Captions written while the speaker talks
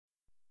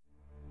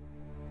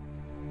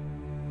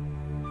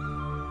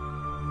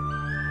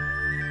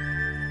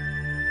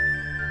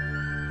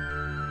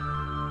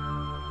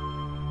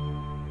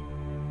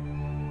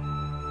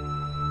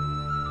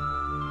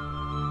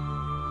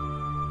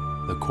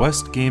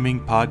Quest Gaming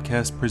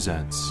Podcast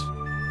presents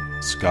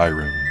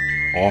Skyrim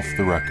Off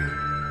the Record.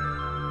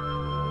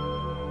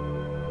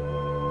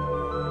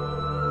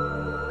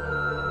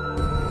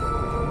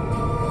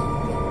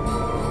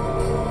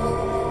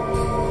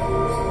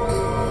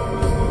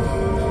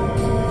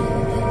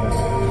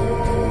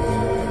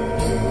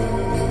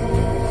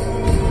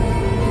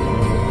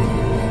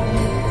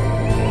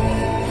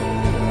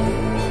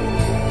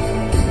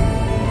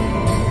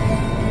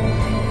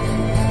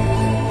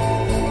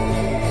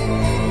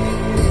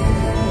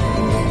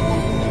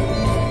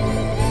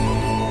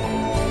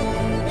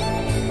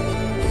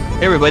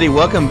 Hey everybody,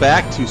 welcome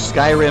back to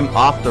Skyrim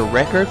Off the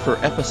Record for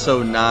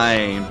episode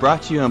 9,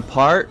 brought to you in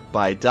part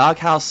by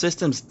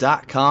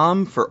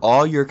DoghouseSystems.com for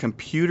all your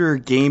computer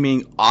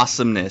gaming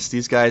awesomeness.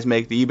 These guys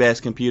make the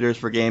best computers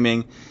for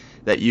gaming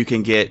that you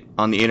can get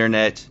on the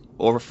internet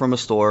or from a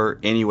store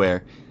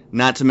anywhere.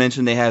 Not to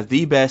mention they have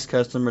the best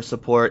customer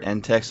support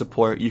and tech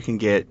support you can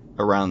get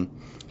around.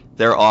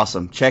 They're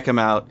awesome. Check them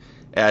out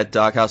at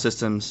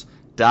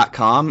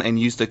DoghouseSystems.com and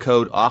use the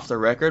code Off the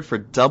Record for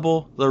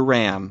double the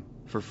RAM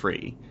for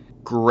free.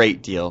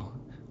 Great deal.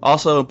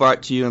 Also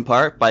brought to you in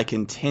part by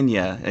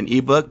Continia, an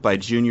ebook by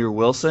Junior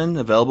Wilson,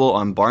 available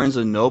on Barnes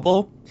 &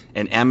 Noble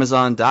and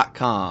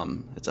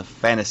Amazon.com. It's a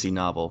fantasy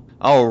novel.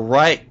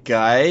 Alright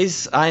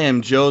guys, I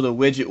am Joe the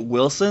Widget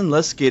Wilson.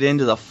 Let's get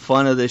into the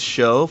fun of this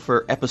show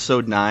for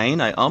episode 9.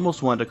 I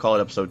almost wanted to call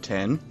it episode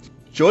 10.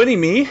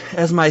 Joining me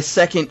as my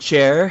second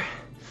chair,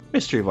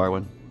 Mystery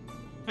Varwin.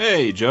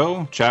 Hey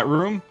Joe, chat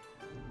room.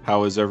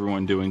 How is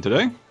everyone doing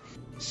today?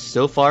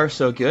 So far,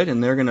 so good,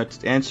 and they're going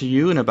to answer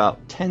you in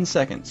about 10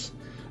 seconds.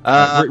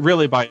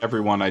 Really, by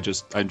everyone,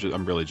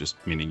 I'm really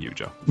just meaning you,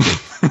 Joe.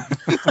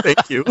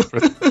 Thank you.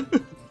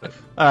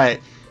 All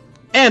right.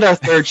 And our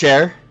third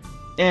chair,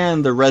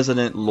 and the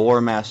resident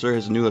lore master,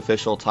 his new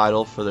official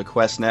title for the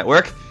Quest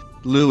Network,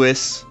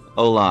 Louis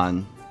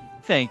Olan.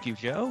 Thank you,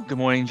 Joe. Good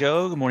morning,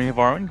 Joe. Good morning,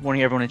 Varwin. Good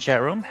morning, everyone in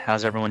chat room.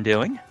 How's everyone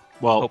doing?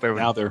 Well,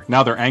 now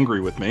they're angry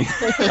with me.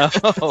 I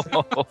don't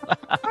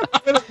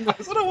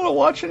want to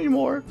watch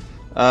anymore.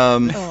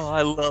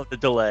 I love the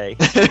delay.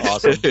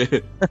 Awesome.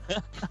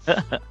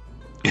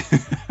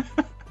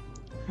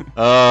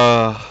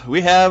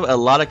 We have a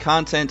lot of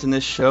content in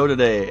this show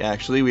today,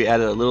 actually. We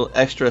added a little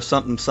extra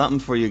something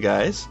for you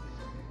guys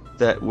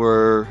that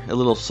were a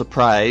little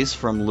surprise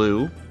from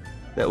Lou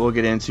that we'll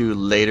get into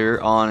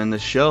later on in the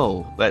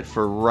show. But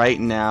for right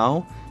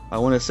now, I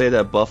want to say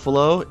that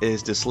Buffalo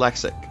is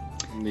dyslexic.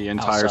 The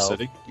entire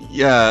city?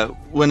 Yeah,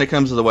 when it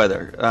comes to the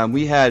weather.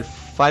 We had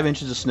 5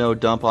 inches of snow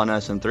dump on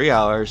us in 3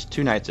 hours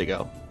 2 nights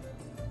ago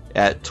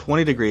at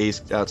 20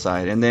 degrees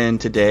outside. And then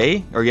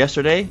today, or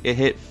yesterday, it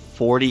hit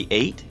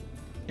 48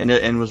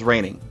 and was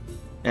raining.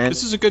 And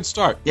this is a good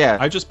start. Yeah.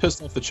 I just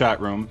pissed off the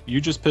chat room. You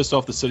just pissed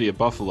off the city of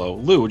Buffalo.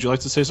 Lou, would you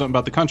like to say something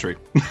about the country?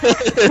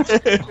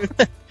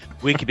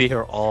 We could be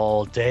here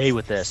all day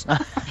with this.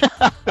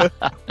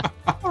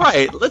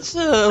 Alright, let's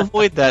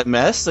avoid that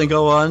mess and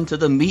go on to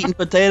the meat and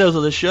potatoes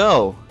of the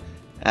show.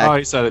 Oh,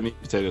 he said it, meat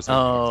and potatoes.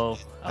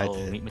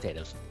 Meat and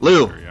potatoes.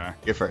 Lou, Sure,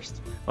 you're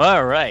first.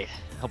 All right.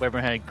 Hope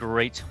everyone had a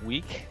great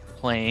week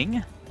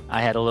playing.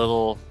 I had a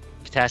little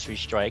catastrophe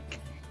strike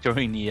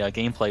during the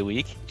gameplay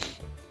week.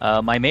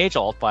 My mage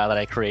alt file that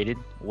I created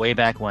way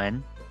back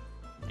when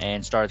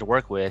and started to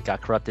work with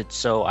got corrupted,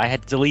 so I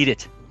had to delete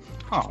it.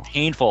 Oh,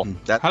 painful. How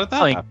did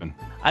that happen?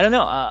 I don't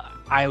know.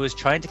 I was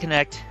trying to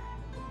connect,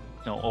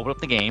 open up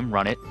the game,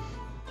 run it,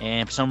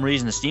 and for some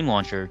reason the Steam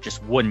launcher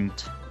just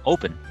wouldn't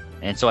open.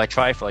 And so I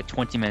tried for like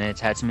 20 minutes,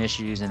 had some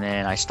issues, and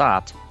then I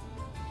stopped.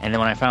 And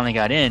then when I finally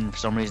got in, for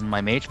some reason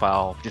my mage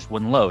file just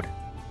wouldn't load.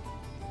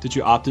 Did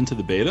you opt into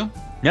the beta?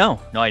 No,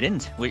 I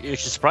didn't.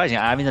 It's just surprising.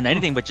 I haven't done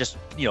anything but just,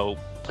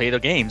 play the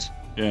games.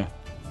 Yeah.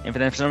 And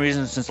then for some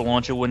reason, since the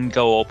launcher wouldn't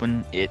go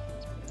open, it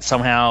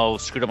somehow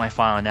screwed up my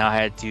file, and now I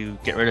had to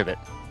get rid of it.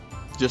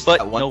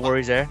 But no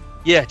worries there.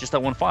 Yeah, just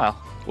that one file.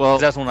 Well,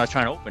 that's when I was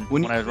trying to open.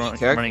 When I was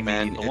running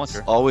the launcher.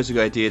 It's always a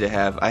good idea to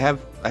have. I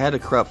had a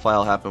corrupt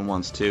file happen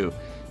once too.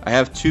 I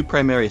have 2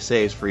 primary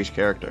saves for each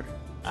character.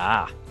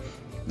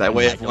 That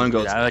way, if one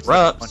goes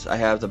corrupt, I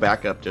have the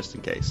backup just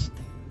in case.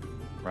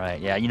 Right.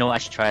 Yeah. I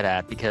should try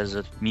that because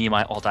of me and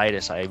my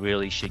altitis. I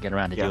really should get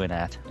around to doing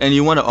that. And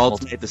you want to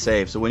alternate the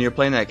save. So when you're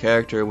playing that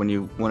character, when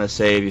you want to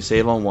save, you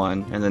save on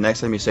one, and the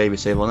next time you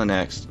save on the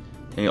next,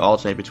 and you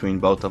alternate between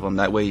both of them.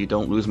 That way, you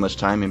don't lose much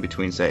time in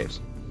between saves.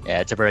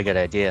 Yeah, it's a very good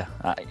idea.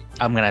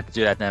 I'm gonna have to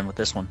do that then with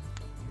this one.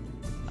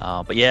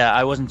 But yeah,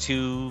 I wasn't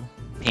too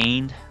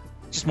pained.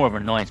 Just more of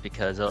an annoyance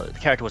because the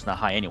character wasn't that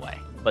high anyway.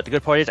 But the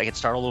good part is I can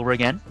start all over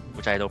again,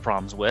 which I had no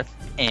problems with.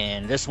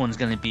 And this one's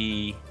gonna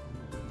be,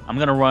 I'm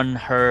gonna run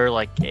her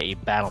like a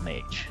battle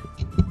mage.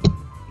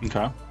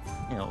 Okay.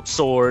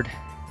 Sword,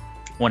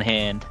 one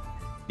hand,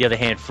 the other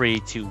hand free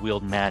to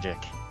wield magic.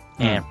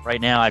 And right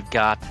now I've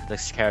got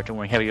this character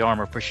wearing heavy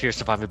armor for sheer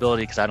survivability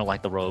because I don't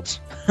like the robes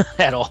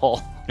at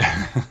all.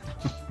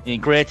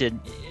 And granted,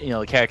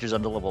 the character's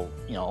under level,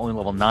 only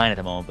level 9 at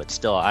the moment, but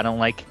still, I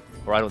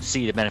don't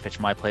see the benefits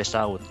from my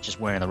playstyle with just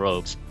wearing the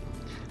robes.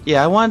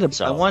 Yeah, I wanted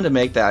So- to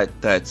make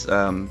that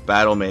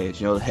battle mage,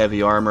 the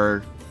heavy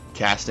armor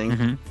casting.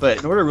 Mhm. But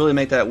in order to really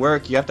make that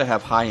work, you have to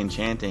have high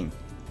enchanting.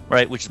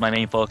 Right, which is my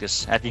main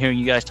focus. After hearing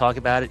you guys talk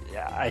about it,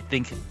 I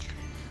think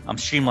I'm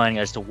streamlining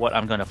as to what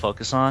I'm going to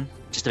focus on,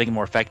 just to make it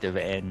more effective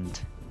and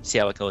see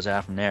how it goes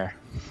out from there.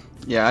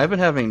 Yeah, I've been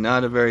having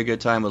not a very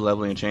good time with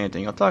leveling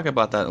enchanting. I'll talk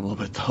about that in a little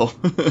bit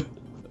though.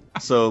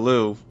 So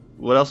Lou,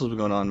 what else has been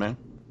going on, man?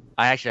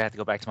 I actually have to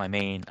go back to my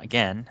main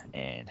again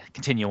and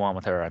continue on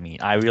with her. I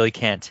mean, I really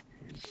can't.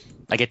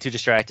 I get too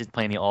distracted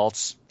playing the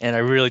alts, and I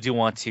really do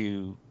want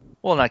to,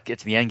 well, not get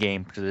to the end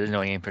game because there's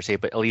no end game per se,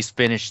 but at least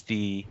finish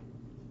the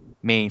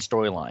main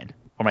storyline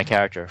for my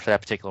character, for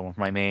that particular one,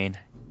 for my main.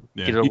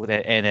 Yeah. Get it over with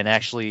it, and then I'm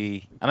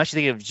actually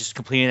thinking of just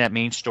completing that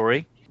main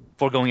story,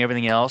 foregoing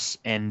everything else,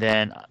 and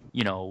then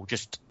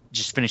just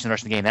finishing the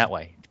rest of the game that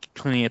way,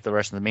 cleaning up the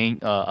rest of the main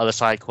other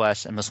side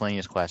quests and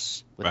miscellaneous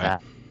quests with Right.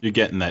 that. You're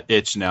getting that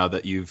itch now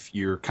that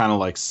you're kind of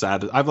like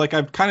sad.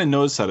 I've kind of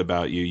noticed that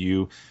about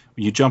you.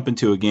 When you jump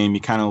into a game,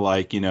 you kind of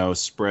like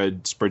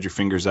spread your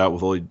fingers out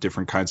with all the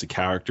different kinds of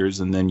characters,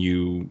 and then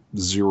you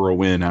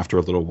zero in after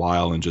a little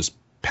while and just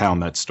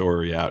pound that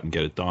story out and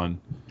get it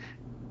done.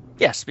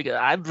 Yes, because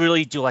I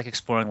really do like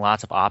exploring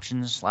lots of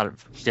options, a lot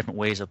of different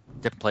ways of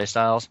different play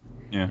styles.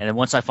 Yeah. And then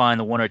once I find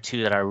the one or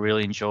two that I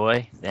really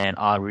enjoy, then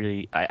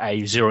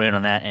I zero in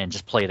on that and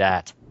just play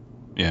that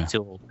Yeah.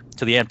 till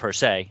to the end per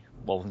se.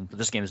 Well, for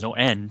this game, there's no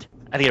end.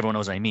 I think everyone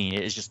knows what I mean.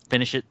 It's just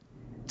finish it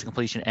to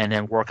completion and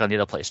then work on the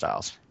other play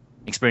styles.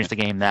 Experience the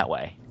game that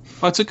way.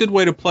 Well, it's a good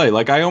way to play.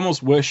 Like, I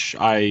almost wish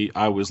I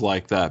was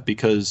like that,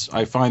 because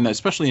I find that,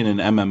 especially in an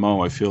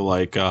MMO, I feel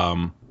like,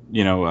 I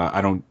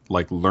don't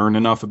like learn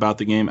enough about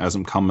the game as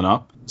I'm coming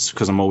up,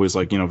 because I'm always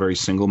like, very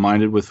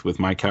single-minded with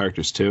my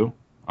characters too.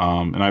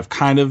 And I've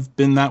kind of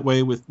been that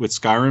way with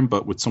Skyrim,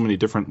 but with so many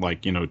different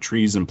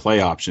trees and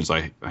play options,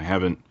 I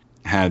haven't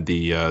had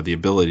the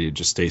ability to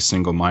just stay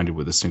single-minded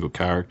with a single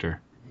character.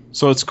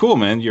 So it's cool,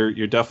 man.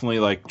 You're definitely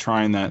like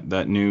trying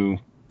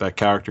that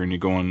character, and you're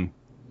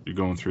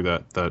going through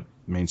that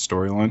main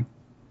storyline.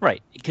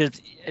 Right,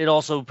 because it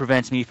also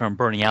prevents me from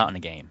burning out in a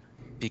game.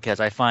 Because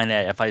I find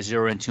that if I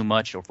zero in too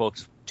much or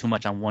focus too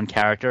much on one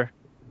character,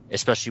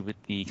 especially with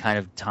the kind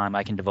of time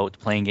I can devote to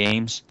playing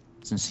games,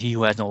 since he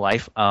who has no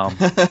life,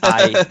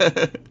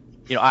 I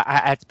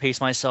have to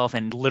pace myself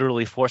and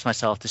literally force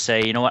myself to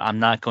say, you know what, I'm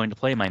not going to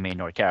play my main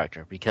Nord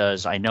character,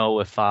 because I know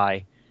if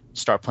I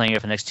start playing it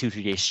for the next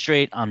 2-3 days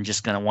straight, I'm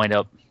just going to wind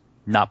up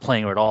not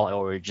playing her at all,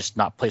 or just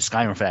not play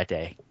Skyrim for that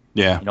day.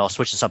 Yeah. I'll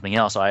switch to something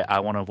else. So I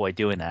want to avoid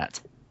doing that.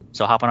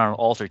 So hopping on an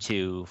alt or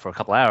two for a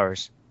couple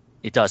hours,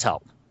 it does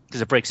help,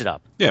 because it breaks it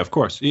up. Yeah, of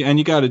course. And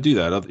you got to do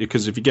that,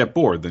 because if you get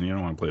bored, then you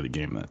don't want to play the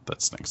game.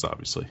 That stinks,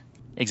 obviously.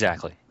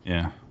 Exactly.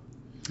 Yeah.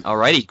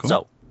 Alrighty. Cool.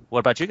 So, what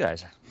about you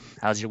guys?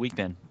 How's your week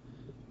been?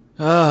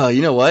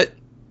 You know what?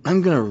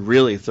 I'm gonna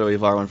really throw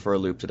Ivarwin for a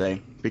loop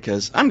today,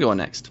 because I'm going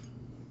next.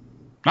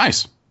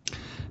 Nice.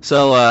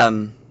 So,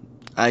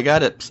 I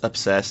got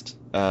obsessed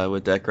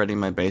with decorating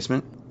my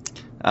basement,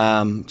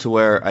 to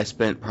where I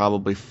spent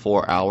probably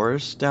 4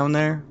 hours down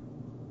there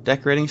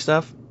decorating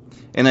stuff.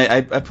 And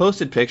I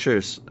posted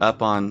pictures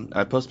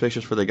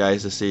pictures for the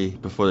guys to see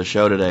before the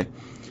show today.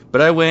 But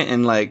I went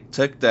and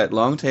took that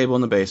long table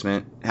in the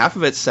basement. Half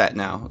of it's set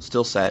now, it's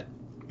still set.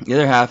 The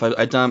other half,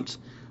 I dumped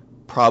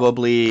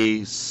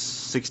probably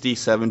 60,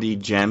 70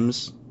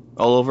 gems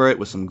all over it,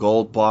 with some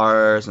gold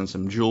bars and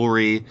some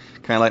jewelry,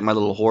 kind of like my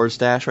little hoard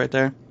stash right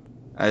there.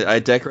 I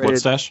decorated What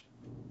stash?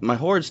 my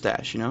hoard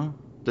stash,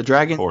 the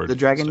dragon, Hoard the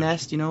dragon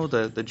stash.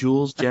 nest, the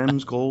jewels,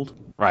 gems, gold.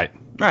 Right.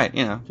 Right,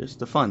 just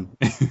the fun.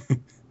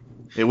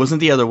 It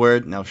wasn't the other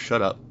word. Now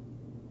shut up.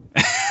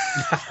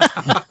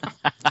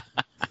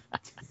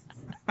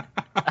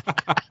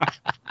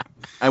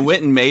 I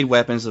went and made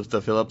weapons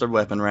to fill up their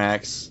weapon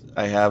racks.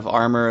 I have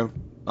armor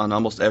on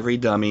almost every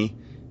dummy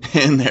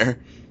in there.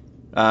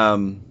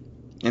 And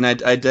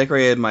I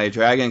decorated my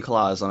dragon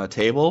claws on a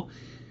table.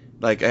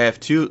 I have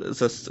two.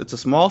 It's a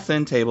small,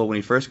 thin table when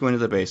you first go into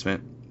the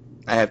basement.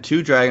 I have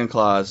two dragon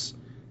claws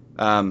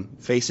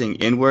facing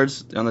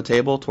inwards on the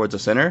table towards the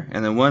center,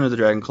 and then one of the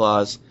dragon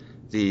claws,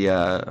 the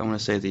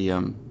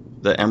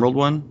emerald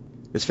one,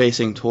 is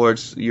facing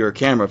towards your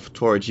camera,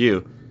 towards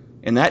you.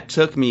 And that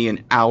took me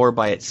an hour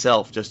by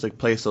itself just to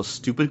place those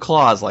stupid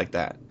claws like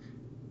that.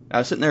 I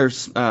was sitting there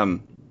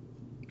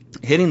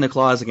hitting the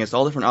claws against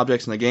all different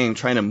objects in the game,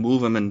 trying to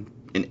move them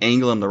and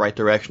angle them the right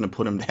direction to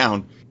put them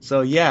down. So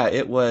yeah,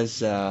 it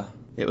was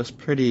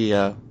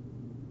pretty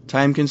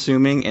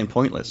time-consuming and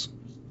pointless.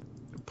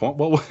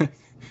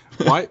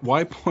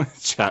 Why point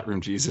chat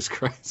room? Jesus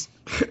Christ!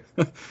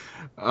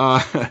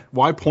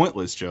 Why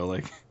pointless, Joe?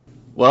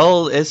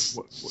 Well, it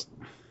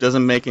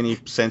doesn't make any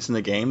sense in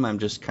the game. I'm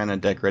just kind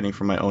of decorating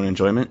for my own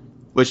enjoyment,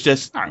 which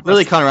just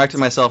really counteracted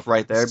myself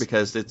right there,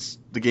 because it's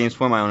the game's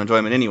for my own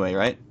enjoyment anyway,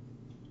 right?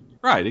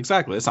 Right,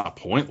 exactly. It's not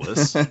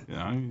pointless.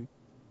 You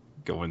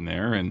go in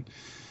there and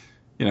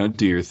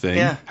do your thing.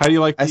 Yeah. How do you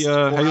like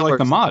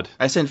the mod?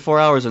 I spent 4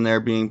 hours in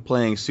there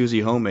playing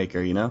Susie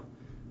Homemaker. Did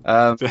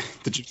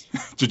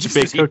you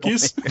bake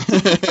cookies?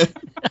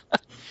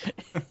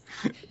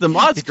 The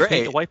mod's Did you paint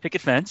great. the white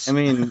picket fence? I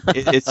mean,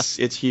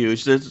 it's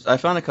huge. I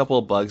found a couple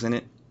of bugs in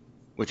it,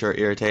 which are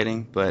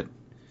irritating, but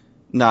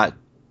not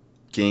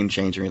game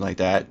changing like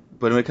that.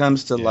 But when it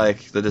comes to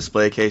like the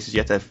display cases, you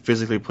have to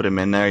physically put them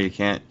in there. You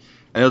can't.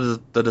 I know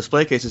the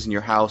display cases in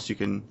your house, you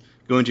can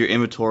go into your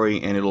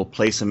inventory and it'll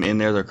place them in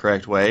there the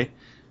correct way.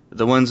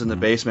 The ones in the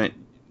basement,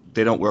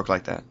 they don't work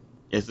like that.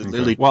 It's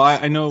literally Well,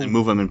 I know.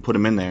 move them and put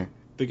them in there.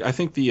 I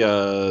think the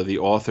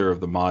author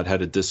of the mod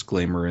had a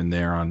disclaimer in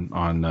there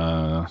on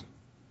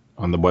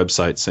the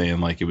website saying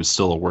like it was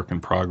still a work in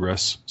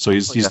progress. So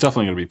he's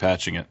definitely going to be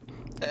patching it.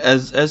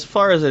 As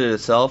far as it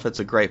itself, it's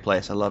a great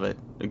place. I love it.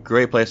 A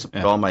great place to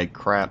put all my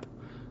crap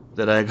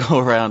that I go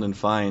around and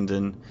find.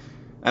 And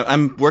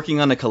I'm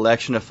working on a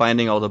collection of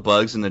finding all the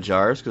bugs in the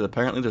jars because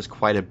apparently there's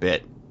quite a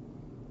bit.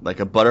 Like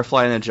a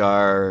butterfly in a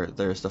jar,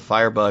 there's the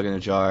firebug in a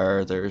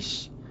jar,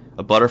 there's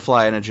a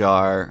butterfly in a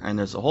jar, and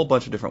there's a whole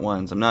bunch of different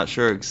ones. I'm not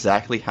sure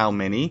exactly how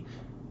many,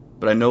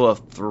 but I know of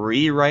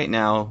 3 right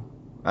now.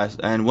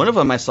 And one of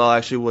them I saw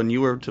actually when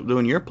you were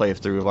doing your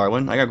playthrough of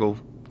Arwen. I gotta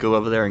go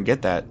over there and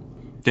get that.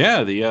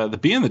 Yeah, the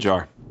bee in the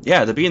jar.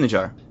 Yeah, the bee in the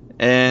jar.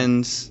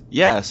 And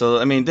yeah, so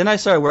I mean, then I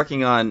started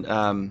working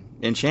on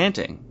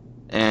enchanting,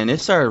 and it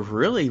started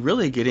really,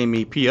 really getting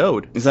me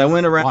PO'd. Because I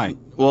went around. Why?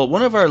 Well,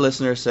 one of our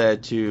listeners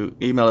said to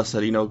email us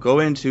said, go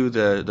into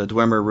the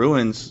Dwemer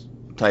Ruins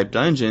type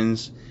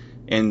dungeons,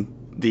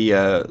 and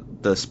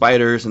the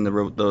spiders and the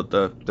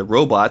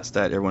robots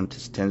that everyone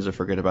tends to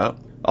forget about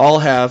all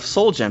have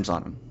soul gems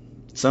on them.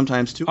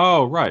 Sometimes 2.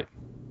 Oh, right.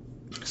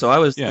 So I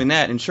was doing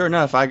that, and sure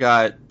enough, I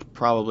got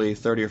probably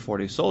 30 or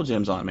 40 soul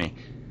gems on me.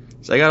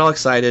 So I got all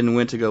excited and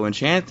went to go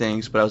enchant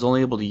things, but I was only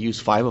able to use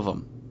 5 of them.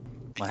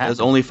 What Because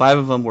happened? only 5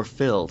 of them were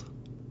filled.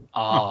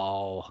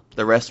 Oh.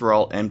 The rest were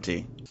all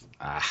empty.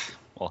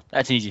 Well,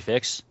 that's an easy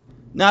fix.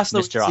 Not so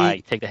Mr. easy. I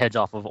take the heads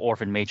off of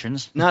orphan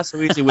matrons. Not so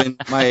easy when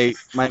my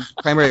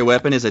primary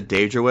weapon is a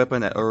Daedra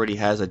weapon that already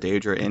has a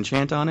Daedra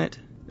enchant on it.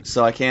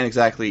 So I can't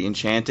exactly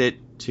enchant it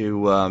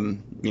to,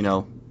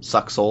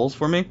 suck souls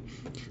for me.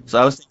 So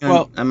I was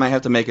thinking I might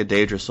have to make a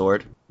Daedra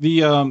sword.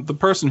 The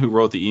person who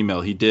wrote the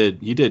email, he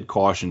did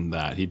caution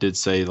that. He did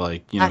say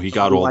like, he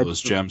got all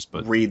those gems,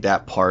 but read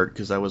that part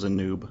because I was a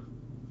noob. So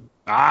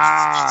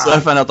Ah! I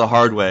found out the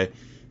hard way.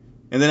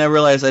 And then I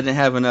realized I didn't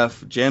have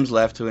enough gems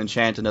left to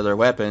enchant another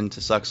weapon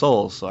to suck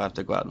souls, so I have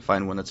to go out and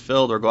find one that's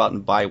filled or go out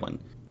and buy one.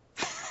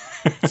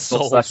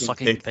 Soul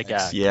sucking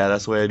pickaxe. Yeah,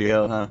 that's the way to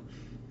go, huh?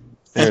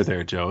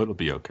 There, Joe. It'll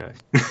be okay.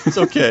 It's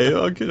okay.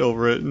 I'll get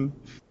over it. And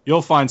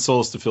You'll find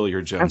souls to fill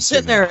your gems. I'm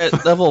sitting soon there enough.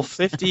 at level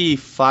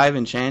 55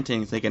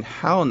 enchanting, thinking,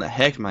 how in the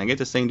heck am I going to get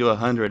this thing to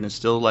 100 and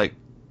still,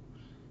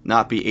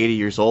 not be 80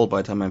 years old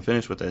by the time I'm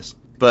finished with this?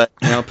 But,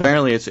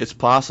 apparently it's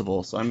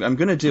possible, so I'm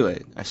going to do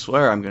it. I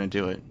swear I'm going to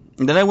do it.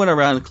 And then I went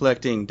around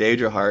collecting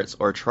Daedra hearts,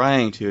 or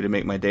trying to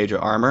make my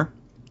Daedra armor.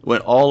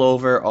 Went all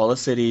over all the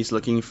cities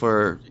looking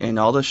for, in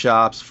all the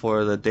shops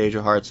for the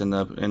Daedra hearts in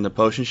the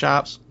potion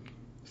shops.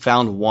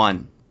 Found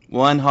one.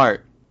 One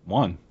heart.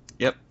 One.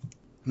 Yep.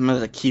 I'm going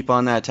to keep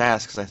on that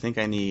task because I think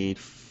I need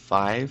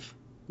 5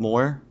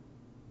 more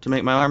to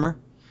make my armor.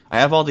 I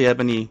have all the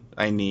ebony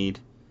I need,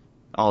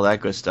 all that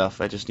good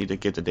stuff. I just need to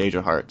get the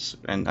Daedra hearts.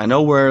 And I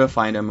know where to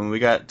find them, and we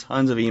got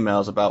tons of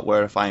emails about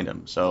where to find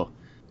them. So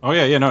Oh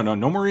yeah, no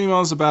more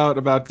emails about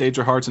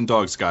Daedra hearts and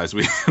dogs, guys.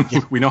 We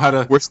know how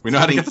to get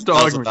the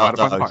dog and we know how to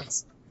find the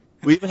hearts.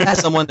 we even had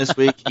someone this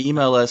week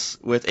email us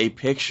with a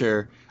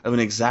picture of an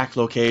exact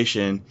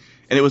location,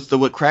 and it was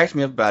what cracked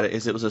me up about it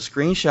is it was a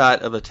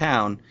screenshot of a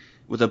town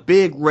with a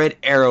big red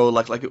arrow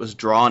like it was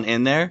drawn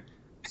in there.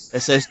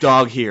 It says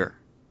dog here.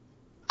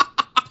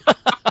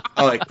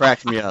 Oh, it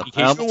cracked me up. In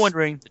case you're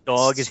wondering, the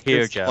dog is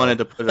here, Joe. I wanted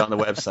to put it on the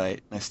website.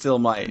 I still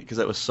might because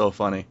that was so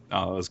funny.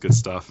 Oh, that was good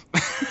stuff.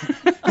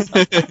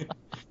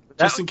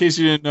 Just in case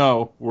you didn't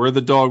know where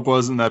the dog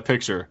was in that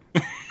picture.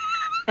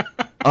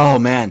 Oh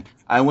man,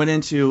 I went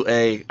into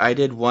I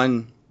did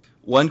one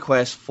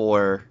quest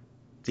for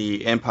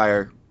the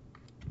Empire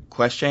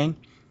quest chain,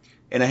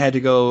 and I had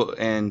to go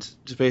and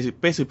just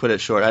basically put it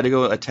short. I had to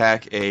go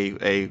attack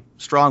a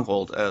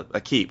stronghold, a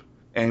keep,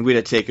 and we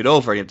had to take it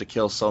over. You have to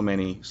kill so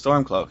many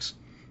Stormcloaks.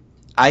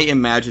 I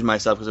imagined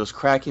myself, because it was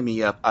cracking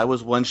me up, I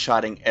was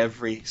one-shotting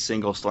every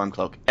single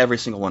Stormcloak, every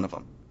single one of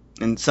them.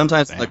 And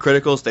sometimes the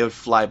criticals, they would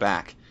fly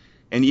back.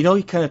 And you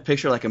kind of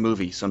picture like a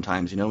movie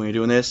sometimes, when you're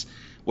doing this,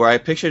 where I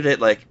pictured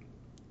it like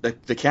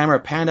the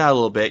camera panned out a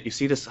little bit, you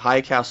see this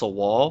high castle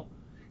wall,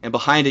 and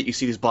behind it you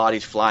see these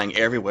bodies flying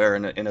everywhere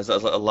in a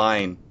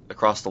line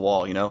across the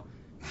wall,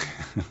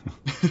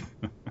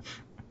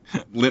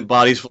 Limp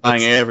bodies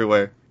flying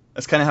everywhere.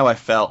 That's kind of how I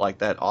felt, like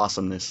that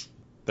awesomeness.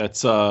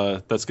 That's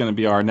going to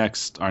be our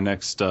next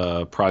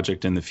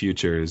project in the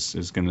future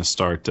is going to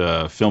start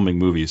filming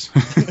movies.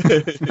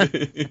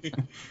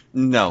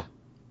 No.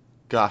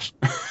 Gosh.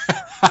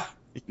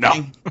 No.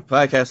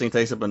 Podcasting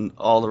takes up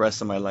all the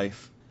rest of my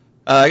life.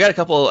 I got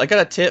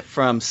a tip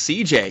from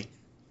CJ,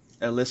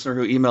 a listener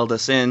who emailed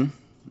us in,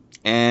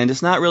 and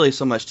it's not really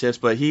so much tips,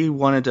 but he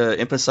wanted to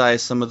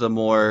emphasize some of the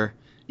more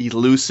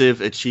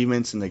elusive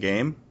achievements in the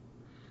game.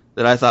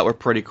 that I thought were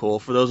pretty cool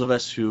for those of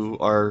us who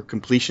are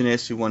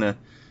completionists who want to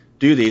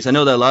do these. I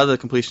know that a lot of the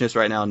completionists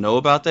right now know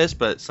about this,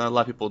 but a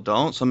lot of people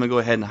don't, so I'm going to go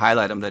ahead and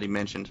highlight them that he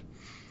mentioned.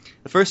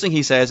 The first thing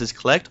he says is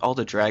collect all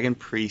the Dragon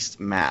Priest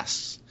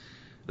masks.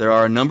 There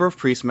are a number of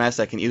priest masks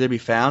that can either be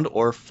found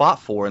or fought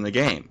for in the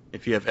game.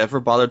 If you have ever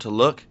bothered to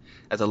look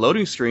at the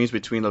loading screens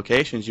between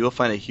locations, you will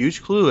find a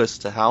huge clue as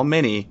to how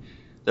many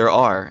there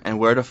are and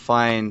where to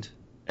find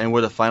and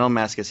where the final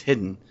mask is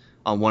hidden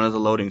on one of the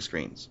loading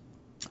screens.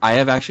 I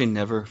have actually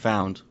never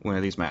found one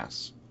of these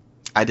masks.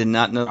 I did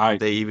not know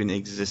they even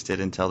existed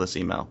until this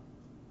email.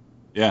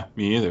 Yeah,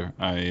 me either.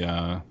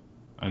 I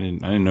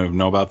didn't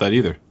know about that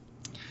either.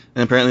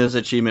 And apparently there's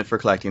an achievement for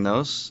collecting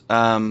those.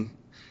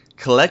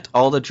 Collect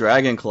all the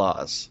Dragon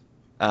Claws.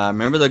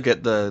 Remember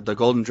the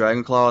golden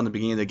Dragon Claw in the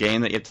beginning of the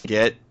game that you have to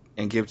get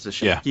and give to the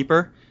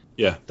shipkeeper?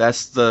 Yeah.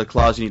 That's the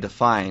claws you need to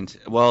find.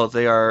 Well,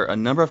 they are a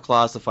number of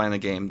claws to find in the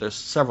game. There's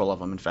several of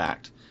them, in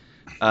fact.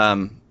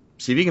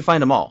 See if you can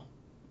find them all.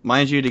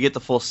 Mind you, to get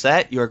the full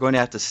set, you are going to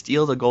have to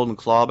steal the golden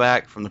claw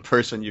back from the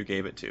person you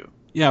gave it to.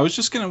 Yeah, I was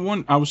just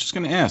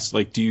gonna ask,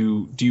 like, do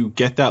you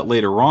get that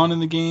later on in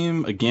the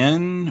game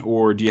again,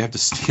 or do you have to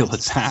steal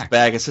it back?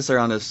 Bag, it sits there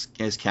on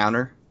his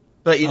counter.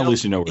 But at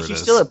least you know where it is. If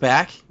you steal it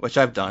back, which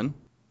I've done.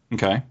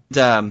 Okay.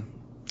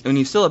 When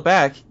you steal it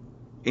back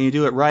and you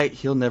do it right,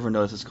 he'll never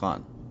notice it's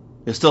gone.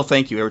 He'll still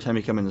thank you every time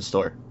you come in the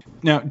store.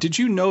 Now, did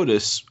you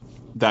notice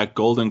that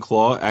Golden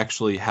Claw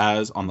actually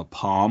has on the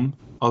palm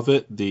of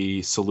it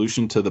the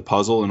solution to the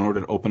puzzle in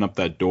order to open up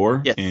that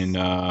door? Yes.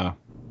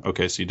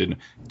 Okay, so you didn't.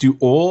 Do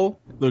all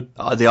the?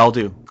 They all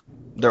do.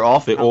 They're all.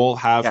 They all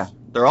have. Yeah,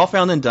 they're all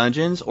found in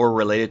dungeons or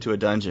related to a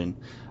dungeon.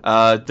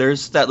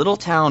 There's that little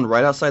town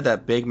right outside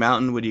that big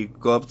mountain when you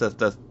go up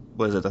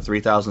the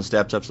 3,000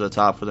 steps up to the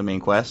top for the main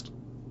quest.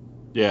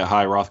 Yeah,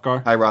 High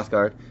Rothgar. High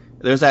Rothgar.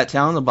 There's that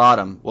town on the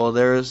bottom. Well,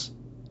 there's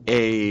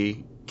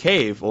a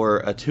cave or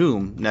a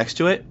tomb next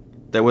to it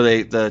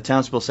where the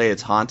townspeople say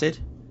it's haunted.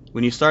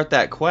 When you start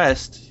that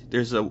quest,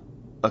 there's a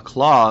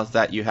claw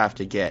that you have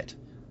to get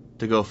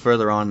to go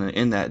further on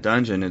in that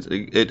dungeon.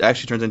 It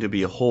actually turns into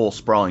be a whole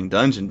sprawling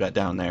dungeon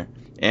down there.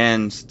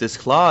 And this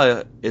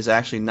claw is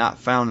actually not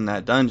found in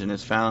that dungeon.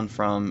 It's found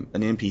from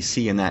an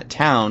NPC in that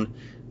town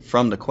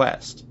from the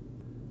quest.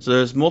 So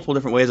there's multiple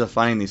different ways of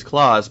finding these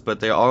claws, but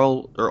they're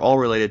all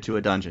related to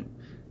a dungeon.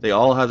 They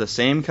all have the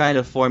same kind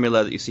of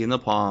formula that you see in the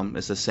palm.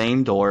 It's the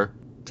same door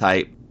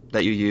type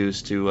that you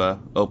use to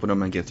open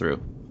them and get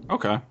through.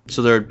 Okay.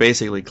 So they're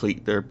basically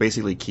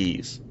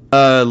keys.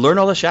 Learn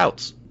all the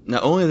shouts.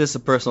 Not only is this a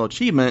personal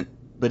achievement,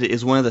 but it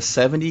is one of the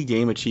 70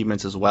 game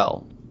achievements as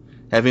well.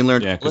 Having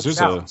learned all the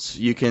shouts,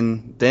 you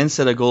can then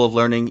set a goal of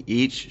learning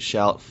each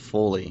shout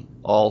fully,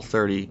 all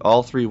 3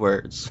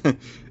 words.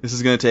 This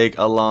is going to take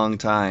a long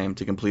time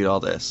to complete all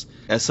this,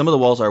 as some of the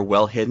walls are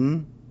well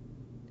hidden,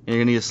 and you're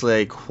going to need to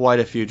slay quite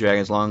a few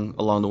dragons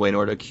along the way in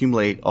order to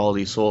accumulate all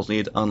these souls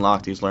needed to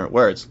unlock these learned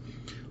words.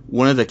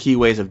 One of the key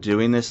ways of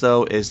doing this,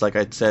 though, is, like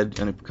I said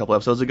a couple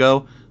episodes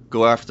ago,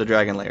 go after the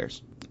dragon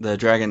lairs, the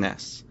dragon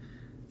nests.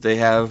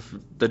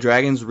 The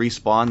dragons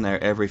respawn there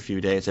every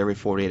few days, every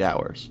 48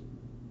 hours.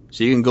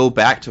 So you can go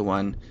back to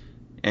one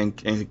and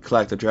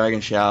collect the dragon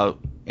shout,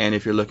 and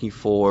if you're looking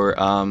for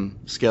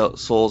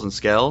souls and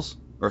scales,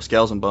 or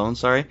scales and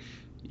bones,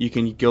 you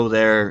can go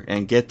there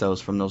and get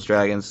those from those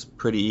dragons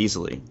pretty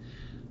easily.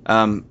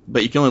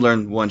 But you can only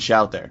learn one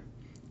shout there.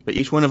 But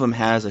each one of them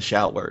has a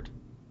shout word.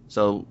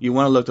 So you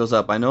want to look those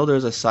up. I know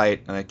there's a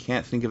site, and I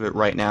can't think of it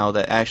right now,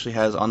 that actually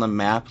has on the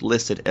map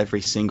listed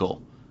every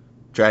single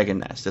dragon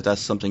nest. If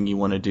that's something you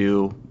want to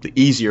do the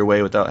easier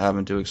way without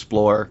having to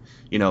explore,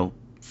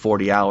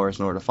 40 hours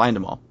in order to find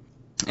them all.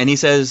 And he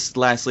says,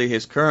 lastly,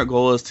 his current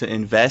goal is to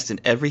invest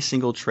in every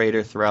single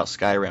trader throughout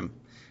Skyrim.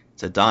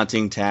 It's a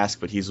daunting task,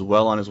 but he's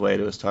well on his way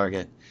to his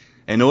target.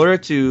 In order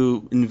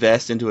to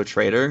invest into a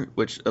trader,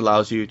 which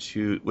allows him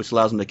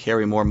to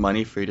carry more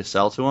money for you to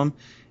sell to him,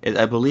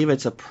 I believe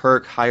it's a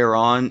perk higher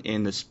on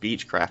in the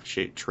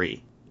Speechcraft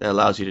tree that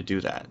allows you to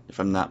do that, if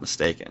I'm not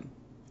mistaken.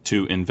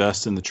 To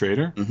invest in the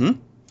trader? Mm-hmm.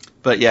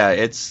 But yeah, I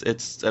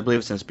believe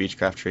it's in the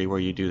Speechcraft tree where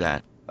you do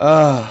that.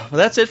 Well,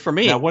 that's it for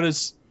me. Now, what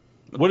is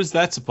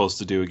that supposed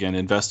to do again?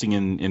 Investing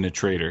in a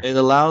trader? It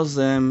allows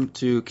them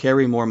to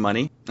carry more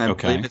money. I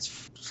believe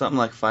it's something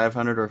like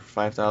 500 or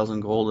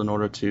 5,000 gold in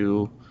order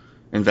to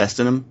invest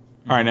in them.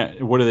 All right. Now,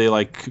 what do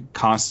they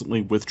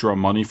constantly withdraw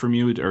money from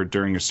you, or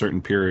during a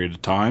certain period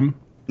of time?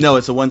 No,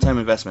 it's a one-time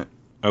investment.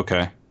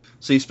 Okay.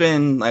 So you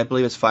spend, I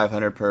believe it's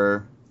 500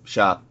 per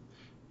shop,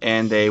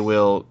 and they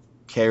will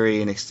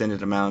carry an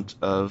extended amount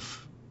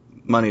of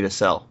money to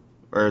sell,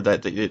 or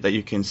that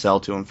you can sell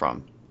to them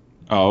from.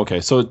 Oh,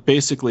 okay. So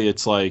basically,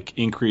 it's like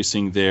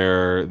increasing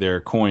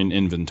their coin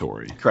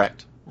inventory.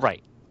 Correct.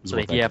 Right. So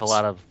if you have a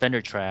lot of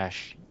vendor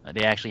trash,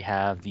 they actually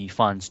have the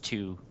funds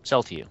to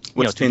sell to you.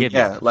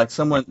 Like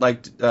someone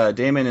like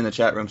Damon in the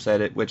chat room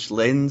said it, which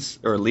leads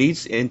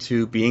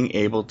into being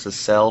able to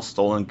sell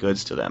stolen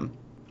goods to them,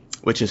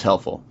 which is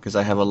helpful because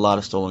I have a lot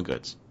of stolen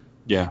goods.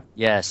 Yeah.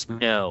 Yes.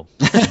 No.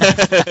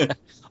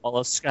 All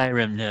of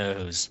Skyrim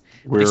knows.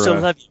 We still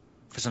love you.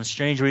 for some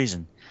strange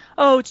reason.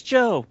 Oh, it's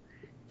Joe.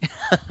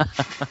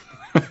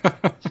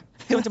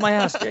 Come to my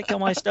house, take all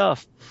my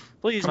stuff.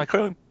 Please, my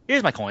coin.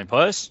 Here's my coin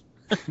purse.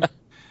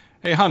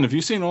 Hey, hon, have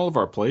you seen all of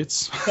our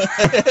plates?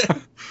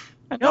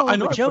 I know I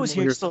Joe put was him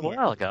here here just a little somewhere.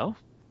 while ago.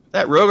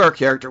 That Rogar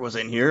character was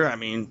in here. I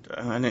mean,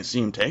 I didn't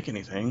see him take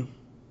anything.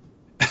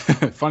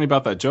 Funny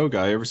about that Joe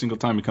guy. Every single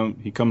time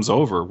he comes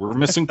over, we're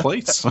missing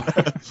plates,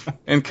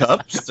 And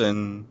cups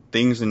and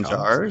things in Cups.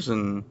 jars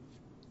and...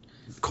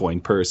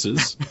 coin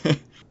purses.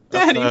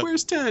 Daddy,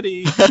 where's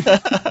Teddy?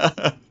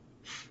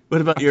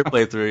 What about your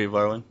playthrough,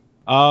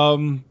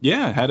 Varwin?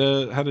 Yeah,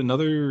 had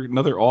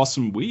another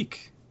awesome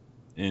week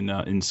in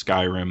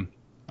Skyrim.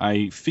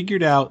 I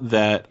figured out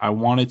that I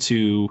wanted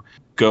to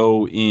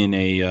go in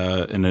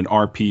an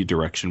RP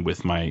direction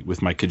with my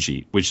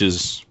Khajiit, which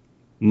is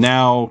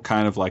now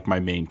kind of like my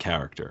main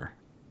character.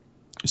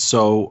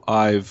 So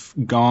I've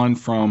gone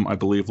from, I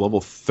believe, level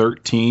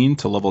 13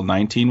 to level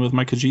 19 with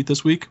my Khajiit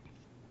this week.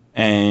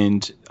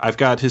 And I've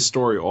got his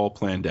story all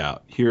planned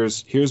out.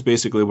 Here's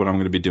basically what I'm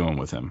going to be doing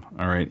with him.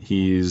 All right,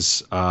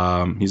 he's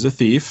a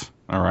thief.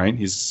 All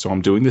right, so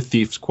I'm doing the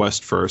thief's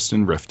quest first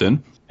in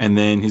Riften, and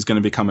then he's going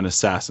to become an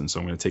assassin. So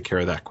I'm going to take care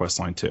of that quest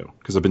line too,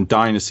 because I've been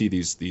dying to see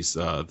these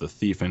the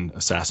thief and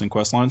assassin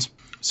quest lines.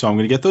 So I'm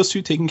going to get those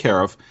two taken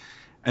care of,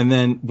 and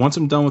then once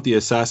I'm done with the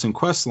assassin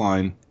quest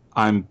line,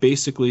 I'm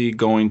basically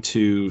going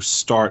to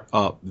start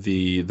up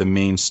the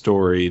main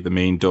story, the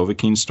main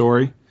Dovahkiin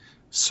story.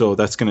 So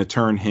that's going to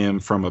turn him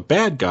from a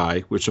bad guy,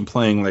 which I'm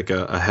playing like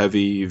a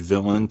heavy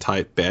villain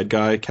type bad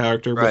guy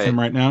character with him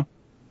right now.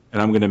 And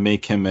I'm going to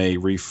make him a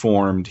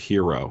reformed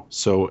hero.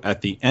 So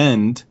at the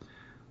end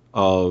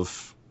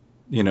of,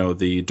 the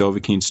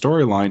Dovahkiin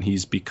storyline,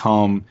 he's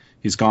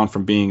gone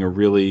from being a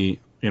really,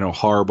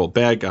 horrible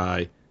bad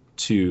guy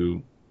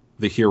to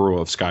the hero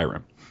of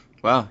Skyrim.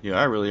 Wow, you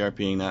are really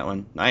RPing that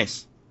one.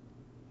 Nice.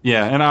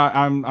 Yeah, and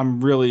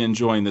I'm really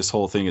enjoying this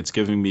whole thing. It's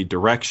giving me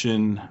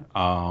direction.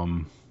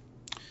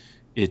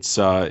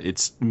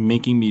 It's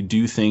making me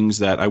do things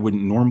that I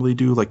wouldn't normally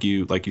do, like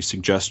you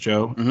suggest,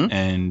 Joe. Mm-hmm.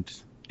 And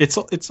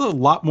it's a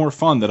lot more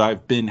fun that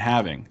I've been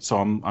having. So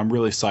I'm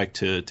really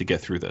psyched to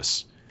get through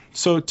this.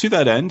 So to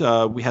that end,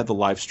 we had the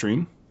live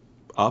stream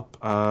up.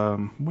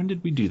 When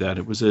did we do that?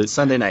 It was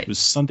Sunday night. It was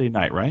Sunday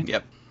night, right?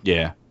 Yep.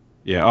 Yeah.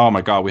 Oh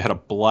my God, we had a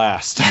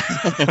blast.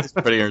 It's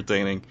pretty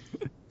entertaining.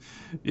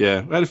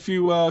 Yeah, we had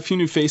a few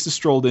new faces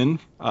strolled in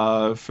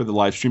for the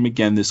live stream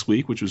again this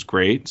week, which was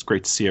great. It's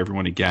great to see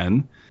everyone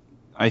again.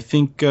 I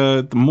think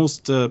the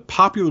most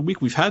popular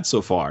week we've had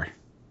so far,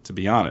 to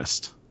be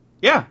honest.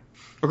 Yeah.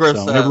 Of course,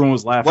 So everyone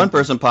was laughing. One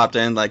person popped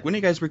in, like, when are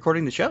you guys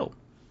recording the show?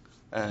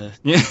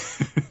 Yeah.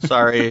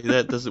 Sorry,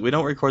 we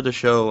don't record the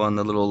show on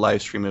the little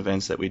live stream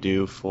events that we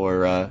do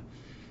for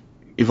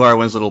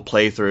Ivarwin's little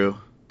playthrough.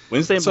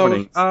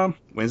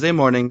 Wednesday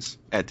mornings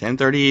at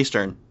 10:30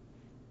 Eastern.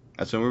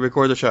 That's when we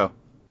record the show.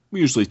 We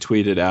usually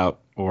tweet it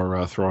out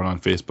or throw it on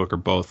Facebook or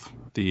both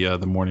the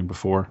morning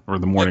before or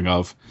the morning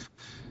of.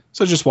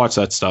 So just watch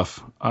that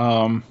stuff.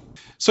 So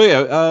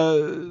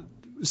then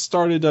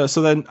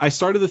I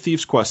started the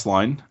Thief's Quest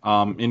line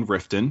in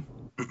Riften.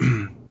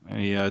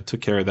 I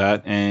took care of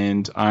that,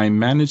 and I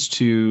managed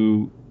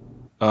to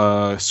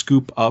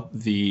scoop up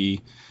the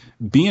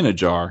Biana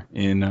jar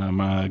in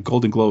my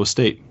Golden Glow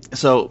estate.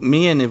 So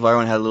me and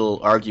Ivarwin had a little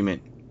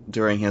argument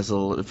during his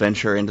little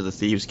adventure into the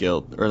Thieves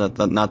Guild, or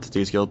not the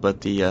Thieves Guild, but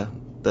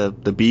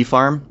the bee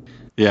farm.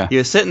 Yeah. He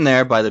was sitting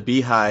there by the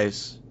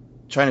beehives,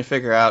 trying to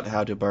figure out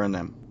how to burn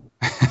them.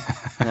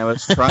 And I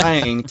was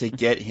trying to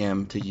get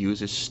him to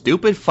use his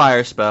stupid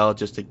fire spell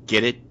just to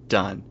get it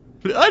done.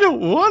 But I don't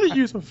want to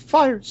use a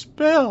fire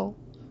spell.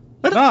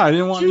 No, I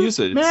didn't want to use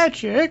it.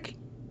 Magic.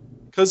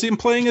 Because I'm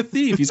playing a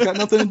thief. He's got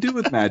nothing to do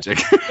with magic.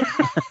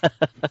 I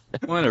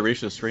want to reach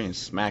the screen and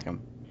smack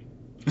him.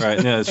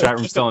 Right, yeah, the chat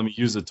room's telling me,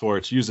 use a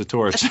torch. What are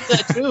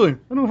you doing?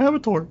 I don't have a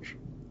torch.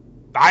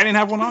 I didn't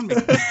have one on me.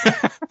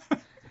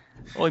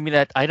 Oh, you mean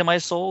that item I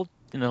sold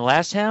in the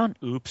last town?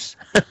 Oops.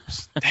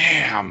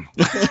 Damn.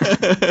 Would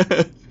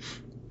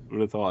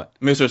have thought.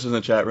 Mistress in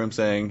the chat room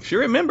saying, she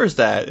remembers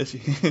that.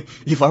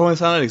 Ivarwin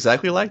sounded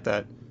exactly like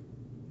that.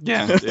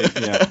 Yeah,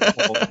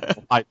 all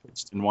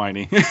high-pitched and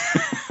whiny. I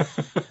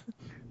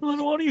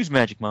don't want to use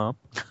magic, Mom.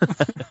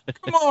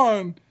 Come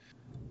on.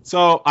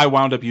 So I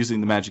wound up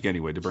using the magic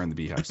anyway to burn the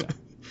beehives down.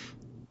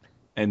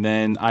 And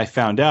then I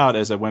found out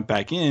as I went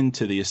back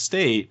into the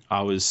estate,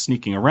 I was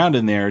sneaking around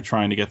in there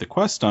trying to get the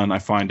quest done. I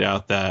find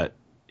out that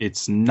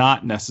it's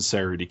not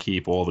necessary to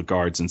keep all the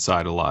guards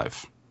inside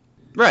alive.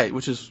 Right,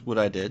 which is what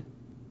I did.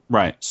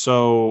 Right.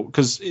 So,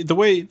 because the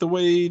way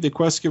the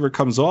quest giver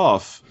comes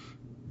off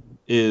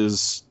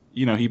is,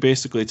 he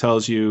basically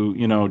tells you,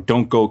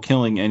 don't go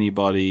killing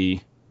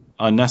anybody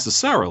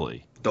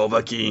unnecessarily.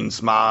 Dovahkiin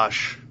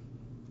smash.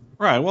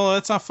 Right. Well,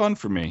 that's not fun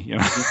for me.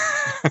 Well,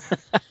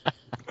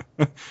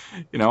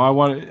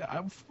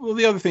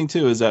 the other thing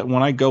too is that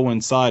when I go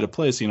inside a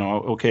place,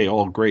 okay,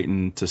 all great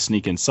and to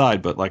sneak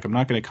inside, but like I'm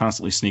not going to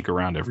constantly sneak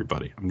around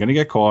everybody. I'm going to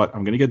get caught.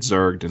 I'm going to get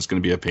zerged, and it's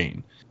going to be a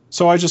pain.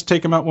 So I just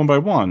take them out one by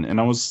one, and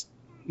I was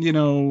a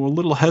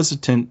little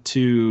hesitant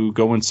to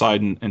go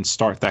inside and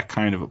start that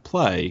kind of a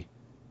play,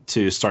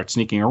 to start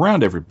sneaking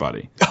around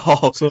everybody.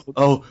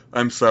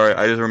 I'm sorry.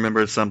 I just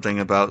remembered something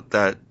about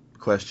that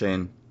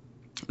question.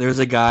 There's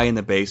a guy in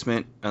the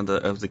basement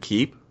of the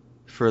keep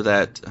for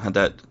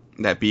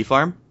that bee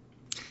farm.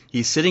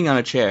 He's sitting on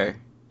a chair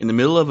in the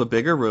middle of a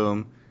bigger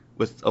room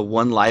with a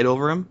one light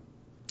over him.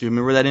 Do you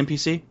remember that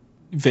NPC?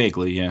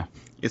 Vaguely, yeah.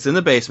 It's in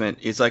the basement.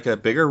 It's like a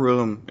bigger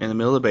room in the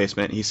middle of the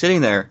basement. He's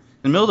sitting there in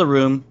the middle of the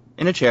room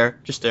in a chair,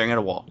 just staring at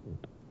a wall.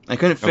 I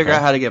couldn't figure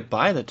out how to get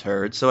by the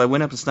turd, so I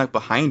went up and snuck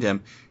behind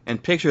him.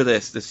 And picture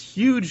this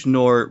huge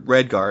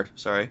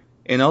Redguard,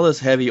 and all this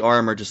heavy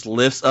armor just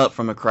lifts up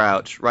from a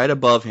crouch right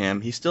above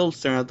him. He's still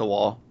staring at the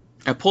wall.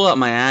 I pull out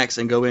my axe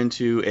and go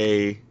into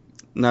a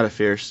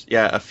fierce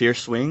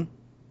swing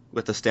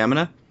with the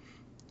stamina.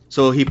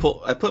 So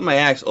I put my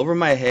axe over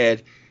my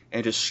head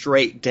and just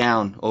straight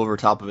down over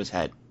top of his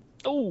head.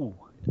 Oh!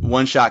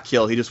 One shot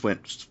kill. He just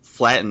went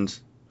flattened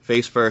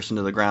face first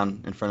into the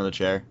ground in front of the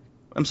chair.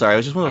 I'm sorry, it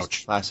was just one of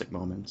those classic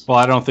moments. Well,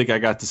 I don't think I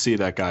got to see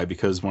that guy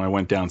because when I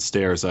went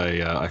downstairs,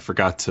 I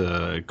forgot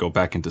to go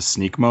back into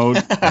sneak mode,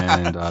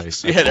 and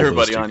you had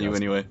everybody on you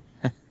anyway.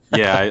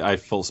 Yeah, I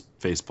full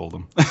face pulled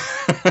him.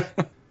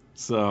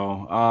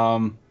 So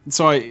I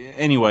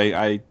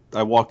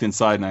walked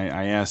inside and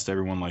I asked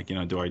everyone, like,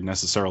 do I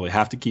necessarily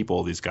have to keep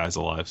all these guys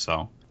alive?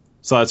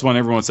 So that's when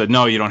everyone said,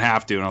 no, you don't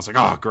have to. And I was like,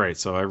 oh, great.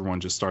 So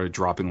everyone just started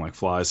dropping like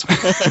flies,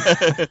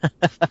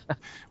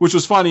 which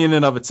was funny in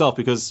and of itself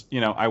because,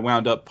 I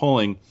wound up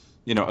pulling,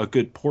 a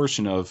good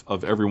portion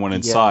of everyone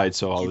inside. Yeah.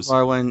 So I was...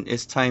 Arwen,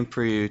 it's time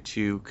for you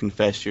to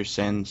confess your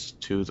sins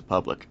to the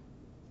public.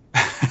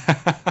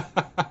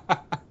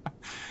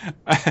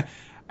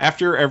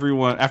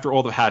 After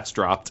all the hats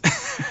dropped,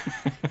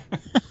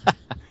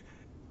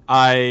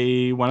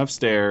 I went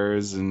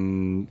upstairs,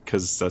 and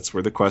because that's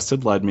where the quest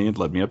had led me. It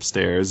led me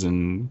upstairs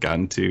and got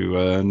into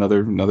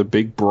another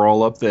big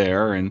brawl up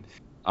there. And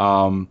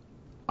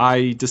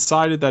I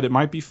decided that it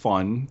might be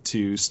fun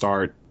to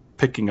start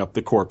picking up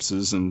the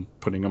corpses and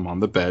putting them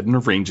on the bed and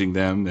arranging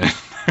them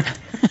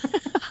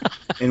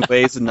in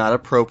ways not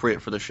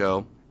appropriate for the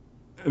show.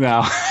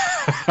 Now,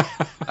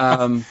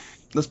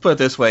 let's put it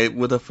this way: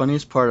 the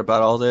funniest part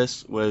about all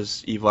this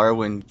was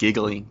Ivarwin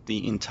giggling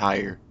the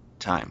entire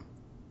time.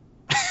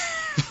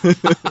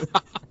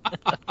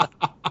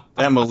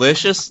 That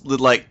malicious,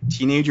 like,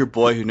 teenager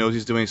boy who knows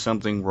he's doing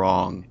something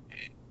wrong.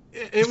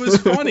 It was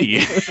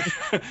funny.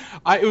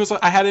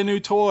 I had a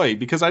new toy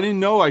because I didn't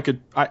know I could.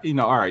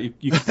 All right,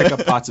 you can pick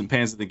up pots and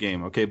pans in the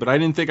game, okay, but I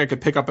didn't think I could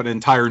pick up an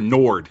entire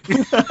Nord.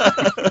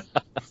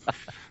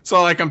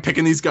 So like I'm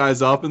picking these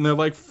guys up and they're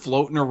like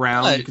floating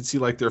around. What? You can see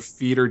like their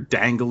feet are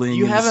dangling.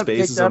 You in haven't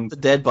spaces. Picked up the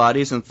dead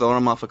bodies and thrown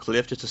them off a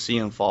cliff just to see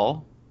them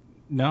fall?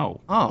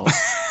 No. Oh.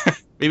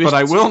 Maybe but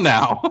I will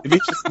now. Maybe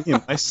it's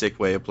just my sick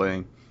way of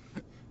playing.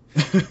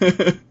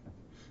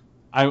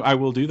 I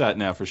will do that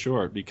now for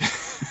sure because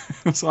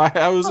so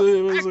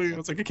it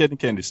was like a kid in a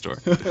candy store.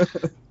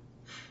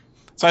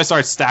 So I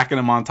started stacking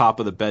them on top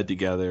of the bed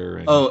together.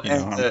 And,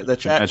 the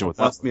chat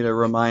wants me to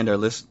remind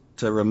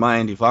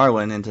remind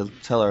Ivarwin and to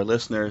tell our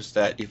listeners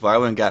that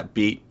Ivarwin got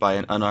beat by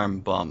an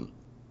unarmed bum.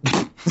 He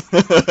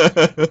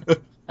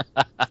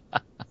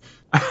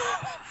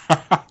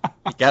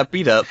got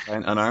beat up by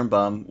an unarmed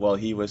bum while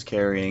he was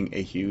carrying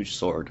a huge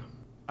sword.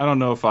 I don't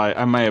know if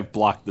I may have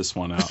blocked this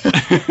one out. Don't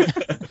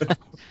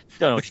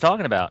know what you're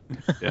talking about.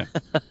 Yeah.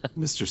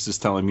 Mistress is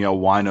telling me a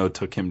wino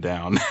took him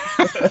down.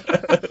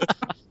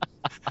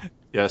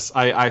 Yes,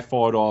 I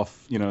fought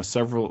off,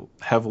 several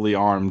heavily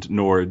armed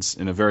Nords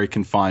in a very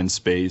confined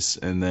space,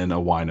 and then a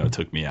wino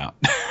took me out.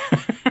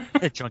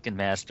 A drunken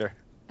master.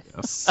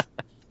 Yes.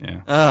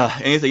 Yeah.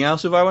 Anything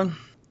else, Ivarwin?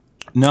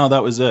 No,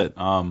 that was it.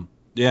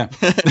 Yeah.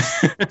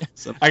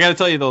 I got to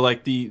tell you though,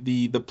 like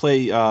the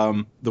play,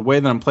 the way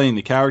that I'm playing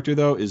the character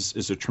though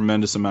is a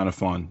tremendous amount of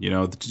fun.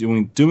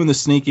 Doing the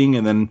sneaking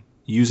and then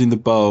using the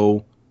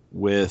bow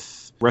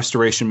with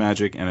restoration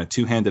magic and a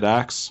two-handed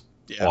axe.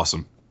 Yeah.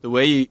 Awesome. The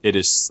way it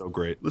is so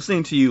great.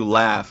 Listening to you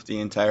laugh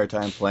the entire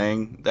time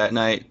playing that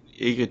night,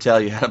 you could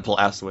tell you had a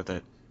blast with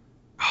it.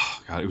 Oh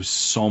God, it was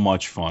so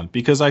much fun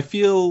because I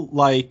feel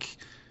like,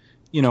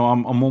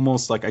 I'm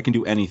almost like I can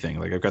do anything.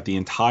 Like I've got the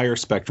entire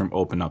spectrum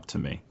open up to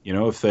me.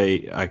 If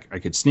I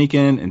could sneak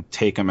in and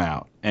take them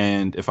out.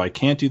 And if I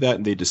can't do that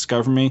and they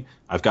discover me,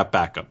 I've got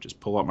backup. Just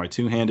pull out my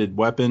two-handed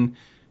weapon,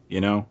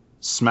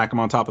 smack them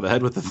on top of the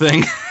head with the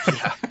thing.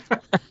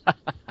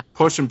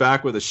 Push him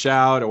back with a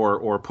shout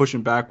or push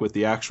him back with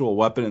the actual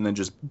weapon and then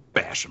just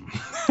bash him.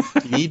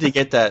 You need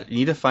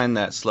to find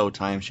that slow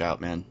time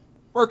shout, man.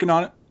 Working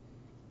on it.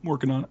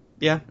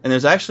 Yeah, and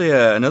there's actually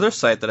another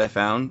site that I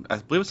found. I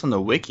believe it's on the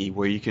wiki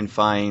where you can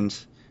find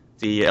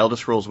the Elder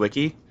Scrolls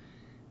wiki.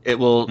 It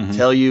will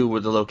tell you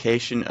where the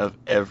location of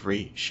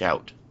every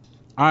shout.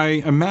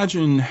 I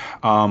imagine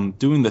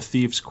doing the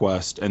Thieves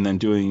quest and then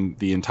doing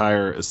the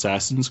entire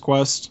Assassin's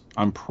quest,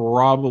 I'm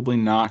probably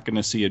not going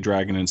to see a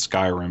dragon in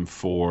Skyrim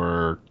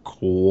for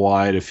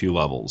quite a few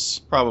levels.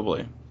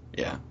 Probably,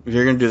 yeah. If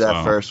you're going to do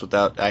that first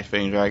without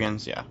activating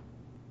dragons, yeah.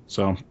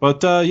 So,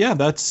 but yeah,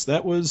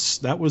 that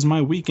was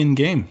my weekend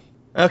game.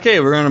 Okay,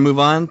 we're going to move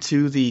on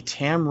to the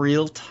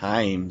Tamriel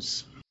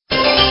Times.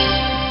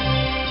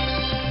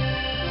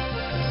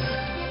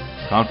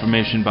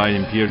 Confirmation by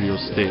Imperial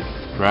State.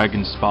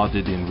 Dragon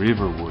spotted in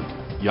Riverwood.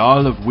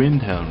 Jarl of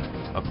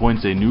Windhelm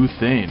appoints a new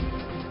Thane.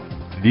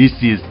 This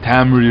is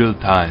Tamriel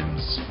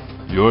Times,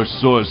 your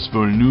source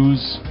for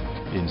news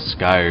in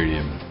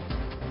Skyrim.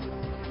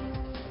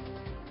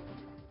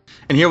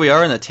 And here we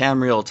are in the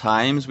Tamriel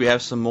Times. We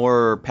have some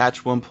more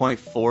patch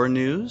 1.4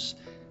 news.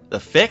 The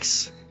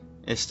fix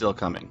is still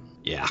coming.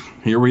 Yeah,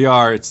 here we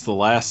are. It's the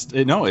last.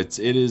 It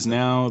is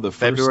now the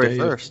first February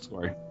day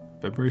 1st.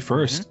 February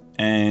 1st.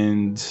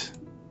 And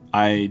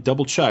I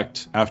double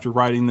checked after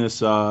writing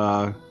this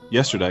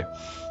yesterday.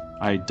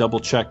 I double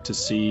checked to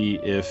see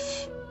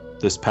if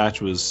this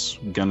patch was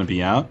gonna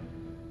be out.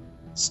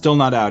 Still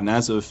not out, and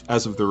as of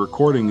the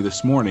recording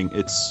this morning,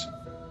 it's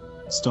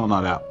still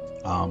not out.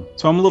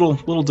 So I'm a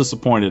little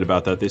disappointed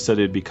about that. They said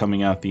it'd be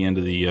coming out the end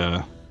of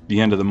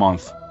the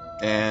month,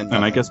 and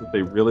I guess what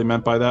they really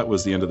meant by that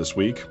was the end of this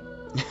week.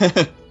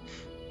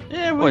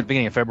 Yeah, Well, at the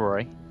beginning of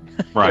February.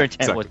 Right. Your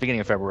intent Exactly. was beginning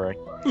of February.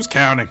 Who's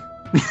counting?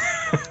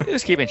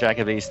 Who's keeping track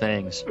of these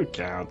things? Who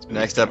counts?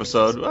 next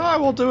episode,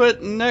 we'll do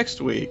it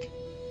next week.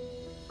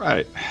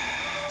 Right.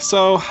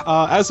 So,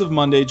 as of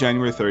Monday,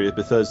 January 30th,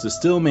 Bethesda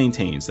still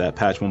maintains that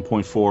patch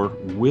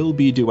 1.4 will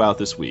be due out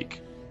this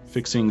week,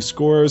 fixing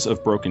scores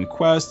of broken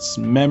quests,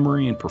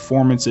 memory and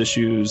performance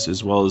issues,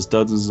 as well as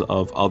dozens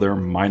of other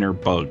minor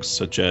bugs,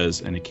 such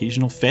as an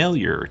occasional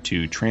failure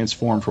to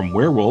transform from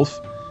werewolf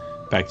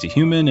back to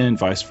human and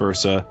vice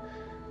versa,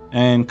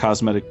 and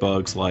cosmetic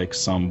bugs like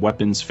some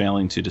weapons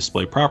failing to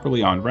display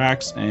properly on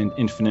racks and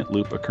infinite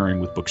loop occurring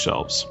with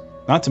bookshelves.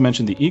 Not to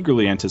mention the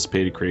eagerly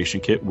anticipated creation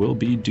kit will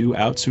be due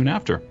out soon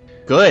after.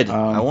 Good.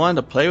 I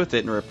wanted to play with it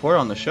and report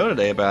on the show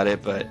today about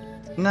it, but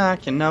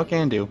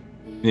can do.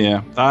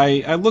 Yeah,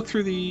 I looked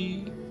through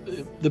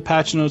the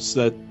patch notes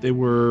that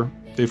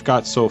they've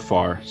got so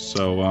far.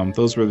 So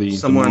those were the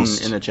Someone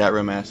most... in the chat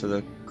room asked if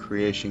the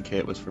creation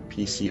kit was for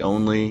PC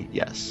only.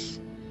 Yes,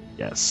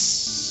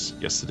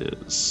 it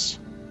is.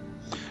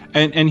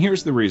 And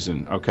here's the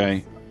reason.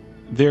 Okay,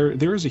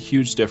 there is a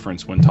huge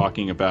difference when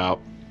talking about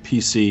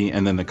PC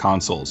and then the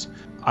consoles.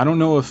 I don't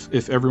know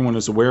if everyone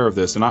is aware of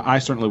this, and I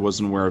certainly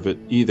wasn't aware of it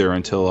either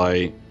until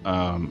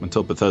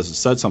Bethesda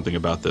said something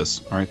about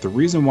this. All right, the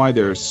reason why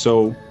they're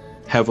so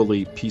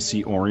heavily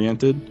PC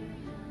oriented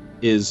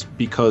is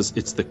because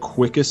it's the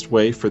quickest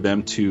way for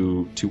them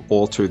to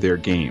alter their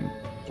game.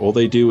 All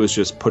they do is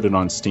just put it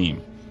on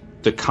Steam.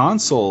 The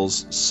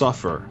consoles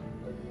suffer,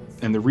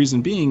 and the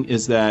reason being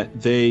is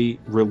that they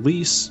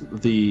release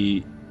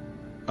the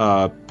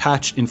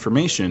patch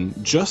information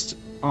just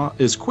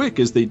as quick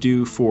as they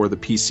do for the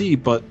PC,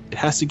 but it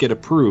has to get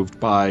approved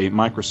by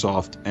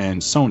Microsoft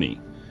and Sony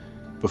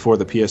before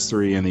the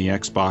PS3 and the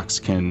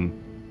Xbox can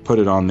put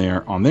it on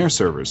their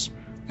servers,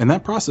 and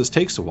that process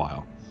takes a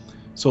while.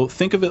 So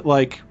think of it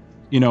like,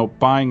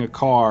 buying a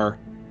car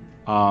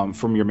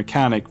from your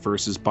mechanic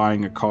versus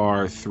buying a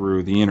car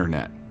through the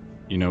internet.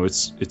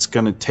 It's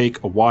going to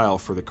take a while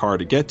for the car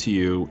to get to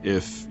you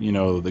if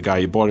the guy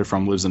you bought it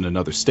from lives in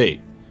another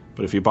state.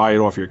 But if you buy it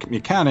off your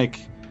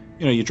mechanic,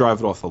 you drive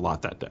it off the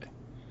lot that day.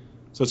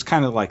 So it's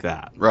kind of like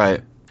that.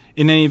 right.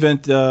 In any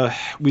event,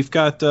 we've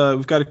got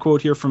a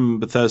quote here from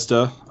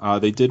Bethesda.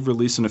 They did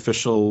release an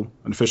official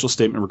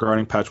statement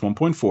regarding patch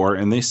 1.4,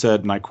 and they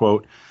said, and I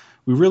quote,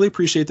 "We really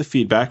appreciate the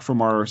feedback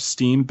from our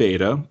Steam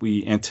beta.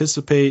 We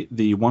anticipate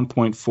the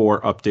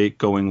 1.4 update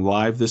going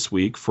live this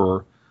week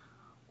for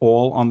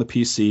all on the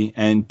PC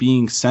and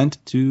being sent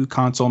to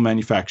console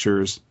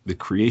manufacturers. The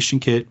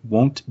creation kit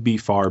won't be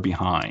far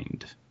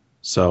behind."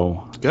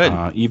 So Good.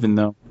 Even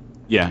though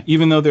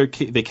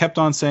they kept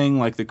on saying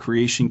like the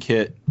creation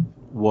kit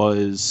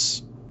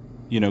was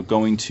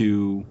going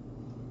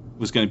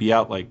to be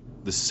out like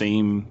the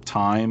same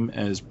time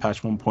as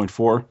patch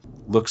 1.4,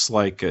 looks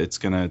like it's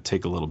going to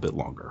take a little bit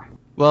longer.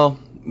 Well,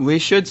 we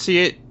should see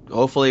it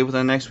hopefully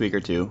within the next week or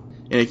two.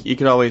 And you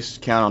could always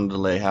count on a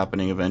delay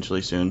happening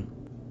eventually soon.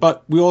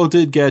 But we all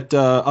did get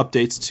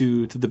updates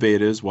to the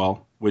beta as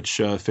well,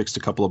 which fixed a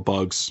couple of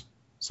bugs.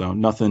 So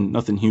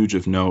nothing huge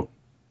of note.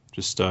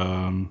 Just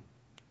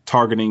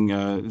targeting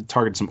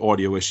some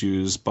audio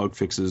issues, bug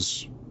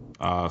fixes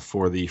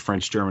for the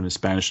French, German, and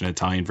Spanish and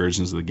Italian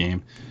versions of the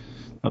game.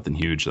 Nothing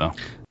huge though.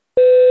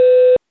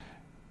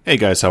 Hey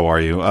guys, how are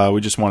you?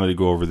 We just wanted to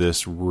go over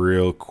this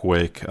real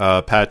quick.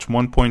 Patch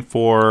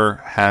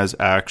 1.4 has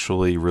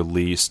actually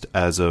released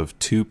as of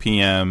 2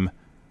 p.m.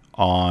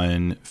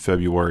 on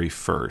February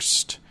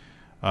 1st.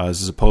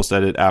 This is a post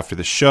edit after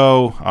the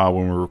show.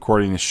 When we were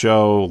recording the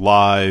show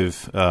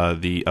live,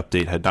 the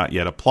update had not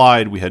yet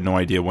applied. We had no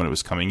idea when it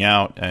was coming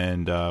out,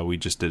 and we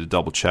just did a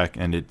double check,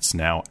 and it's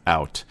now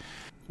out.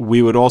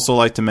 We would also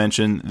like to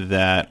mention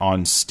that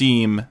on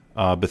Steam,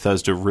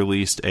 Bethesda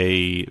released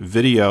a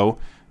video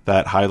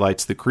that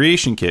highlights the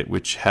creation kit,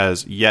 which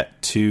has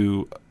yet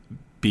to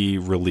be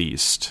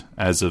released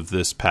as of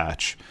this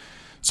patch.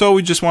 So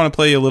we just want to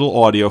play a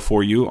little audio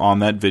for you on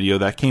that video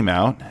that came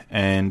out.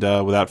 And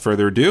without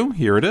further ado,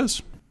 here it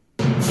is.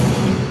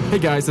 Hey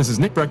guys, this is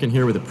Nick Brecken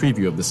here with a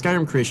preview of the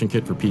Skyrim Creation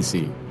Kit for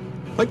PC.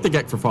 Like the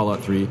GECK for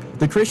Fallout 3,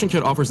 the Creation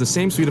Kit offers the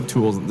same suite of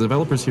tools that the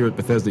developers here at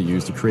Bethesda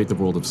use to create the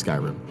world of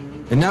Skyrim.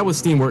 And now with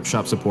Steam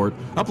Workshop support,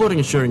 uploading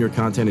and sharing your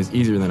content is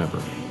easier than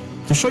ever.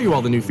 To show you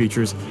all the new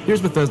features,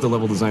 here's Bethesda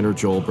level designer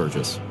Joel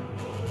Burgess.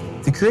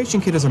 The Creation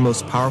Kit is our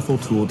most powerful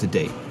tool to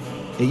date.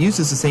 It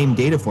uses the same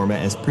data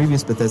format as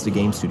previous Bethesda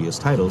Game Studios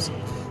titles,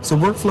 so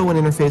workflow and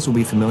interface will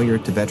be familiar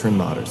to veteran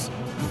modders.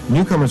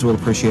 Newcomers will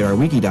appreciate our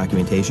wiki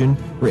documentation,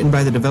 written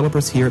by the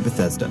developers here at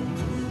Bethesda.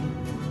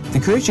 The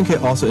Creation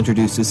Kit also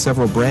introduces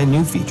several brand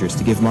new features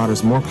to give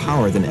modders more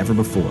power than ever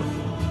before.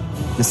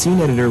 The Scene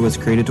Editor was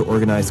created to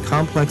organize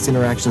complex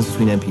interactions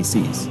between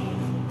NPCs.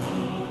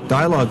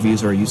 Dialogue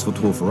views are a useful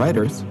tool for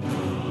writers.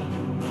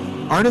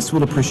 Artists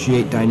will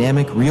appreciate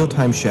dynamic,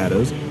 real-time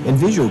shadows and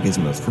visual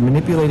gizmos for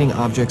manipulating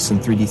objects in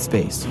 3D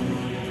space.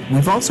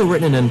 We've also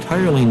written an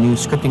entirely new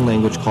scripting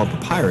language called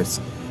Papyrus,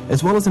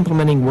 as well as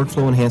implementing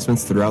workflow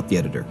enhancements throughout the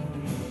editor.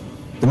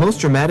 The most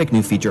dramatic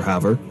new feature,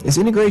 however, is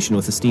integration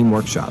with the Steam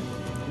Workshop.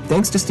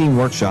 Thanks to Steam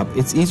Workshop,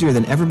 it's easier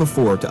than ever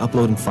before to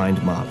upload and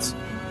find mods.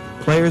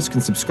 Players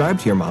can subscribe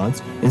to your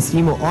mods, and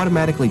Steam will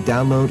automatically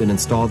download and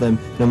install them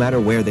no matter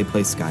where they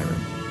play Skyrim.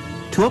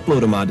 To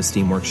upload a mod to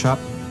Steam Workshop,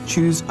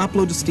 choose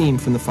Upload to Steam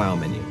from the File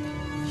menu.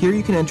 Here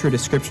you can enter a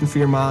description for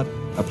your mod,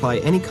 apply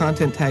any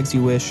content tags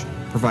you wish,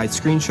 provide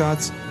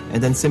screenshots,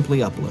 and then simply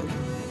upload.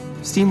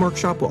 Steam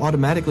Workshop will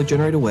automatically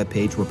generate a web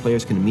page where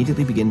players can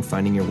immediately begin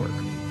finding your work.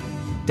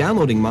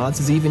 Downloading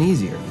mods is even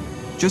easier.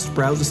 Just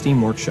browse the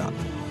Steam Workshop.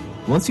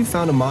 Once you've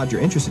found a mod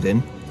you're interested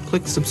in,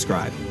 click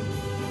Subscribe.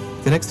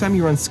 The next time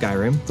you run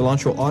Skyrim, the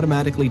launcher will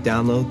automatically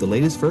download the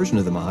latest version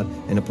of the mod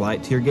and apply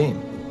it to your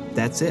game.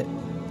 That's it.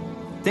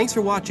 Thanks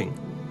for watching.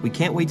 We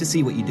can't wait to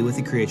see what you do with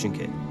the Creation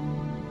Kit.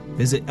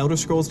 Visit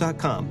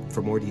ElderScrolls.com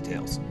for more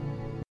details.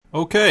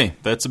 Okay,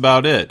 that's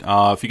about it.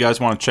 If you guys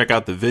want to check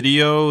out the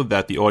video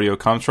that the audio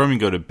comes from, you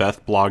can go to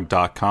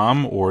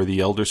bethblog.com or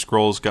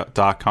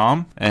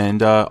theelderscrolls.com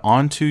and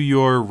on to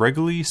your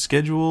regularly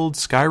scheduled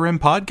Skyrim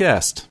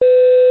podcast.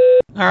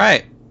 All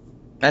right.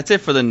 That's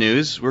it for the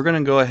news. We're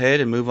going to go ahead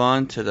and move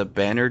on to the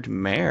Bannered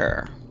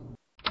Mare.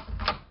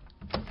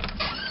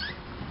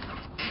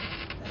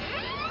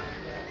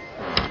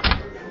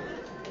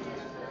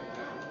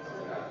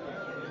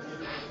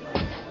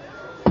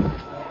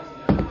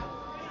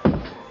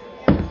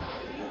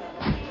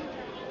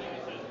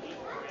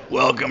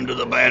 Welcome to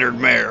the Bannered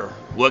Mare.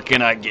 What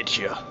can I get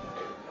you?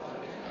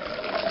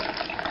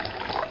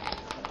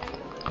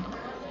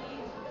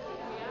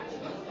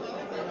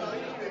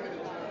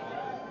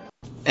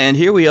 And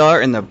here we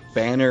are in the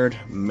Bannered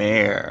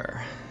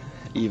Mare.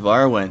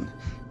 Evarwyn,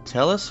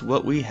 tell us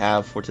what we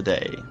have for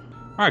today.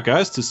 All right,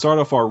 guys, to start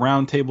off our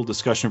roundtable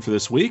discussion for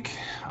this week,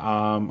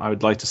 I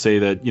would like to say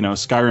that,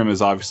 Skyrim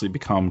has obviously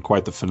become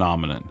quite the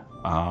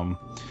phenomenon.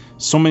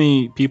 So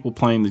many people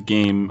playing the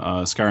game,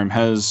 Skyrim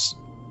has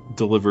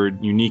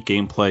delivered unique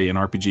gameplay and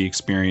RPG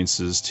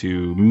experiences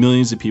to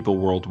millions of people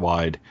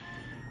worldwide,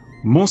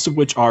 most of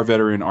which are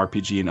veteran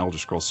RPG and Elder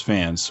Scrolls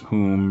fans,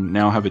 whom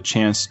now have a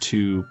chance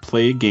to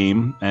play a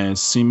game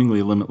as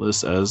seemingly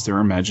limitless as their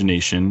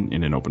imagination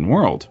in an open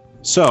world.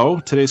 So,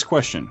 today's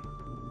question: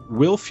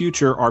 will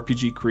future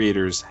RPG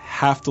creators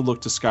have to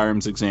look to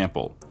Skyrim's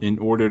example in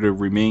order to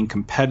remain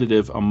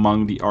competitive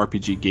among the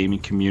RPG gaming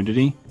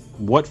community?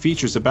 What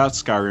features about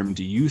Skyrim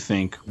do you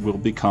think will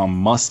become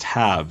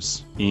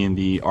must-haves in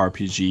the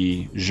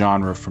RPG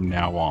genre from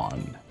now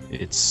on?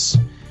 It's,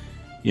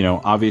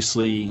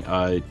 obviously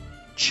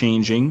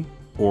changing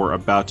or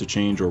about to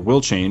change or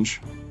will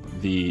change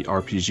the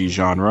RPG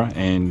genre,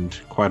 and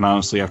quite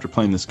honestly, after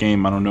playing this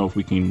game, I don't know if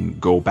we can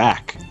go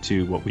back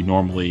to what we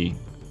normally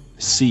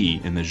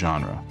see in the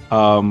genre.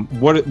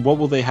 What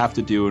will they have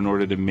to do in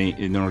order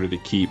to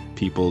keep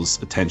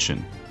people's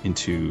attention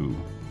into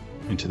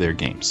their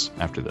games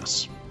after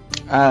this?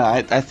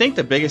 I think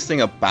the biggest thing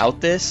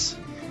about this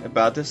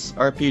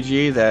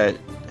RPG that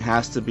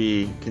has to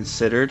be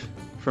considered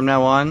from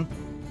now on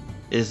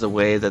is the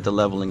way that the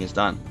leveling is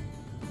done.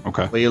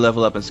 Okay. The way you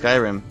level up in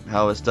Skyrim,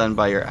 how it's done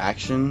by your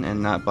action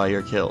and not by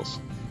your kills.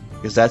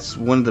 Because that's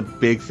one of the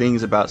big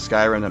things about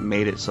Skyrim that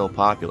made it so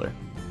popular.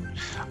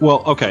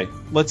 Well, okay,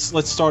 let's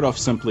start off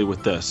simply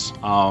with this.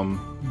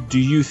 Do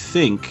you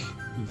think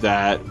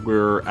that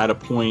we're at a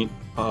point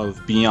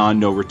of beyond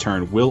no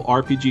return? Will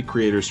RPG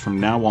creators from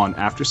now on,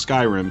 after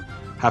Skyrim,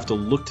 have to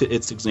look to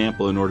its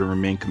example in order to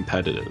remain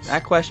competitive?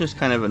 That question is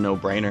kind of a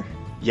no-brainer.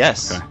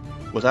 Yes, okay.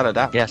 Without a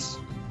doubt. Yes.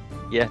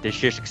 Yeah, the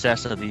sheer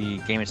success of the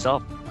game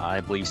itself,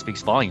 I believe,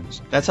 speaks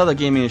volumes. That's how the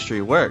game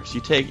industry works.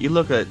 You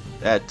look at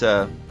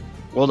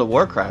World of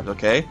Warcraft,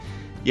 okay?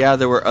 Yeah,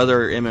 there were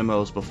other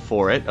MMOs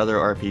before it, other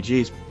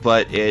RPGs,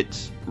 but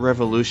it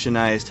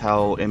revolutionized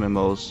how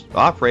MMOs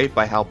operate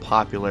by how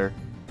popular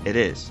it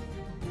is.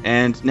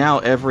 And now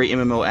every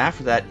MMO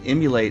after that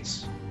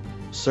emulates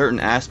certain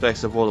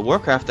aspects of World of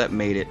Warcraft that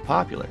made it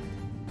popular,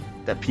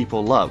 that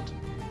people loved.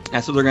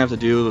 That's what they're going to have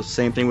to do. The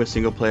same thing with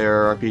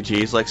single-player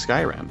RPGs like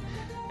Skyrim.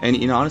 And,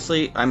 you know,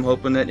 honestly, I'm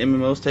hoping that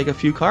MMOs take a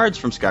few cards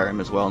from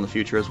Skyrim as well in the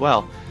future as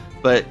well.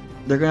 But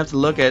they're going to have to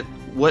look at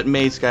what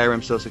made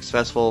Skyrim so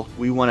successful.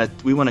 We want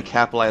to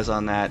capitalize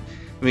on that.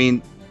 I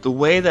mean, the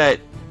way that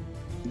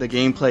the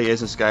gameplay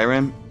is in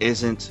Skyrim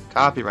isn't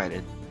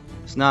copyrighted.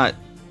 It's not,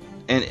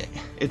 and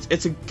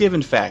it's a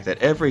given fact that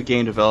every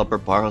game developer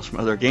borrows from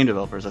other game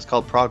developers. That's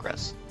called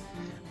progress.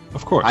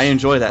 Of course. I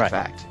enjoy that Right.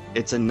 fact.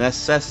 It's a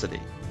necessity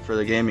for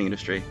the gaming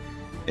industry.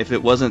 If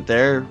it wasn't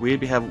there,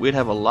 we'd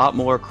have a lot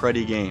more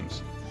cruddy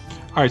games.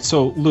 All right,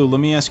 so Lou, let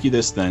me ask you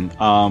this then.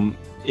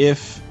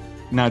 If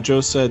now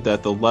Joe said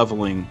that the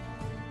leveling,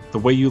 the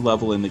way you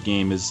level in the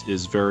game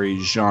is very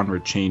genre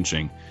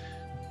changing,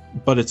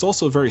 but it's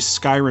also very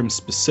Skyrim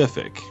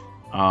specific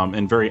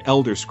and very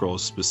Elder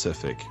Scrolls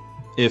specific.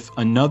 If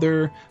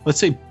another, let's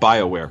say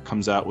BioWare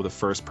comes out with a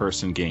first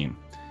person game,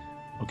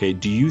 okay,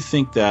 do you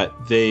think that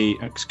they,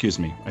 excuse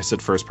me, I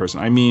said first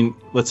person, I mean,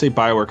 let's say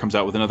BioWare comes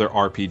out with another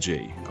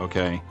RPG,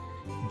 okay?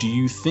 Do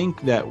you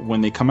think that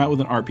when they come out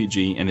with an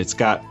RPG and it's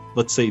got,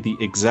 let's say, the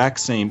exact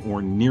same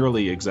or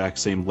nearly exact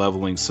same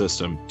leveling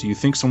system, do you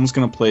think someone's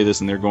going to play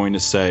this and they're going to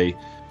say,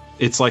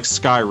 it's like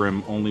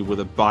Skyrim, only with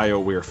a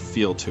BioWare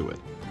feel to it?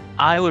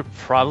 I would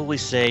probably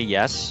say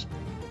yes,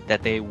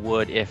 that they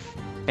would if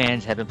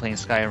fans have been playing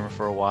Skyrim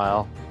for a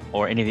while,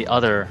 or any of the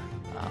other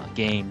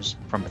games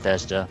from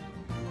Bethesda.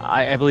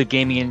 I believe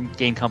gaming and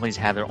game companies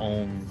have their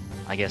own,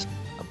 I guess,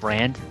 a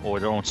brand or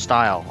their own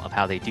style of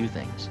how they do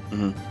things.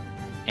 Mhm.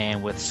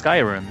 And with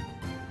Skyrim,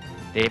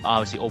 they've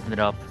obviously opened it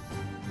up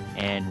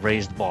and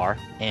raised the bar.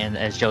 And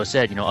as Joe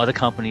said, you know, other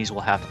companies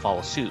will have to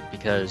follow suit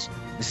because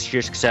the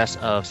sheer success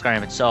of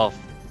Skyrim itself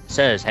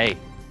says, hey,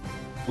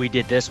 we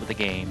did this with the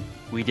game.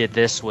 We did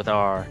this with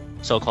our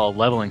so-called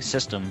leveling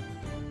system.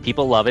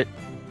 People love it.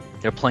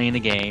 They're playing the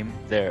game.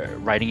 They're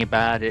writing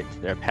about it.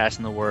 They're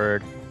passing the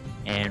word.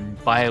 And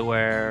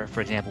BioWare,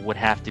 for example, would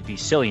have to be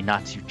silly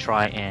not to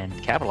try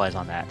and capitalize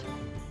on that.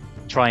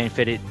 Try and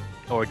fit it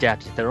or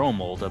adapt it to their own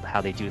mold of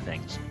how they do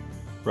things.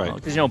 Right.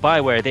 Because, you know,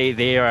 BioWare,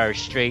 they are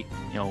straight,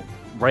 you know,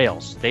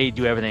 rails. They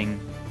do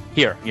everything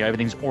here. You know,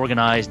 everything's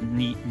organized,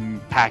 neat,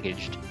 and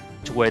packaged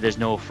to where there's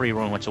no free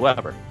roam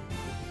whatsoever.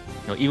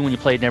 You know, even when you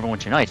played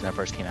Neverwinter Nights when that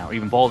first came out, or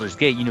even Baldur's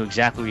Gate, you knew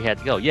exactly where you had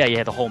to go. Yeah, you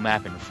had the whole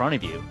map in front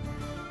of you,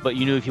 but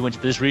you knew if you went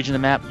to this region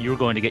of the map, you were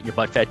going to get your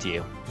butt fed to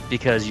you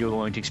because you were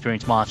going to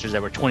experience monsters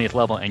that were 20th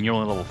level and you're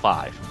only level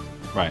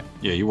 5. Right.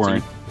 Yeah, you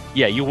weren't.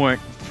 You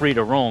weren't free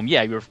to roam.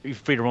 Yeah, you were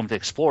free to roam to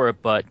explore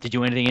it, but did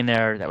you do anything in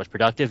there that was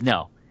productive?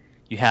 No.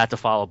 You had to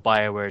follow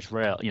BioWare's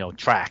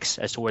tracks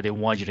as to where they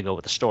wanted you to go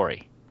with the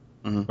story.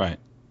 Right.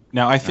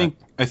 Now, I think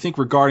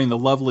regarding the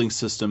leveling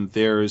system,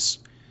 there's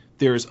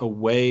a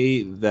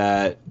way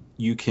that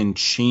you can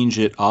change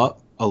it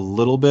up a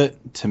little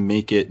bit to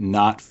make it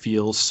not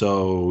feel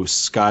so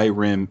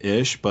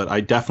Skyrim-ish, but I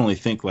definitely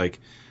think like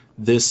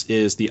this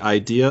is the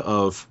idea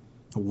of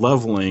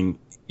leveling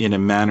in a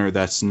manner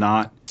that's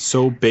not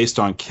so based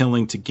on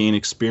killing to gain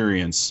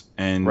experience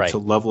and Right. to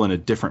level in a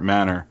different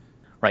manner.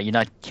 Right, you're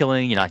not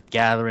killing, you're not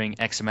gathering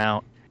X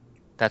amount,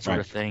 that sort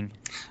Right. of thing.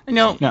 You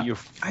know, Now- You're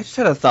I just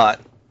had a thought.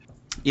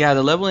 Yeah,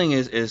 the leveling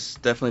is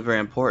definitely very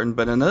important,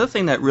 but another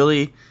thing that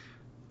really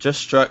just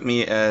struck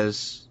me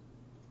as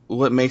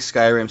what makes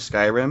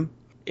Skyrim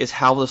is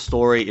how the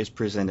story is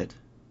presented.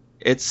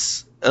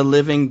 It's a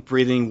living,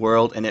 breathing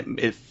world, and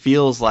it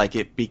feels like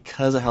it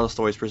because of how the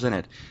story is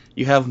presented.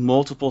 You have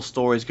multiple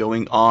stories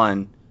going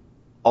on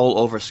all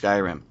over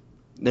Skyrim.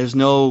 There's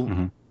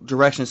no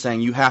direction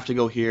saying you have to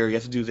go here, you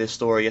have to do this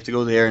story, you have to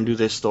go there and do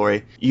this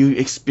story. You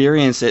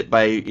experience it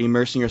by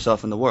immersing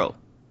yourself in the world,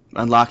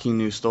 unlocking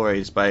new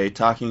stories by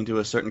talking to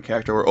a certain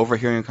character or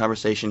overhearing a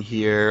conversation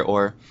here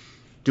or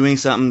doing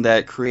something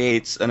that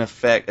creates an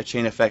effect, a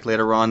chain effect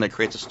later on that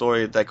creates a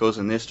story that goes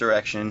in this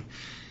direction.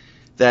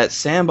 That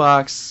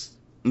sandbox,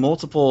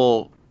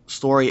 multiple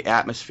story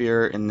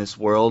atmosphere in this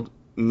world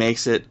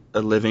makes it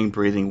a living,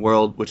 breathing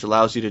world, which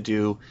allows you to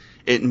do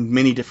it in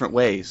many different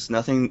ways.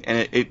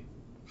 It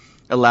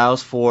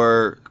allows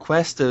for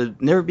quests to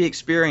never be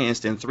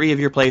experienced in 3 of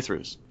your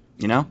playthroughs.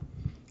 You know,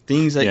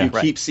 things that Yeah. you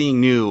Right. keep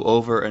seeing new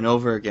over and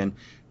over again.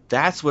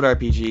 That's what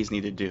RPGs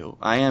need to do.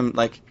 I am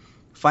like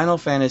Final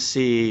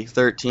Fantasy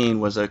 13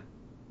 was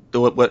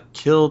what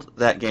killed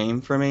that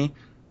game for me.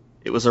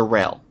 It was a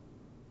rail.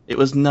 It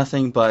was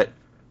nothing but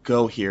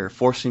go here,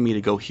 forcing me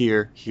to go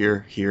here,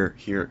 here, here,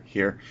 here,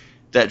 here.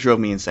 That drove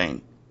me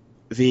insane.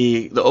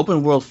 The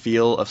open world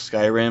feel of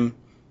Skyrim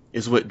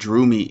is what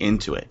drew me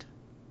into it.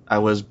 I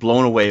was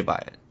blown away by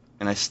it,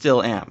 and I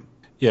still am.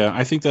 Yeah,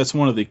 I think that's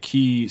one of the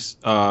key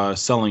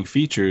selling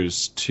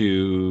features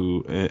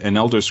to an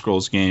Elder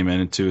Scrolls game,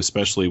 and to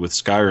especially with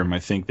Skyrim. I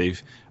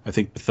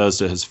think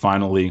Bethesda has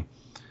finally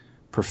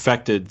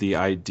perfected the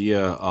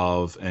idea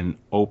of an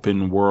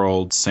open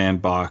world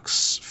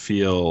sandbox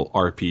feel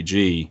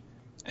RPG,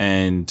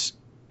 and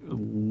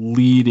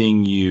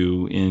leading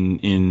you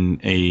in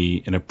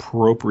an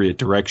appropriate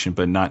direction,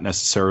 but not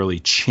necessarily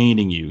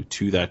chaining you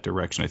to that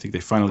direction. I think they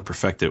finally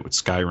perfected it with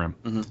Skyrim.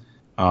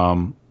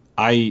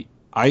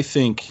 I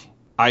think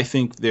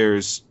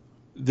there's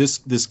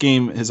this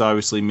game has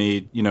obviously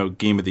made,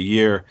 game of the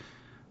year,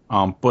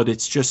 but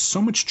it's just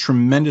so much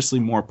tremendously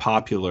more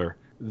popular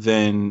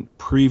than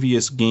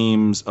previous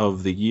games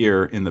of the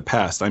year in the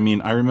past. I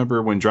mean, I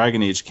remember when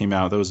Dragon Age came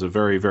out, that was a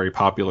very, very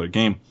popular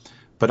game,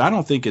 but I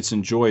don't think it's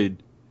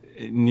enjoyed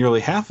nearly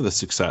half of the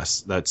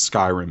success that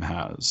Skyrim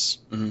has,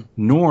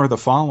 nor the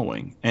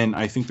following. And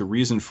I think the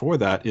reason for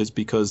that is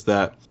because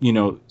that,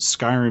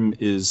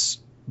 Skyrim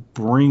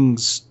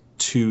brings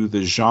to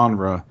the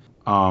genre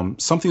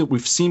something that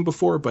we've seen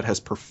before, but has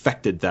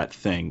perfected that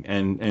thing.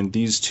 And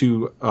these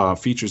two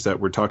features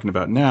that we're talking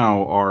about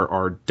now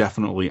are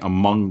definitely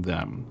among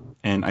them.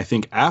 And I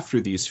think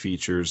after these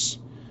features,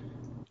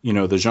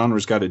 the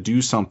genre's got to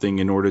do something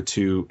in order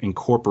to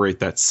incorporate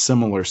that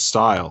similar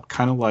style,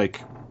 kind of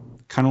like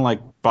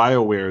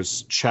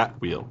BioWare's chat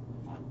wheel.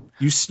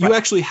 You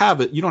actually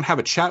have it. You don't have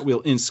a chat wheel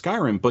in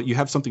Skyrim, but you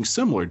have something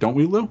similar, don't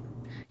we, Lou?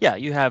 Yeah,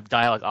 you have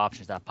dialogue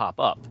options that pop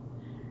up.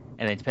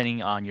 And then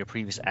depending on your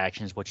previous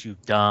actions, what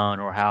you've done,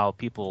 or how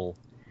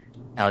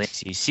they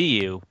see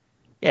you,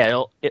 it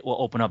will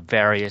open up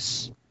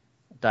various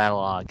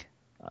dialogue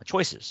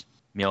choices.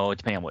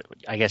 Depending on what,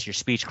 I guess, your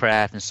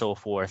speechcraft and so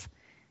forth.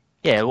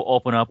 Yeah, it will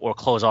open up or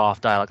close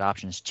off dialogue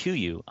options to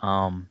you.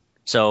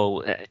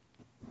 So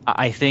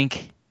I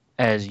think,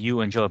 as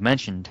you and Joe have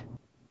mentioned,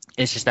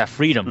 it's just that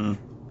freedom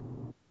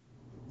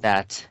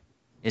that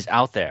is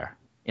out there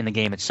in the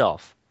game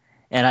itself.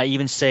 And I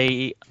even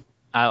say,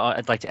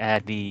 I'd like to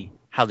add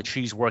how the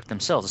trees work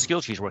themselves, the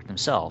skill trees work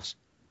themselves.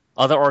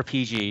 Other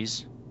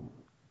RPGs,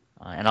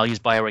 and I'll use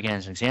BioWare again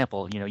as an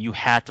example, you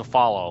had to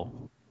follow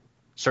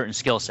certain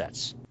skill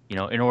sets.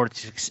 In order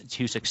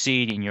to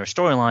succeed in your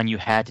storyline, you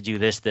had to do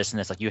this, and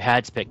this. Like, you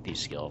had to pick these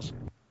skills.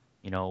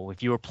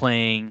 If you were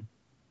playing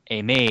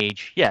a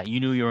mage, you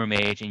knew you were a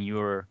mage, and you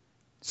were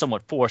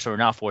somewhat forced or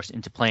not forced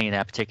into playing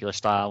that particular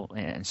style,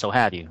 and so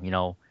have you.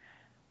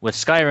 With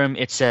Skyrim,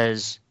 it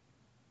says,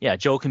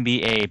 Joe can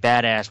be a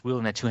badass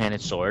wielding a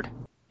two-handed sword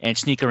and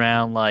sneak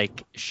around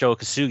like Sho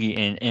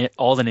Kosugi in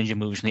all the ninja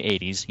moves in the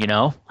 80s,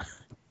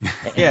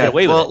 and get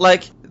away with it.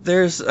 Like,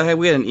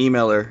 we had an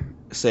emailer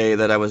say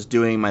that I was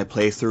doing my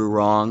playthrough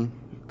wrong,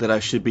 that I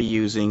should be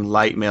using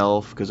light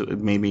mail because it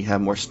would make me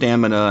have more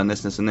stamina and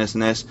this and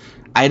this.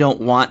 I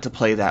don't want to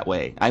play that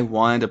way. I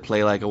wanted to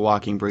play like a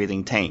walking,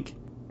 breathing tank.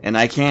 And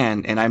I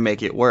can, and I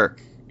make it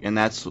work. And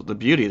that's the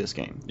beauty of this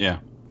game. Yeah.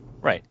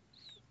 Right.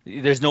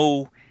 There's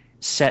no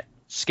set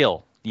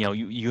skill.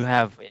 You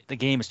have, the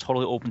game is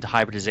totally open to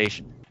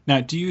hybridization.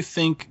 Now, do you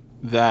think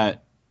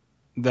that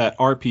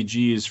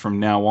RPGs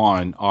from now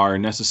on are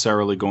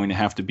necessarily going to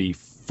have to be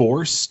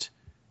forced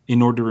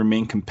in order to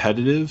remain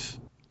competitive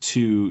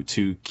to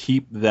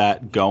keep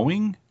that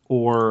going,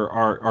 or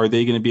are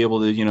they going to be able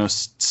to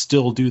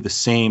still do the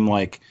same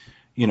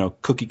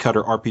cookie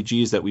cutter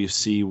RPGs that we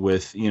see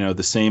with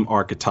the same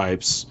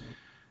archetypes?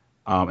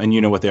 And you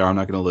know what they are. I'm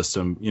not going to list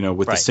them.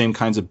 With the same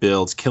kinds of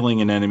builds.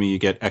 Killing an enemy, you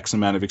get X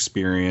amount of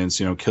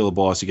experience. Kill a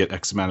boss, you get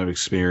X amount of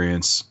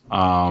experience.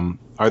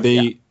 Are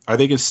they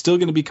still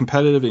going to be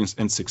competitive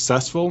and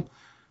successful,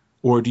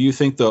 or do you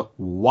think the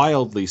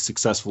wildly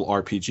successful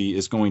RPG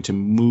is going to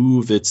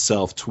move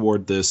itself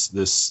toward this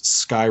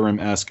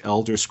Skyrim-esque,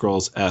 Elder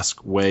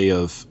Scrolls-esque way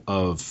of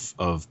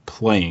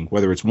playing,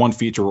 whether it's one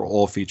feature or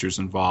all features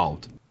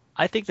involved?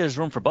 I think there's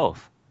room for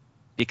both,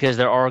 because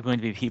there are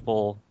going to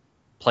be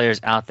players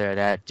out there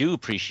that do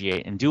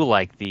appreciate and do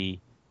like the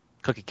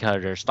cookie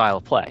cutter style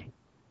of play.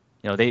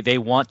 They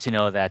want to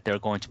know that they're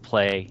going to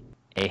play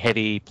a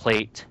heavy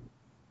plate,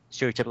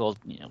 stereotypical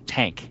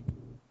tank.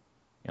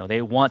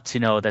 They want to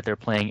know that they're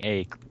playing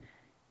a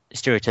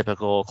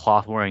stereotypical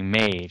cloth wearing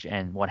mage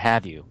and what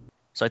have you.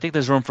 So I think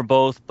there's room for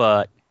both,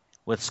 but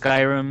with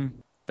Skyrim,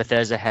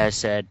 Bethesda has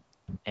said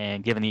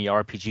and given the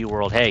RPG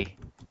world, hey,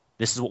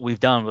 this is what we've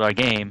done with our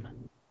game.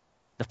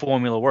 The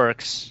formula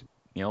works.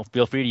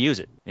 Feel free to use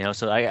it.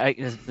 So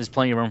there's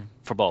plenty of room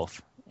for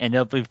both, and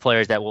there'll be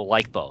players that will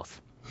like both.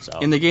 So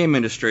in the game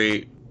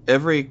industry,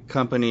 every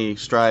company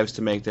strives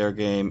to make their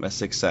game a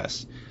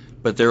success,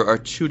 but there are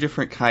two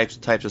different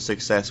types of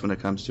success when it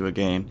comes to a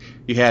game.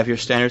 You have your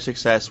standard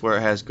success where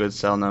it has good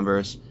sell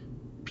numbers,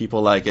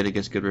 people like it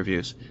gets good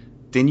reviews.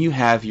 Then you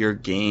have your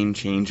game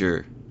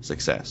changer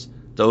success.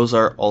 Those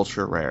are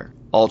ultra rare.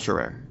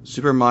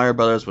 Super Mario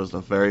Brothers was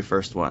the very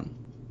first one.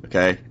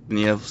 Okay, then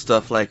you have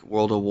stuff like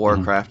World of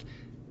Warcraft.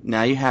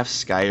 Now you have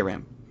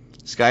Skyrim.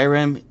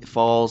 Skyrim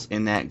falls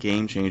in that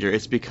game changer.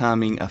 It's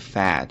becoming a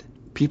fad.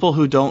 People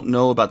who don't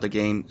know about the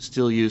game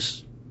still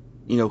use,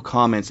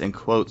 comments and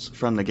quotes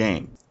from the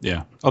game.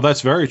 Yeah. Oh, that's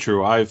very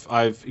true. I've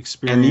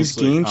experienced. And these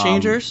game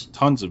changers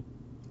tons of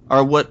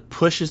are what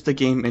pushes the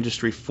game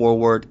industry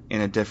forward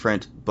in a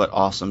different but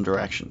awesome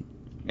direction.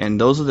 And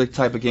those are the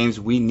type of games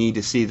we need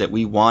to see, that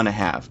we want to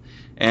have.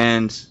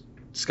 And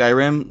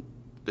Skyrim,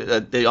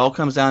 it all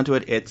comes down to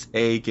it. It's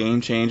a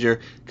game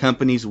changer.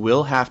 Companies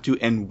will have to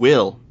and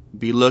will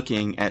be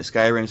looking at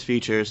Skyrim's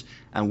features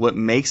and what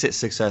makes it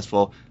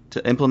successful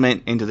to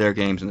implement into their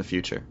games in the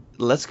future.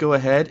 Let's go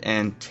ahead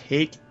and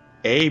take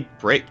a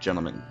break,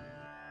 gentlemen.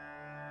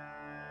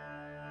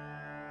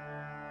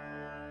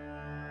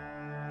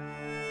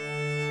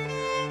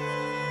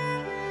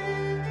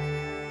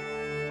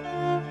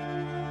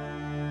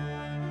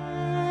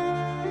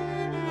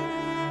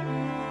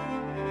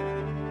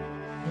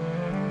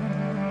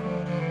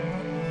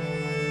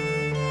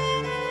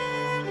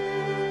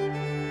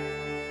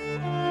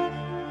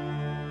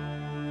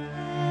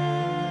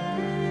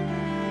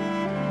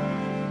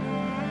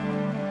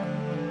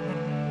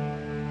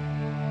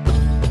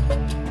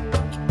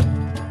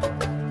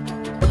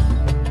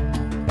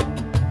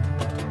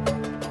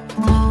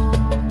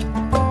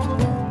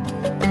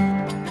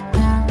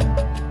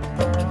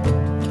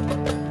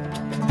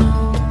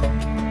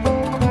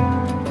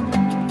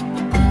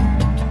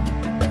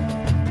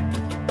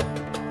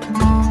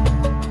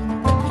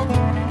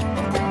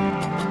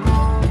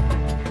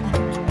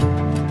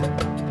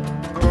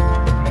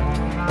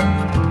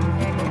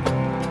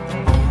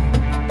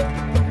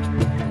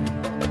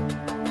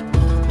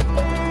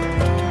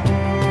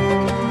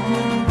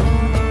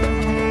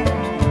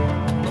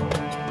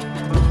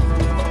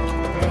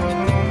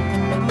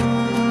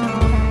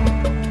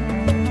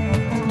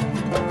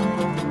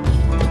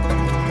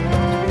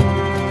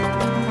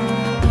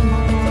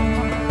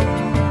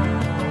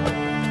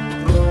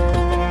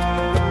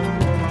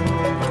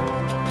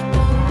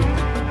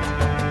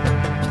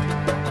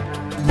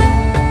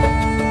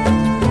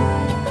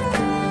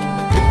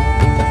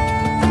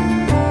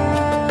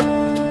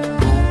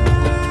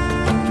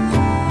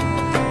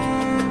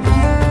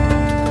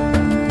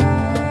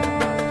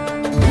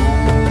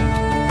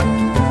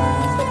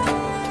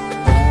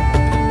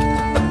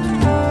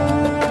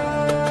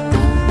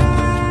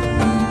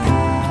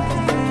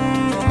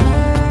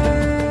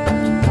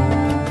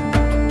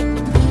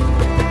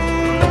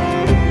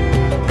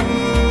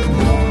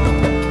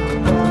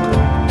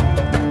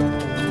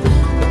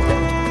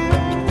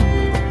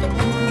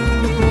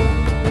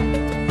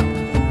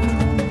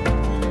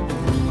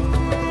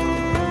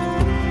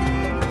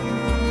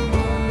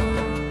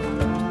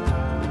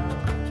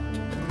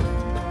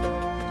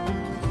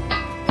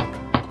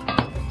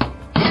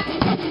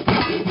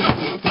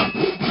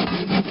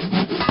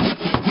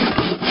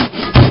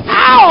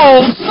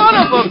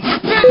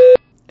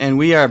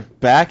 we are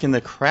back in the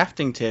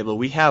crafting table.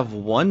 We have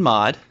one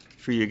mod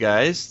for you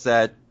guys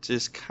that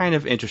is kind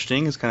of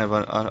interesting. It's kind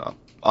of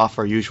off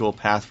our usual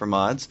path for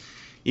mods.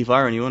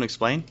 Evaron, you want to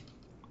explain?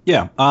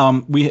 Yeah,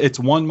 it's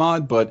one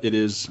mod, but it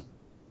is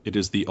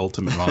the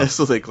ultimate mod. That's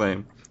what they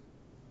claim.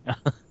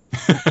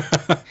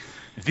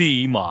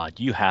 The mod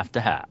you have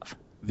to have.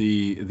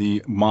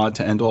 The mod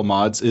to end all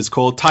mods is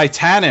called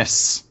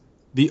Tytanis,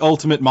 the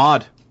ultimate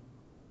mod.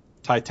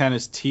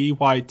 Tytanis,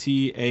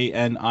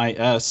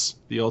 Tytanis,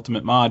 the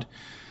ultimate mod.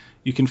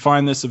 You can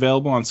find this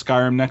available on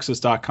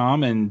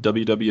SkyrimNexus.com and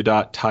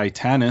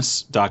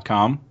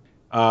www.titanis.com.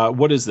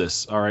 What is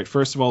this? All right,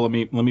 first of all, let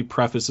me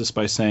preface this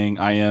by saying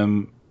I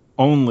am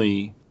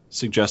only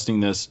suggesting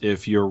this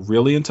if you're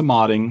really into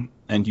modding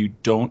and you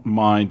don't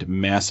mind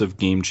massive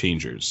game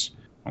changers.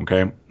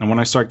 Okay? And when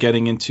I start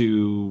getting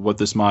into what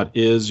this mod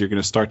is, you're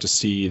going to start to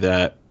see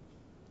that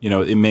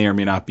it may or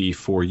may not be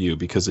for you,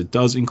 because it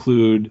does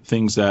include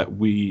things that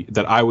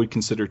I would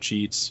consider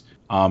cheats,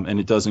 and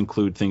it does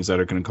include things that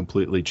are going to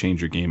completely change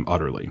your game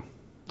utterly.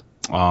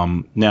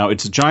 Now,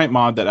 it's a giant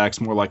mod that acts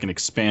more like an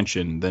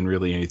expansion than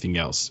really anything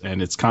else,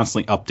 and it's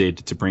constantly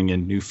updated to bring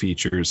in new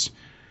features,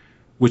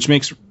 which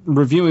makes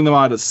reviewing the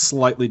mod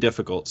slightly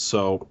difficult.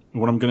 So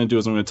what I'm going to do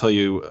is I'm going to tell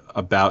you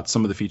about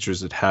some of the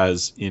features it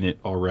has in it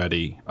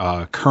already.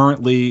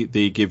 Currently,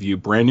 they give you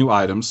brand new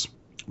items,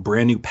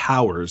 brand new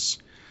powers,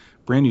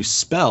 brand new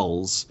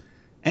spells,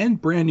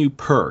 and brand new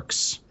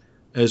perks,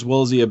 as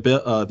well as the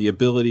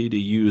ability to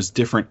use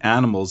different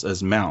animals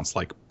as mounts,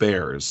 like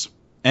bears.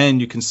 And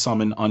you can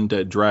summon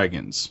undead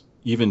dragons,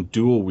 even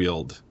dual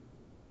wield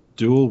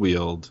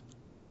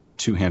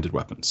two-handed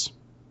weapons.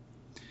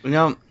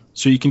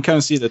 So you can kind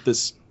of see that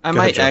this... I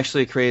might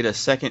actually create a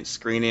second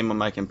screen name on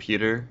my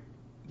computer.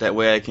 That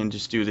way I can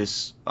just do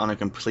this on a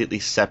completely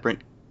separate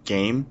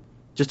game,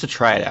 just to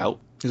try it out.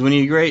 Because when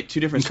you create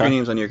two different screen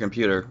names on your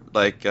computer,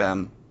 like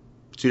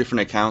two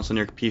different accounts on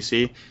your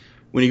PC,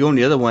 when you go in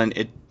the other one,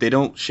 they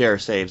don't share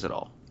saves at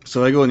all.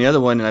 So I go in the other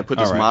one and I put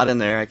this mod in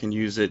there. I can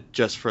use it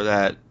just for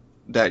that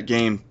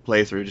game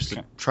playthrough, just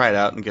to try it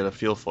out and get a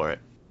feel for it.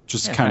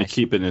 Just to kind of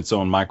keep it in its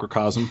own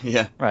microcosm.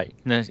 Yeah. Right.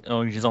 His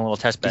own little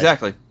test bed.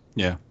 Exactly.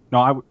 Yeah.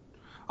 No,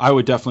 I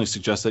would definitely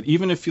suggest that,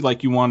 even if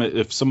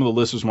if some of the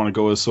listeners want to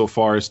go so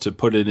far as to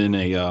put it in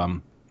a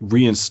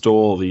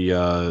reinstall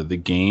the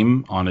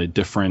game on a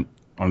different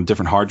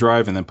hard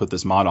drive and then put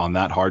this mod on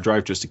that hard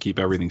drive just to keep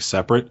everything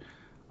separate,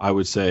 I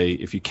would say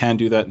if you can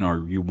do that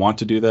or you want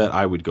to do that,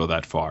 I would go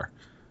that far.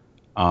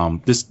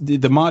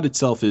 The mod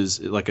itself is,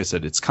 like I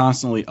said, it's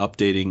constantly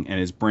updating and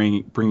is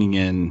bringing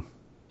in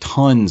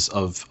tons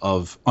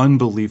of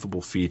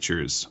unbelievable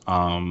features.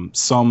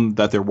 Some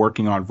that they're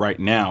working on right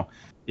now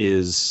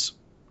is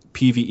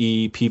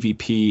PvE,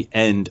 PvP,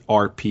 and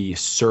RP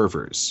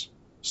servers.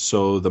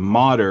 So the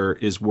modder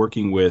is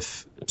working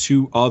with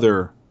two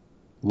other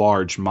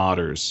large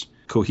modders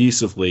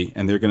cohesively,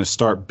 and they're going to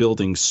start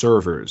building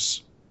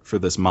servers for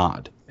this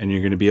mod, and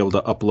you're going to be able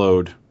to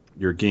upload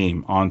your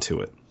game onto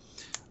it.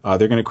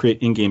 They're going to create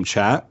in-game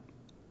chat,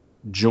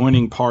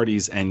 joining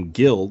parties and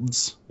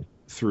guilds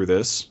through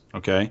this,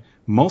 okay?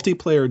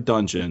 Multiplayer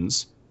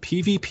dungeons,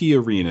 PvP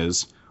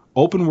arenas,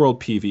 open world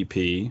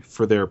PvP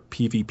for their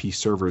PvP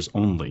servers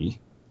only,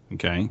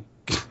 okay?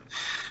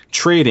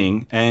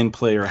 Trading and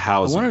player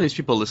housing. One of these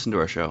people listen to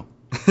our show.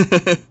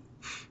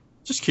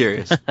 Just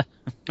curious.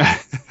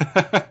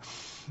 Maybe.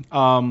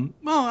 I mean,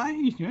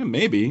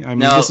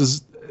 now, this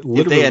is literally...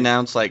 If they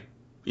announce, the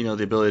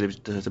ability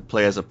to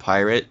play as a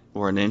pirate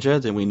or a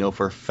ninja, then we know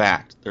for a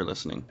fact they're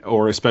listening.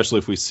 Or especially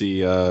if we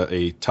see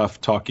a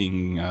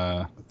tough-talking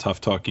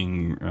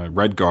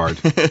red guard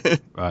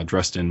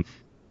dressed in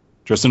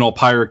all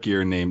pirate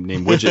gear named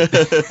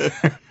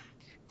Widget.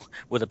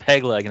 With a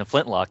peg leg and a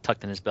flintlock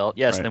tucked in his belt.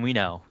 Yes, right. Then we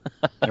know.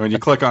 And when you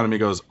click on him, he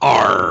goes,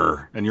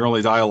 "Arr!" And your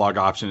only dialogue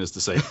option is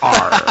to say,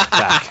 "Arr!"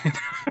 back.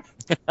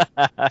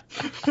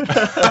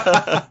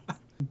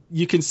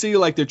 You can see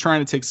they're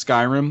trying to take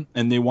Skyrim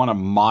and they want to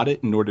mod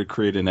it in order to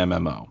create an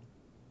MMO.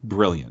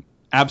 Brilliant.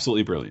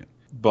 Absolutely brilliant.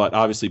 But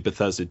obviously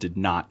Bethesda did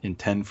not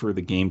intend for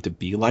the game to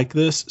be like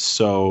this.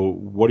 So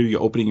what are you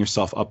opening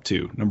yourself up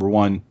to? Number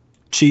one,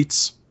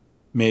 cheats,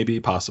 maybe,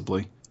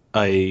 possibly.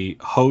 A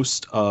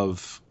host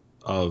of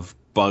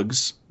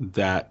bugs,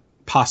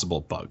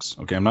 possible bugs.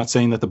 Okay, I'm not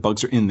saying that the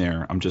bugs are in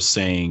there. I'm just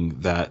saying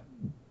that,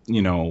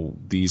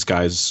 these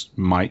guys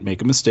might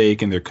make a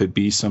mistake and there could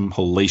be some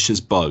hellacious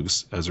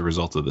bugs as a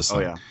result of this thing.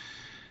 Oh, yeah.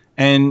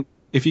 And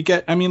if you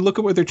look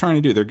at what they're trying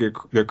to do.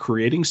 They're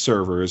creating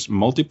servers,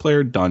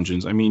 multiplayer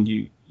dungeons. I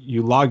mean,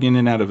 you log in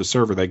and out of a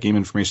server, that game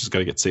information's got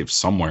to get saved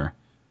somewhere.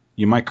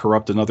 You might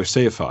corrupt another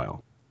save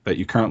file that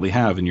you currently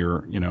have in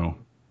your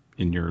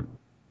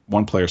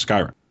one-player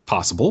Skyrim.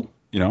 Possible.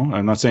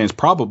 I'm not saying it's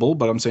probable,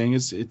 but I'm saying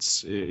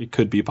it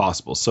could be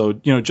possible. So,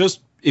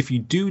 just if you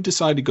do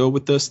decide to go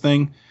with this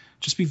thing,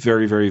 just be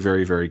very, very,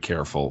 very, very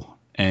careful,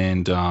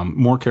 and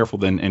more careful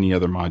than any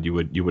other mod you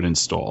would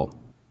install.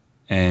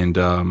 And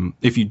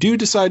if you do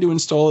decide to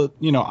install it,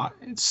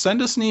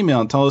 send us an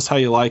email and tell us how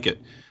you like it,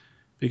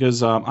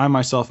 because I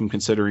myself am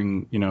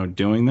considering,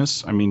 doing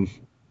this. I mean,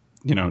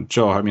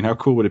 Joe, I mean, how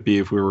cool would it be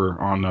if we were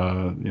on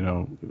a,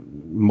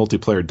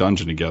 multiplayer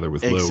dungeon together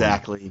with Lou?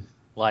 Exactly.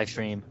 Live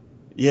stream.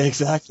 Yeah,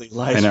 exactly.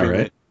 Live I know, stream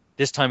right? it.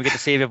 This time we get to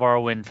save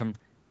Ibarwin from.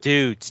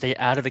 Dude, stay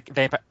out of the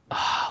vampire.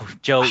 Oh,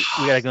 Joe, we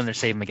gotta go in there and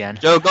save him again.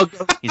 Joe, go.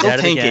 He's Go at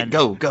it tank again.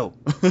 it. Go.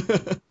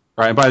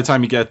 All right, and by the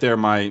time you get there,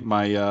 my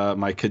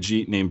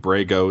Khajiit named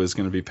Brago is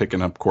going to be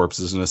picking up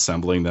corpses and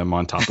assembling them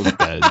on top of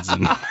beds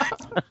and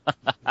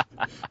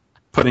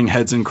putting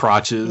heads in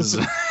crotches.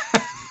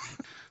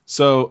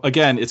 So,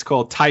 again, it's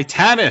called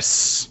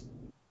Titanus,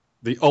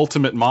 the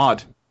ultimate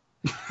mod.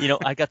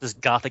 I got this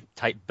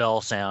gothic-type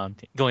bell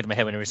sound going to my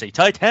head whenever we say,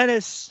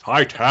 Titanus!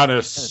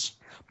 Titanus!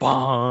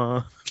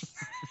 Bah!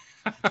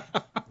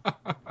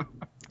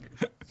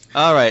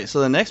 All right.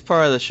 So the next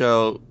part of the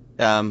show,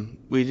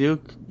 we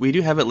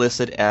do have it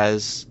listed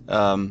as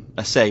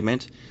a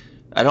segment.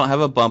 I don't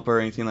have a bumper or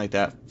anything like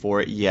that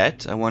for it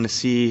yet. I want to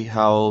see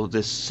how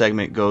this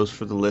segment goes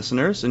for the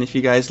listeners, and if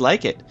you guys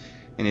like it.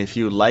 And if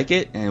you like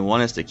it and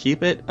want us to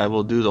keep it, I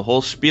will do the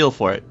whole spiel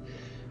for it.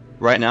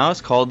 Right now,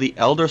 it's called the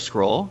Elder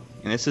Scroll,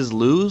 and this is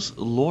Lou's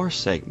lore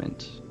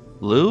segment.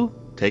 Lou,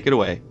 take it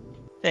away.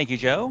 Thank you,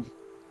 Joe.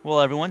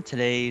 Well, everyone,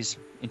 today's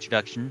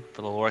introduction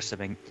for the lore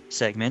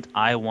segment,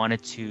 I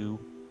wanted to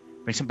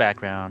bring some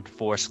background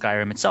for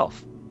Skyrim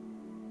itself.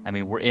 I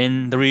mean, we're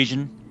in the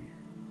region,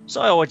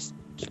 so I always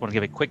just want to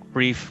give a quick,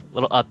 brief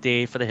little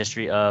update for the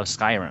history of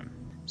Skyrim.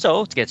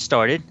 So, to get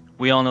started,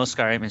 we all know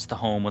Skyrim is the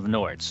home of the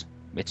Nords.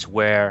 It's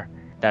where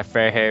that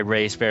fair-haired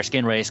race,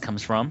 fair-skinned race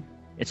comes from.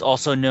 It's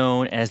also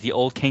known as the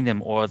Old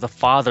Kingdom or the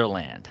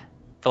Fatherland.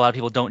 If a lot of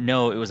people don't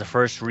know, it was the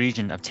first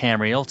region of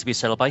Tamriel to be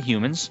settled by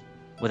humans,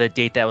 with a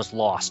date that was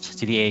lost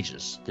to the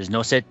ages. There's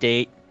no set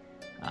date.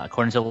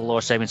 According to the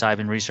lore segments I've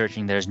been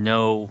researching, there's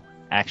no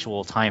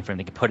actual time frame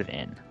they can put it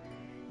in.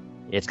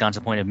 It's gone to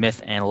the point of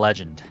myth and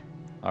legend.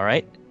 All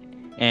right?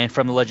 And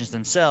from the legends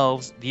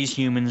themselves, these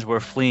humans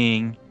were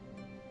fleeing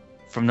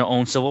from their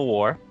own civil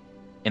war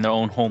in their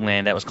own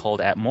homeland that was called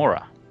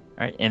Atmora.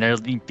 Right? And they're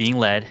being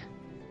led.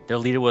 Their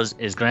leader is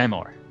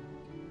Gramor.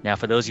 Now,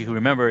 for those of you who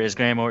remember,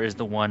 Gramor is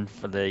the one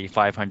for the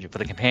 500, for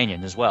the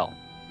companion as well.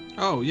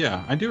 Oh,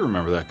 yeah, I do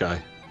remember that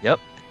guy. Yep.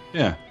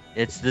 Yeah.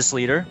 It's this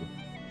leader.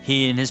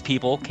 He and his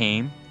people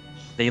came.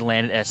 They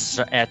landed at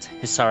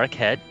Hisarak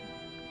Head,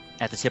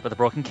 at the tip of the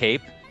Broken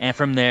Cape, and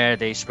from there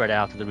they spread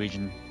out to the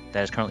region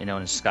that is currently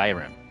known as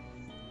Skyrim.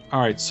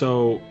 All right,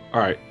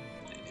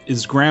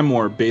 is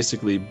Gramor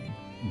basically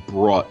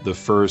brought the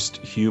first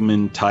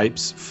human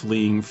types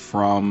fleeing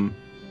from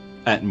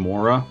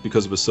Atmora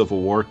because of a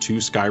civil war to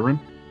Skyrim?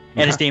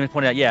 And as Damon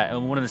pointed out, yeah,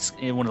 in one of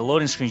the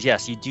loading screens,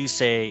 yes,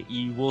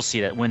 you will see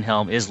that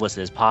Windhelm is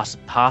listed as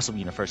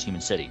possibly the first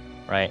human city,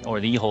 right, or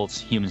the Eholt's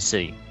human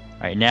city.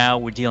 All right, now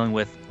we're dealing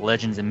with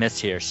legends and myths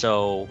here.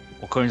 So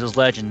according to those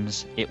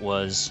legends, it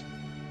was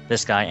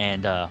this guy,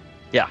 and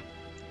yeah.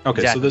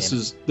 Okay, exactly.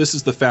 So this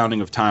is the founding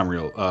of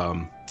Tamriel.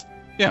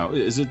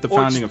 Is it the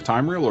founding of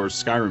Tamriel or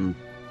Skyrim,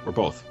 or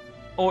both?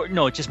 Or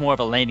no, it's just more of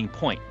a landing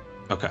point.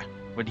 Okay.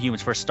 Where the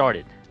humans first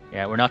started.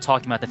 Yeah, we're not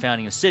talking about the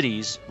founding of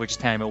cities. We're just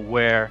talking about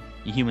where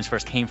the humans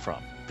first came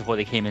from before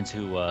they came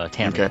into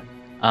Tamriel. Okay.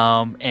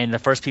 And the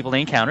first people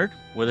they encountered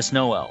were the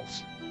Snow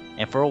Elves.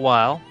 And for a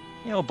while,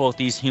 both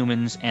these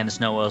humans and the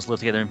Snow Elves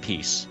lived together in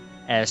peace.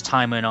 As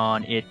time went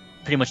on, it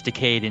pretty much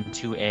decayed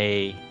into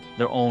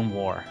their own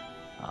war.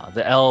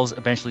 The Elves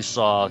eventually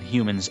saw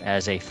humans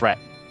as a threat.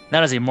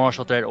 Not as a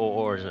martial threat,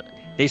 or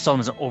they saw them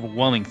as an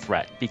overwhelming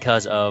threat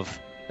because of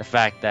the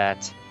fact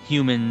that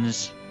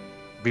humans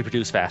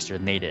reproduce faster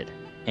than they did.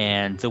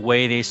 And the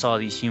way they saw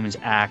these humans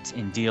act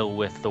and deal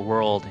with the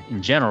world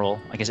in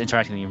general, I guess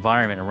interacting with the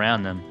environment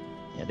around them,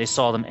 they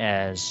saw them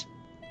as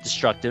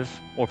destructive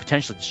or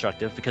potentially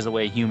destructive because of the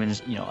way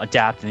humans,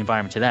 adapt to the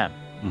environment to them,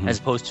 as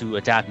opposed to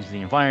adapting to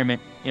the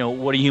environment.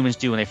 What do humans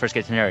do when they first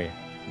get to an area?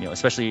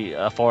 Especially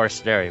a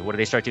forested area. What do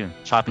they start doing?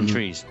 Chopping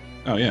trees.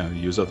 Oh yeah,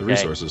 use up the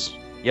resources.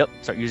 Yep,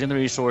 start using the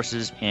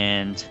resources,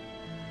 and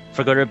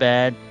for good or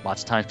bad,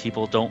 lots of times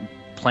people don't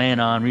plan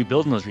on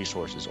rebuilding those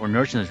resources or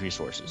nurturing those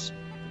resources.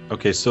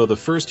 Okay, so the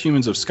first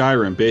humans of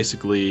Skyrim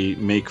basically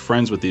make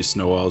friends with these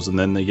Snow Elves, and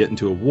then they get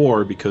into a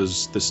war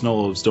because the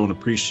Snow Elves don't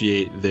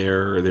appreciate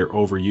their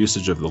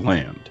overusage of the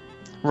land.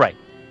 Right.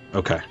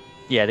 Okay.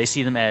 Yeah, they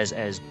see them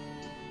as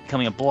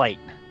becoming a blight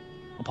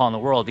upon the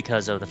world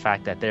because of the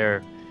fact that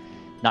they're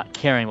not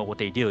caring about what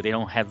they do. They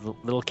don't have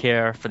little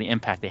care for the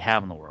impact they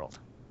have on the world.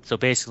 So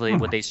basically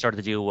what they started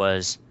to do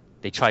was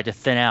they tried to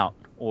thin out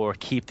or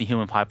keep the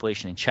human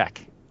population in check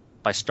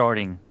by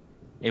starting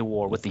a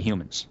war with the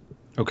humans.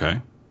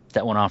 Okay.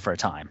 That went on for a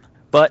time.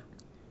 But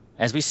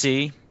as we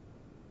see,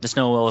 the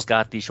Snow Elves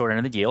got the short end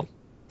of the deal.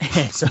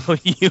 And so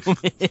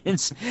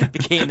humans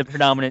became the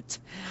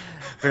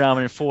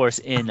predominant force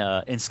in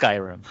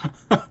Skyrim.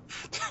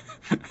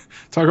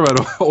 Talk about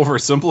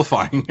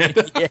oversimplifying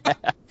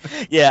it.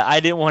 Yeah,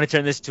 I didn't want to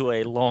turn this to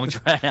a long,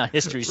 drawn-out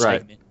history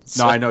segment.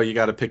 No, I know you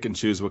got to pick and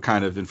choose what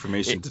kind of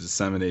information to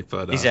disseminate,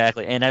 but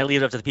exactly, and I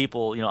leave it up to the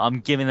people.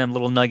 I'm giving them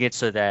little nuggets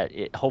so that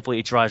hopefully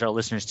it drives our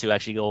listeners to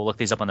actually go look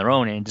these up on their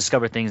own and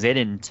discover things they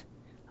didn't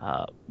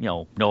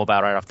know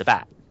about right off the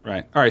bat.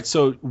 Right. All right.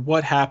 So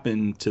what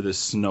happened to the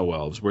snow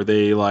elves? Were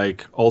they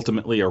like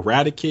ultimately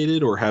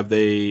eradicated, or have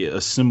they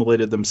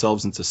assimilated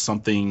themselves into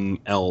something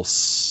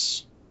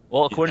else?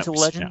 Well, according to the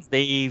legends,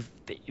 they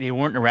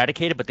weren't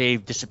eradicated, but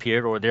they've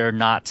disappeared, or they're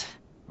not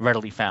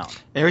readily found.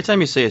 Every time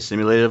you say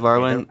assimilated,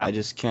 Varwin, I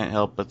just can't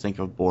help but think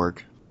of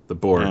Borg. The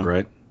Borg, Yeah.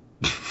 right?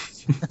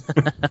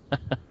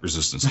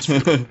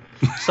 Resistance.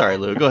 Sorry,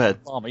 Lou. Go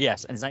ahead. Falmer,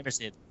 yes, and Nightmare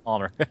said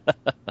Falmer.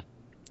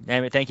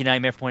 Thank you,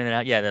 Nightmare, for pointing that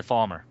out. Yeah, the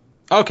Falmer.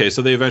 Okay,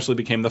 so they eventually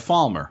became the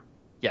Falmer,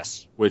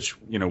 Yes, which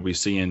we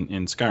see in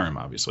Skyrim,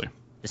 obviously.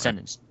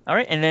 descendants. All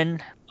right, and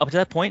then up to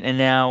that point, and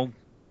now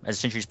as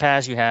centuries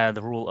pass, you have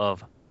the rule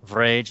of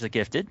Vrage the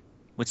Gifted,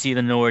 would see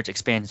the Nords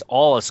expand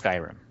all of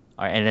Skyrim.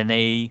 All right, and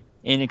then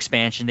in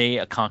expansion,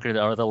 they conquer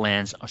the other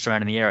lands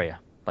surrounding the area,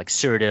 like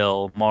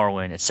Cyrodiil,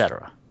 Morrowind,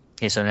 etc.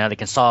 Okay, so now they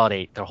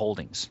consolidate their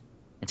holdings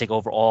and take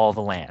over all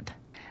the land.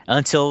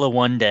 Until the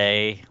one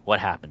day, what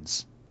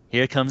happens?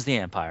 Here comes the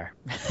Empire.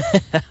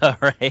 All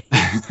right.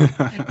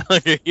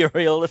 Under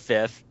Uriel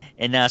V,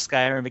 and now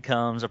Skyrim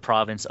becomes a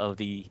province of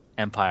the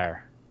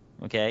Empire.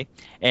 Okay?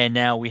 And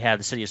now we have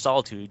the City of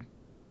Solitude,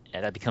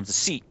 and that becomes the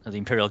seat of the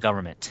Imperial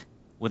government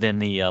within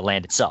the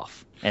land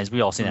itself, as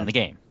we all see that in the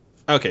game.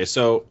 Okay,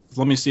 so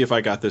let me see if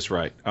I got this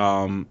right.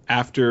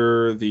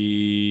 After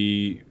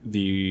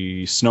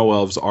the snow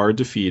elves are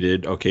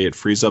defeated, okay, it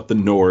frees up the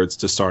Nords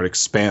to start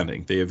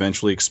expanding. They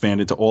eventually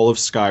expand into all of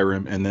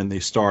Skyrim, and then they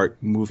start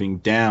moving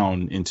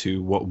down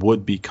into what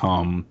would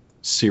become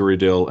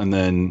Cyrodiil, and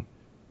then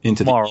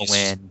into the Morrowind,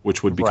 east,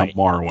 which would become right.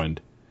 Morrowind.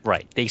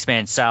 Right. They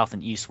expand south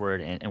and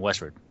eastward and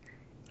westward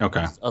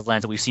Okay. of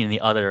lands that we've seen in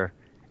the other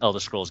Elder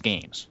Scrolls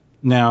games.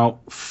 Now,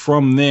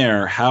 from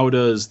there, how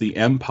does the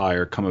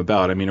Empire come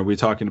about? I mean, are we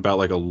talking about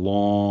like a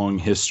long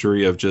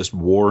history of just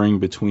warring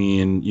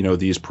between,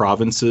 these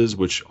provinces,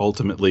 which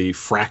ultimately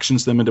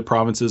fractions them into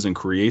provinces and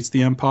creates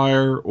the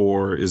Empire?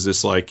 Or is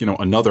this like,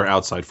 another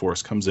outside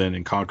force comes in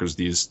and conquers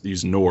these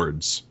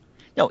Nords?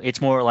 No,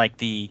 it's more like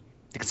the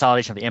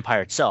consolidation of the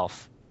Empire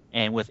itself.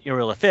 And with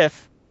Uriel V,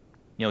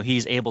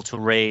 he's able to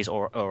raise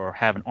or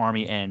have an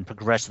army and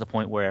progress to the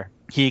point where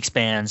he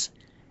expands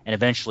and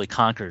eventually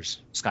conquers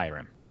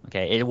Skyrim.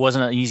 Okay, it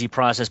wasn't an easy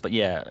process, but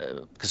yeah,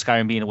 because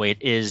Skyrim being the way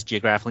it is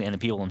geographically and the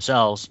people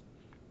themselves,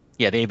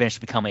 yeah, they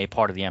eventually become a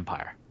part of the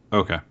Empire.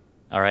 Okay.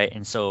 All right,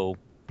 and so,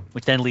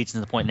 which then leads to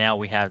the point now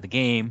we have the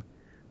game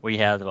where you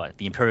have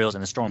the Imperials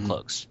and the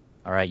Stormcloaks.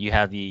 All right, you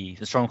have the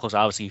Stormcloaks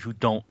obviously who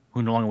no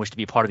longer wish to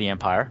be a part of the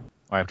Empire.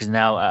 All right, because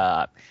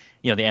now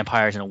the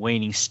Empire is in a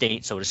waning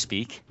state, so to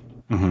speak.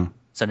 Mm-hmm.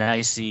 So now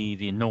you see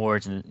the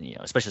Nords and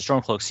especially the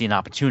Stormcloaks see an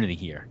opportunity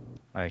here.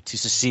 All right, to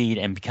secede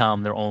and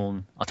become their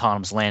own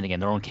autonomous land again,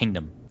 their own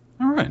kingdom.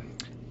 All right.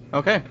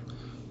 Okay.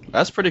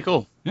 That's pretty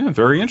cool. Yeah,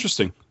 very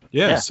interesting.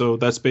 Yeah. So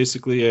that's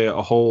basically a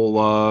whole...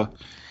 There's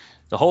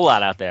a whole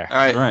lot out there. All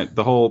right. Right,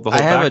 the whole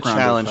I have a background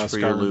challenge of for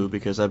you, Skyrim. Lou,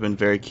 because I've been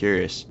very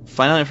curious.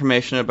 Find out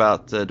information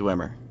about the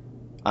Dwemer.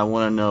 I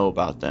want to know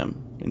about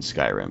them in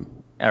Skyrim.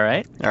 All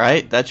right. All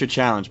right? That's your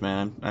challenge,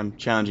 man. I'm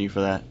challenging you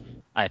for that.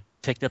 I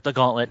picked up the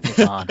gauntlet. It's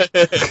on.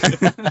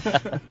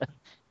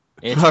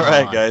 It's All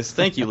right, on. guys.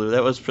 Thank you, Lou.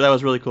 That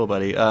was really cool,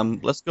 buddy.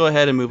 Let's go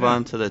ahead and move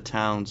on to the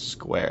town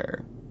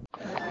square.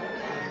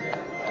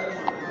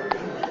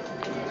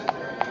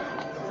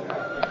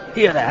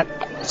 Hear that?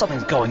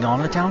 Something's going on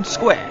in the town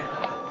square.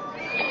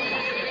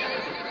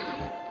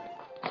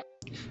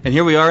 And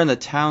here we are in the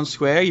town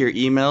square, your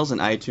emails and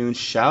iTunes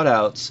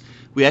shout-outs.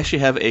 We actually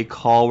have a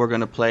call we're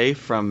going to play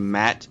from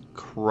Matt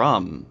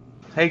Crum.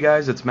 Hey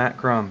guys, it's Matt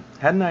Crum.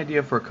 Had an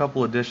idea for a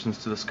couple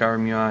additions to the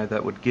Skyrim UI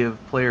that would give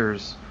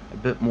players a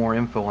bit more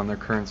info on their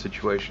current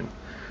situation.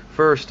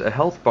 First, a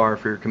health bar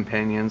for your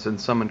companions and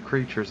summoned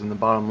creatures in the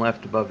bottom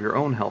left above your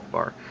own health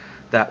bar.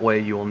 That way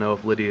you will know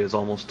if Lydia is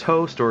almost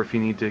toast or if you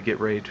need to get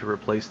ready to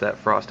replace that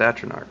Frost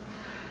Atronach.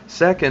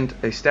 Second,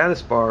 a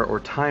status bar or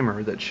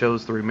timer that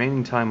shows the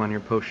remaining time on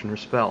your potion or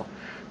spell.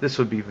 This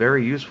would be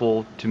very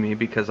useful to me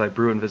because I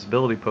brew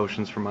invisibility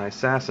potions for my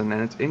assassin,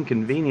 and it's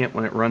inconvenient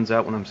when it runs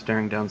out when I'm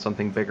staring down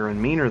something bigger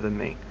and meaner than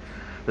me.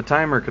 The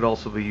timer could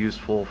also be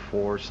useful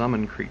for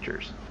summoned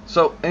creatures.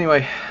 So,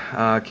 anyway,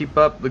 keep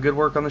up the good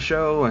work on the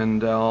show,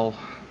 and I'll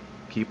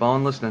keep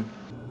on listening.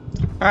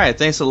 All right,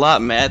 thanks a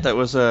lot, Matt. That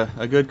was a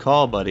good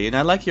call, buddy. And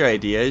I like your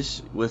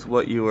ideas with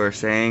what you were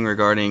saying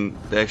regarding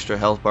the extra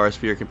health bars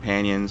for your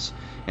companions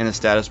and the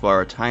status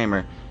bar or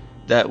timer.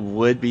 That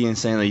would be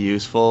insanely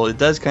useful. It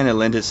does kind of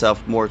lend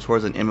itself more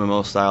towards an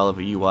MMO style of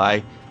a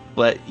UI,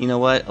 but you know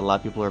what? A lot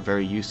of people are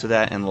very used to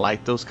that and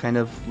like those kind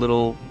of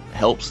little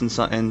helps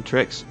and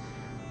tricks.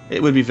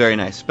 It would be very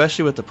nice,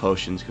 especially with the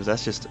potions, because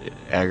that's just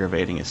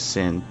aggravating as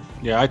sin.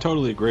 Yeah, I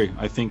totally agree.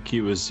 I think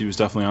he was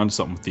definitely onto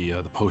something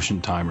with the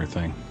potion timer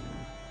thing.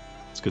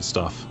 It's good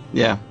stuff.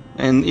 Yeah,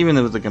 and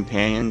even with the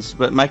companions,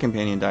 but my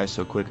companion dies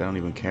so quick I don't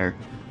even care.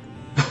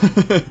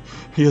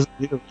 he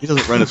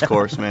doesn't run his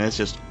course, man. It's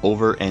just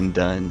over and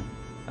done.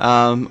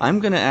 I'm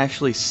gonna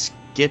actually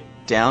skip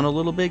down a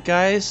little bit,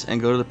 guys,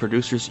 and go to the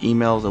producer's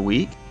email of the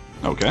week.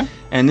 Okay.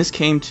 And this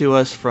came to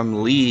us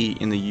from Lee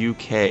in the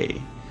UK.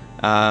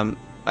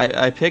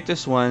 I picked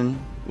this one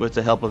with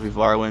the help of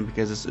Ivarwin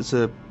because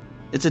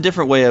it's a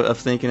different way of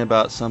thinking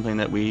about something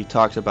that we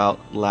talked about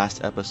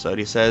last episode.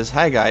 He says,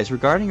 "Hi guys,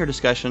 regarding your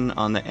discussion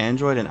on the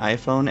Android and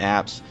iPhone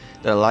apps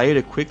that allow you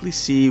to quickly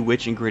see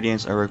which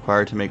ingredients are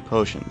required to make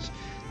potions.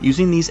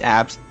 Using these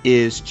apps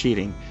is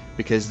cheating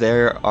because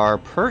there are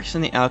perks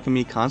in the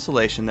Alchemy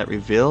Constellation that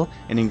reveal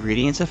an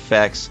ingredient's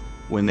effects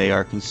when they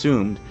are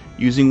consumed.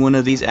 Using one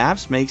of these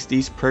apps makes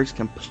these perks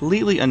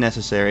completely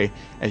unnecessary,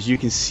 as you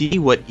can see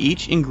what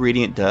each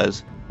ingredient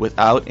does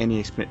without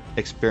any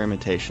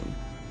experimentation.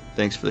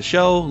 Thanks for the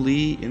show,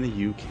 Lee in the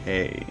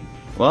UK."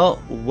 Well,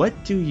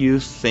 what do you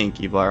think,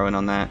 Ivarwin,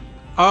 on that?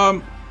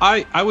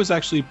 I was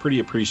actually pretty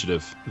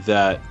appreciative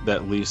that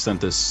Lee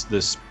sent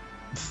this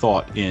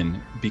thought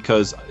in,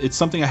 because it's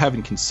something I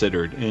haven't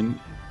considered, and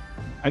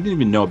I didn't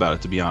even know about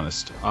it, to be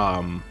honest.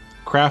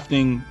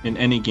 Crafting in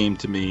any game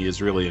to me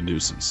is really a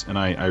nuisance, and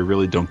I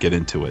really don't get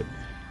into it.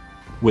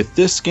 With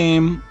this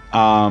game,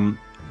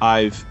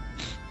 I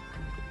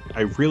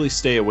really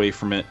stay away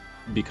from it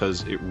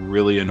because it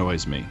really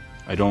annoys me.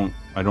 I don't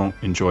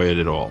enjoy it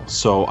at all.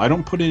 So I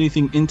don't put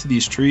anything into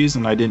these trees,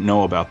 and I didn't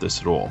know about this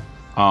at all.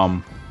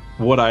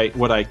 What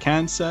I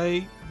can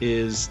say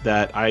is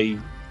that I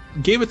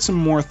gave it some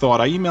more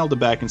thought. I emailed it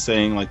back and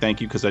saying, like, thank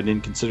you, because I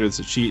didn't consider this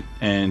a cheat,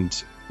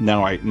 and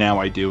now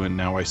I do, and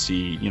now I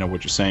see,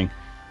 what you're saying.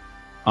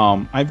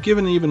 I've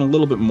given it even a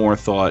little bit more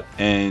thought,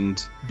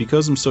 and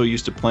because I'm so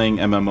used to playing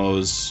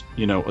MMOs,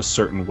 a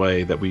certain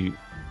way that we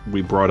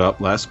brought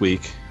up last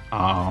week,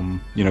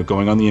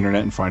 going on the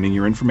internet and finding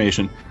your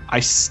information, I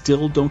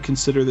still don't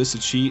consider this a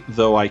cheat,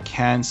 though I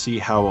can see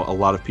how a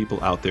lot of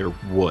people out there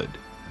would,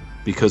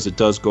 because it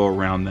does go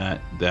around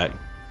that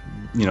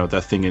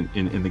thing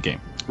in the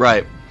game.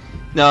 Right.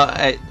 No,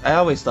 I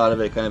always thought of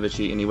it kind of a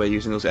cheat anyway,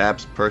 using those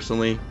apps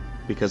personally,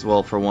 because,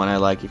 well, for one, I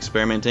like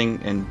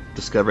experimenting and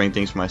discovering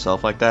things for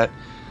myself like that.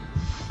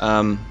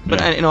 But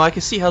Yeah. I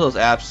can see how those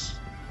apps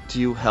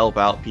do help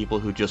out people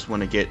who just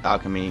want to get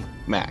alchemy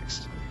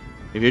maxed.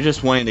 If you're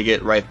just wanting to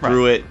get right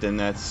through it, then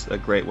that's a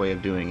great way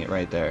of doing it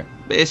right there.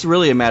 But it's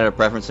really a matter of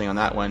preferencing on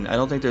that one. I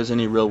don't think there's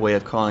any real way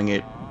of calling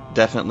it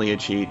definitely a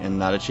cheat and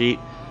not a cheat.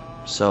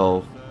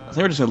 So I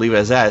think we're just going to leave it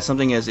as that. It's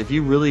something as, if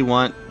you really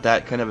want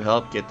that kind of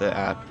help, get the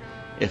app.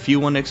 If you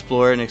want to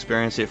explore it and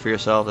experience it for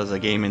yourself as a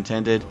game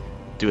intended,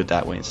 do it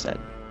that way instead.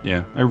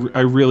 Yeah,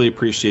 I really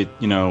appreciate,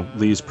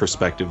 Lee's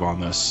perspective on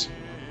this.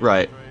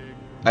 Right.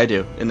 I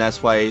do. And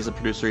that's why he's a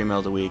producer email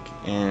of the week.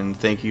 And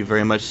thank you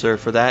very much, sir,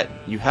 for that.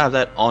 You have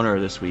that honor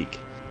this week.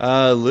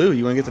 Lou,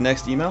 you want to get the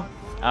next email?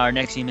 Our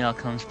next email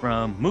comes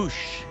from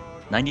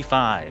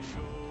Moosh95.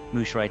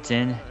 Moosh writes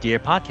in, "Dear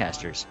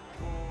podcasters,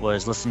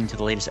 was listening to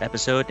the latest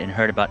episode and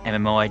heard about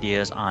MMO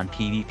ideas on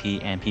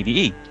PvP and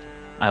PvE.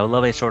 I would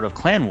love a sort of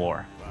clan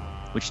war,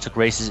 which took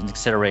races into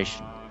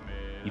consideration.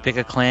 You pick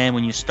a clan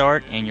when you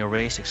start, and your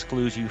race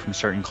excludes you from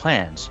certain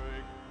clans.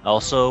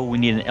 Also, we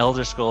need an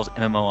Elder Scrolls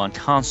MMO on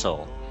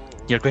console.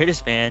 Your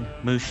greatest fan,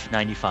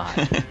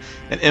 Moosh95.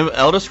 An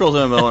Elder Scrolls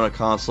MMO on a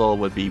console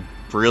would be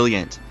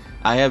brilliant.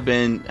 I have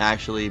been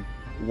actually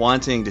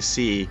wanting to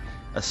see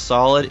a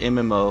solid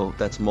MMO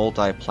that's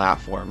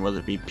multi-platform, whether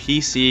it be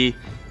PC,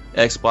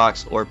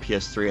 Xbox, or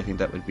PS3. I think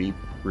that would be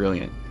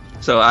brilliant.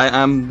 So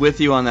I'm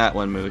with you on that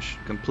one, Moosh.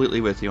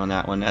 Completely with you on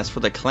that one. As for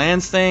the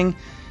clans thing,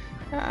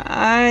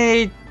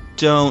 I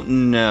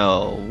don't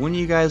know. When do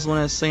you guys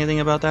want to say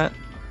anything about that?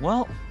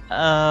 Well,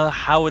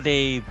 how would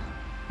they...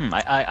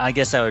 I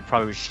guess I would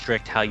probably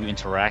restrict how you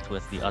interact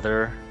with the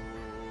other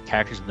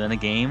characters within the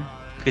game,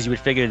 because you would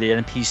figure the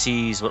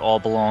NPCs would all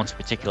belong to a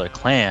particular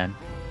clan,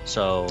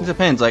 so... It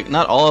depends. Like,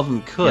 not all of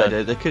them could.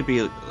 Yeah. There could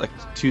be, like,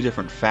 two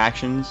different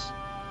factions,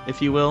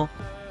 if you will.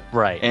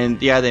 Right.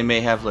 And, yeah, they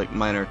may have, like,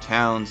 minor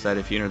towns that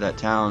if you enter that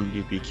town,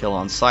 you'd be killed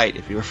on sight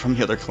if you were from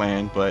the other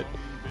clan, but...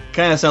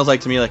 Kind of sounds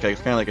like to me like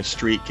a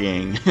street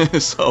gang.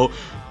 So,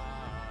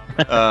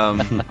 I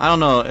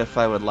don't know if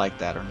I would like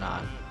that or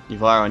not.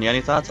 Ivarwin, you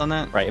any thoughts on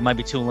that? Right, it might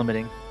be too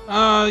limiting.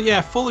 Yeah,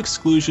 full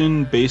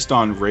exclusion based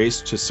on race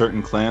to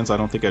certain clans, I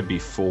don't think I'd be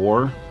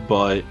for,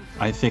 but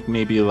I think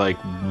maybe like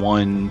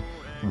one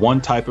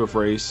type of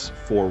race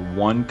for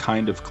one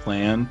kind of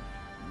clan,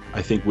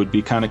 I think would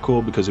be kind of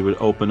cool, because it would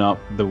open up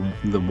the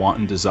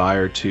wanton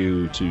desire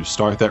to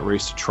start that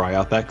race, to try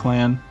out that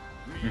clan.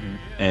 Mm-hmm.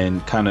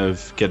 And kind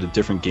of get a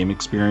different game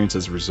experience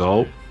as a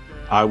result.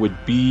 I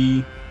would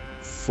be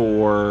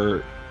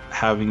for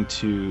having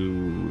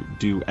to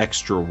do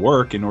extra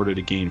work in order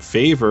to gain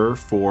favor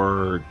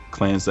for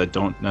clans that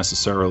don't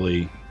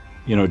necessarily,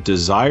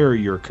 desire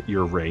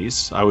your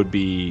race. I would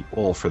be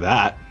all for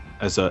that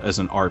as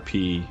an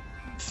RP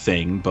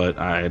thing, but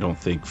I don't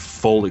think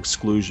full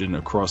exclusion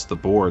across the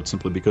board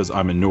simply because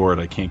I'm a Nord,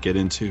 I can't get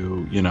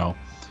into,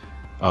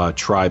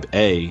 Tribe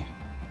A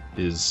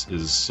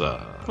is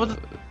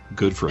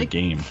good for a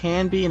game. It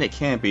can be and it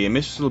can't be. And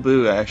Mr.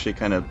 Labu actually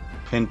kind of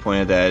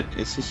pinpointed that.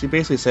 She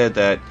basically said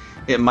that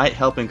it might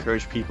help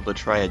encourage people to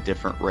try a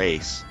different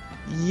race.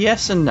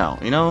 Yes and no.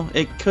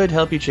 It could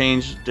help you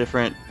change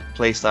different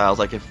play styles.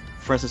 Like, if,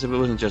 for instance, if it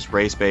wasn't just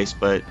race-based,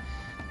 but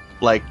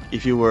like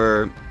if you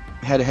were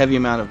had a heavy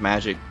amount of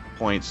magic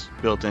points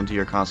built into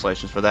your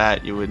constellations for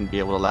that, you wouldn't be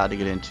allowed to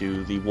get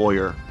into the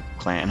warrior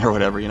clan or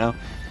whatever, you know.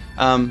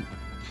 But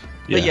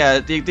yeah,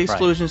 the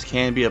exclusions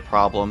can be a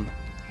problem.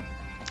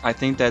 I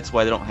think that's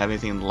why they don't have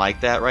anything like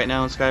that right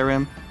now in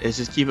Skyrim, is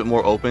just keep it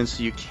more open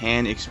so you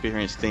can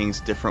experience things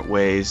different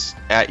ways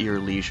at your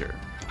leisure.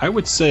 I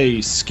would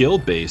say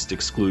skill-based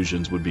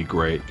exclusions would be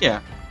great. Yeah.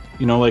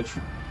 You know, like,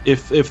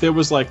 if there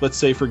was, like, let's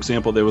say, for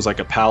example, there was, like,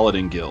 a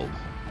paladin guild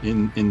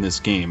in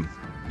this game,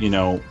 you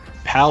know,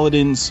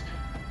 paladins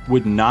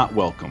would not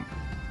welcome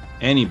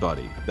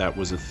anybody that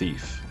was a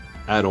thief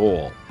at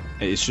all.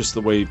 It's just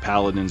the way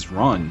paladins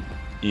run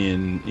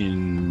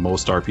in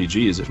most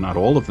RPGs, if not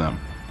all of them.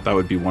 That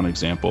would be one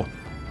example.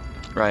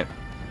 Right.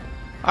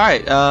 All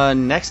right,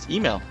 next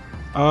email.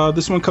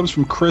 This one comes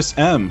from Chris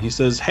M. He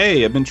says,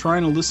 "Hey, I've been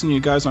trying to listen to you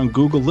guys on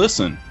Google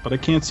Listen, but I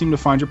can't seem to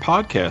find your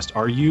podcast.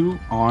 Are you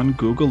on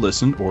Google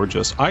Listen or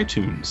just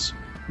iTunes?"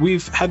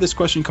 We've had this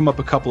question come up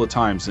a couple of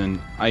times,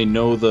 and I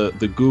know the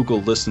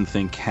Google Listen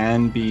thing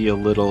can be a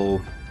little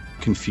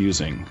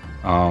confusing.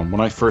 When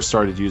I first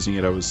started using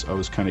it, I was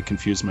kind of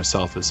confused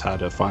myself as how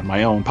to find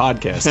my own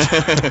podcast.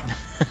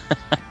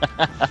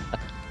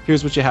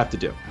 Here's what you have to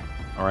do.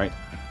 All right.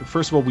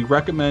 First of all, we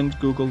recommend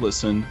Google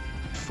Listen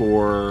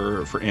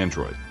for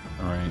Android.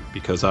 All right,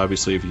 because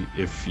obviously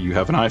if you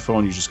have an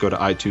iPhone, you just go to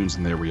iTunes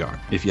and there we are.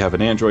 If you have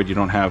an Android, you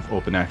don't have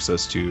open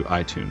access to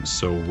iTunes.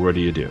 So what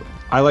do?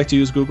 I like to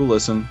use Google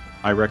Listen.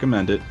 I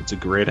recommend it. It's a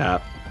great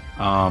app.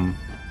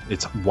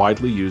 It's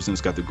widely used and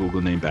it's got the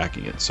Google name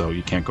backing it, so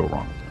you can't go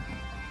wrong with it.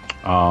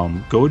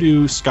 Go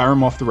to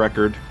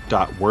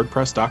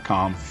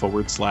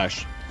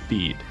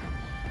skyrimofftherecord.wordpress.com/feed.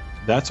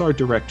 That's our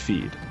direct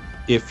feed.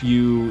 If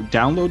you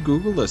download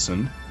Google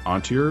Listen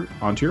onto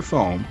your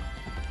phone,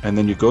 and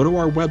then you go to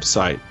our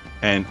website,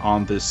 and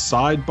on the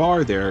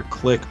sidebar there,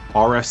 click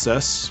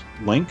RSS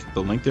link,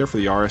 the link there for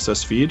the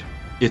RSS feed,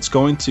 it's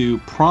going to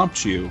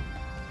prompt you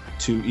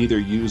to either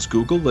use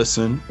Google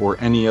Listen or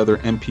any other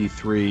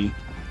MP3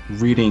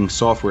 reading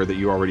software that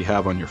you already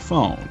have on your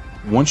phone.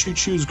 Once you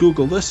choose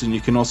Google Listen,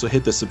 you can also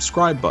hit the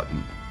subscribe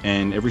button,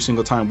 and every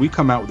single time we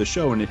come out with a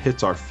show and it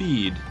hits our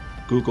feed,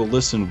 Google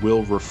Listen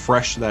will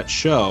refresh that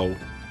show,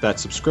 that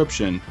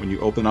subscription, when you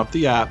open up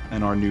the app,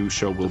 and our new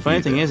show will be there. The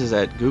funny thing is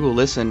that Google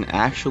Listen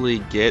actually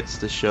gets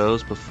the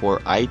shows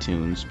before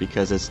iTunes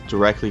because it's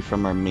directly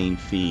from our main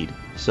feed.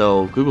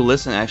 So Google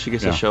Listen actually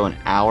gets the show an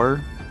hour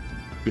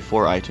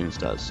before iTunes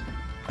does.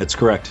 That's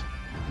correct.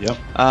 Yep.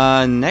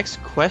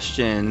 Next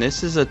question.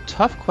 This is a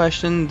tough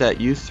question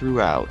that you threw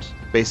out,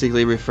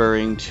 basically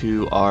referring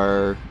to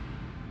our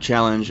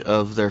challenge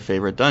of their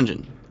favorite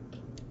dungeon.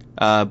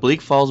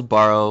 Bleak Falls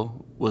Barrow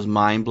was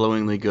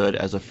mind-blowingly good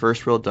as a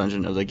first real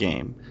dungeon of the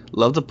game.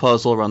 Love the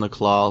puzzle around the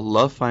claw,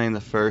 love finding the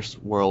first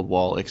world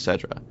wall,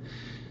 etc.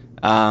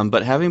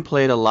 But having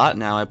played a lot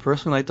now, I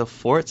personally like the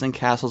forts and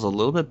castles a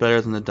little bit better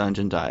than the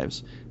dungeon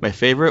dives. My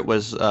favorite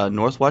was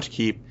Northwatch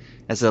Keep,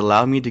 as it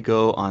allowed me to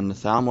go on the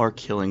Thalmor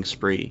killing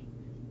spree.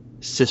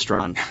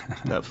 Sistron.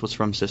 That was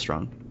from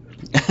Sistron.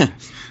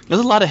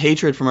 There's a lot of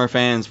hatred from our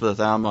fans for the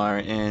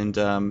Thalmor, and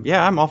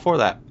yeah, I'm all for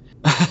that.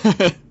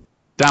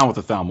 Down with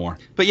the Thalmor.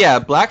 But yeah,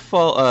 Bleak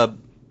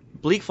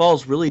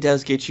Falls really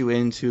does get you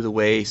into the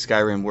way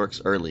Skyrim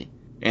works early,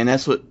 and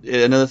that's what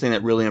another thing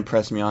that really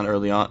impressed me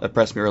early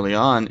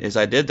on is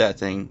I did that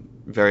thing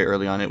very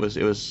early on. It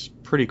was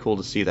pretty cool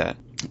to see that.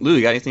 Lou,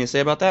 you got anything to say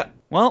about that?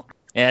 Well,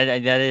 yeah,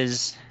 that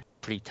is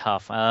pretty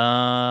tough. No,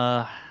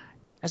 I'm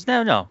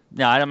not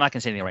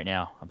gonna say anything right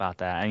now about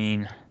that. I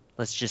mean,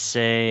 let's just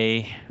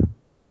say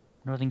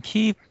Northern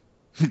Keep,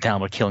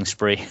 Downward Killing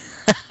Spree.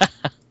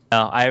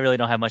 No, I really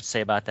don't have much to say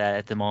about that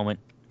at the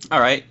moment. All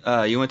right,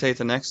 you want to take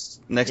the next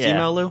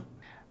email, Lou?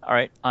 All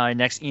right, our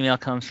next email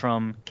comes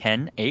from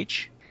Ken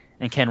H.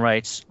 And Ken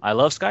writes, "I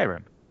love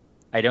Skyrim.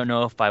 I don't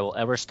know if I will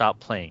ever stop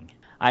playing.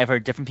 I've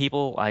heard different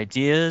people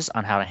ideas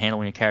on how to handle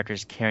when your character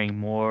is carrying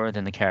more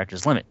than the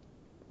character's limit.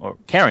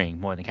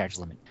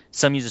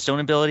 Some use a stone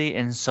ability,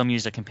 and some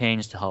use their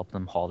companions to help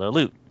them haul their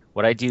loot.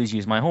 What I do is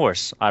use my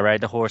horse. I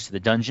ride the horse to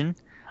the dungeon.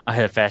 I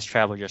hit a fast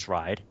travel just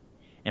ride,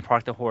 and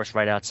park the horse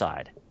right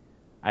outside.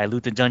 I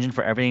loot the dungeon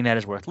for everything that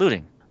is worth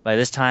looting. By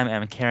this time,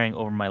 I'm carrying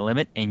over my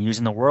limit and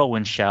using the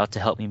whirlwind shout to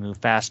help me move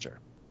faster.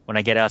 When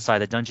I get outside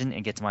the dungeon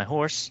and get to my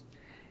horse,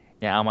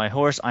 now on my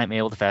horse, I'm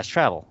able to fast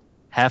travel.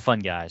 Have fun,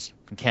 guys."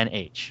 From Ken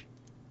H.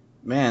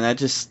 Man, that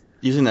just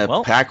using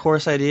the pack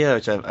horse idea,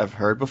 which I've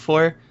heard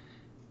before.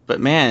 But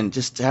man,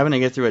 just having to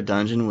get through a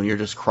dungeon when you're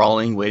just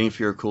crawling, waiting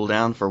for your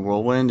cooldown for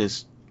whirlwind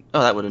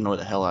that would annoy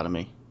the hell out of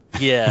me.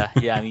 Yeah.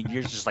 I mean,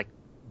 you're just like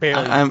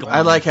barely.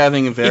 I like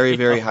having a very,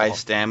 very high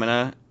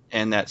stamina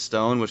and that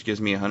stone, which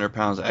gives me 100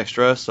 pounds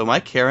extra. So my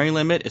carrying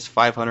limit is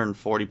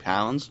 540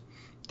 pounds.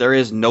 There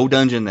is no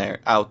dungeon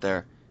out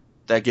there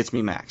that gets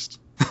me maxed.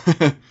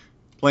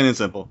 Plain and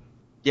simple.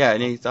 Yeah,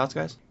 any thoughts,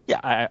 guys?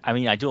 Yeah, I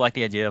mean, I do like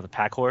the idea of a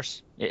pack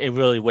horse. It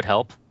really would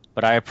help.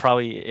 But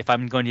if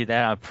I'm going to do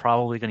that, I'm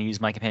probably going to use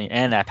my companion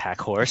and that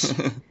pack horse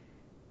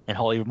and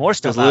haul even more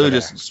stuff out of there. Lou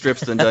just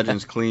strips the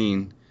dungeons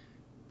clean.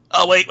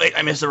 Oh, wait,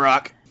 I missed a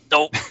rock.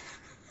 Nope.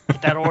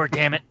 Get that ore,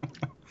 damn it.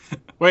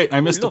 Wait,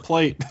 I missed a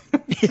plate.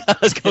 Yeah, I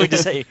was going to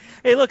say,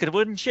 hey, look, a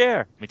wooden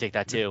chair. Let me take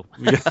that too.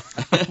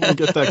 Let me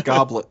get that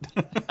goblet.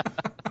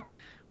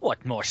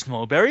 What, more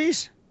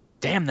snowberries?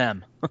 Damn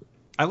them.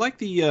 I like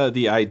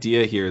the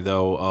idea here,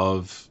 though,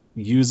 of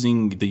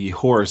using the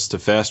horse to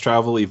fast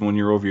travel even when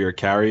you're over your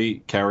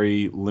carry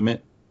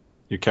limit,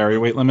 your carry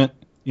weight limit.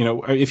 You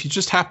know, if you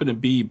just happen to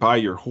be by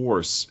your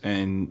horse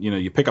and, you know,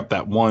 you pick up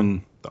that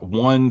one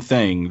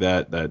thing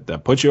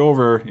that puts you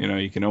over, you know,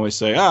 you can always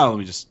say, let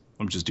me just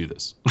do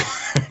this.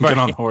 Get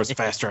on the horse,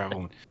 fast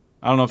travel.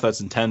 I don't know if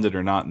that's intended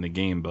or not in the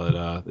game,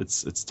 but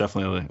it's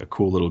definitely a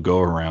cool little go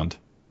around.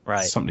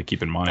 Right. Something to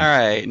keep in mind. All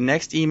right,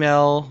 next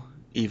email,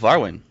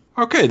 Evarwin.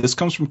 Okay, this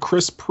comes from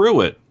Chris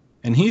Pruitt,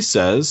 and he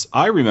says,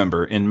 I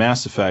remember in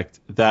Mass Effect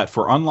that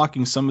for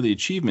unlocking some of the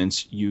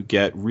achievements, you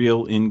get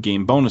real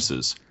in-game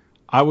bonuses.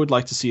 I would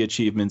like to see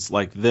achievements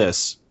like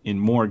this in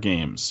more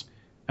games,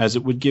 as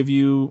it would give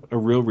you a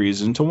real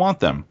reason to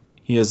want them.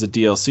 He has a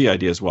DLC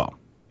idea as well.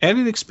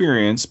 Added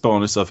experience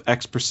bonus of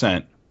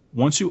X%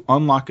 once you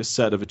unlock a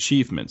set of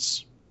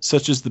achievements,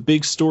 such as the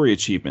big story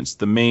achievements,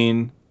 the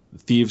main, the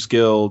Thieves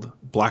Guild,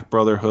 Black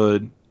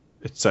Brotherhood,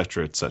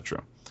 etc.,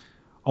 etc.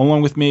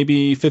 Along with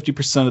maybe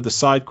 50% of the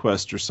side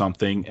quest or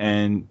something,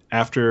 and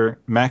after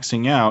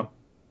maxing out,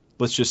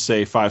 let's just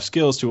say 5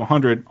 skills to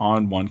 100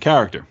 on one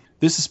character.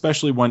 This,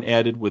 especially when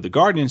added with a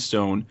Guardian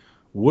Stone,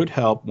 would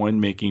help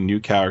when making new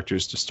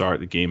characters to start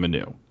the game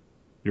anew.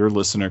 Your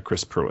listener,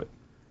 Chris Pruitt.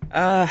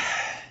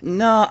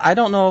 No, I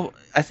don't know.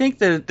 I think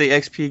that the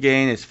XP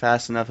gain is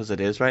fast enough as it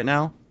is right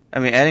now. I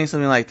mean, adding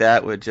something like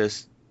that would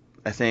just,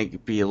 I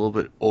think, be a little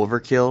bit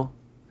overkill.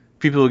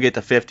 People would get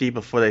to 50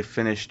 before they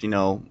finished,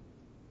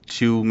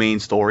 2 main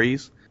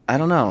stories. I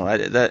don't know. What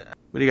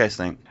do you guys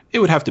think? It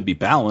would have to be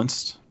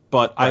balanced,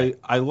 but Right.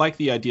 I like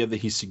the idea that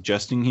he's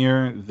suggesting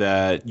here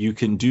that you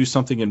can do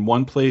something in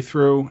one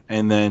playthrough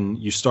and then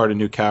you start a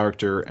new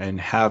character and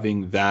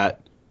having that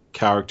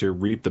character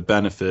reap the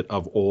benefit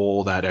of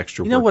all that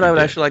extra work. You know what I would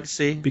did. actually like to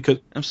see? Because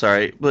I'm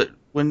sorry, but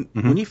when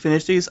you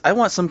finish these, I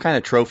want some kind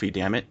of trophy,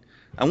 damn it.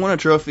 I want a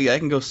trophy I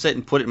can go sit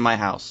and put it in my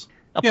house.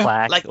 A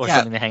plaque or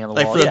something to hang on the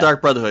like wall. for the Yeah.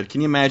 Dark Brotherhood.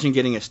 Can you imagine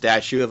getting a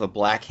statue of a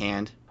black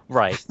hand?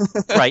 Right.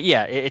 Right,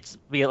 yeah. It's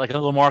be like a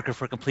little marker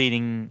for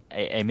completing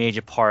a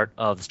major part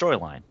of the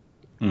storyline.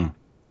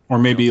 or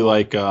maybe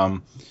like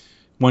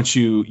once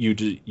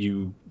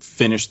you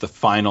finish the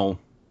final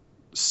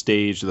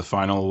stage, the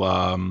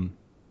final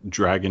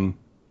dragon,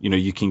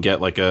 you can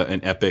get like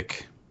an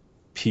epic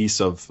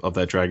piece of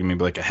that dragon,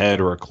 maybe like a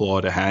head or a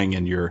claw to hang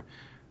in your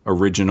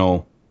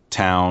original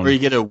town. Or you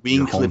get a wing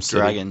your home clip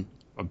city. dragon.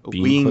 A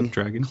bean clip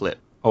dragon? Clip.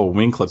 Oh,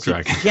 wing clip So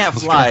dragon. you can't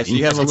fly, so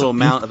you have a little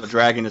mount of a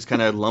dragon that's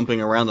kind of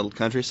lumping around the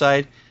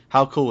countryside.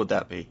 How cool would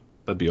that be?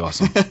 That'd be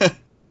awesome.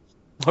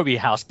 Or be a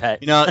house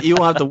pet. You won't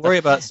have to worry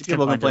about people Find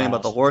your complaining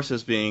about the house.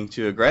 horses being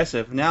too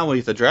aggressive. Now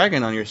with the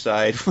dragon on your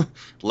side,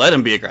 let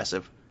him be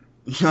aggressive.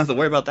 You don't have to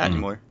worry about that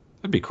anymore.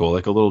 That'd be cool,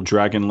 like a little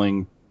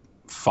dragonling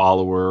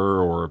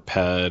follower or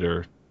pet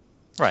or.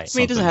 Right. I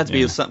mean, it doesn't have to be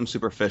yeah. something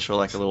superficial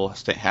like a little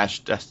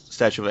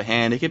statue of a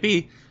hand. It could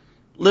be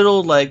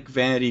little like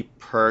vanity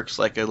perks,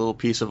 like a little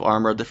piece of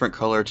armor, a different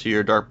color to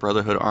your Dark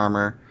Brotherhood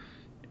armor,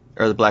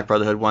 or the Black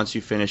Brotherhood once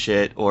you finish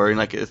it, or in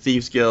like a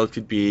Thieves Guild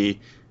could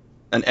be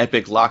an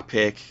epic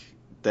lockpick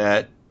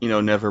that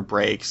never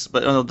breaks.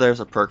 But there's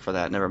a perk for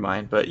that. Never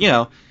mind. But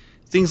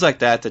things like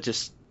that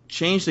just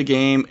change the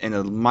game in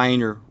a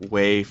minor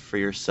way for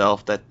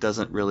yourself that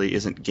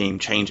isn't game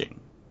changing.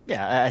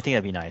 Yeah, I think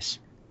that'd be nice.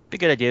 Be a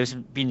good idea.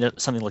 It'd be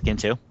something to look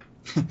into.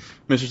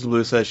 Mrs.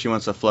 Blue says she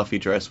wants a fluffy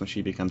dress when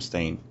she becomes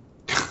Stain.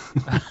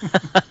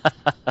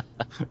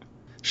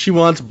 She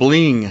wants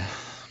bling.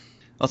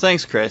 Well,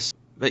 thanks, Chris.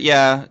 But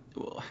yeah,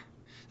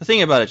 the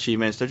thing about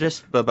achievements, they're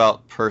just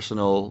about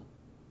personal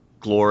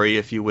glory,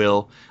 if you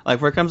will.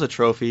 Like, where it comes to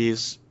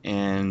trophies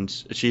and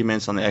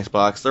achievements on the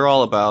Xbox, they're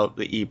all about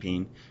the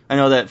EP. I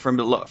know that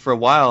for a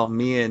while,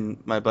 me and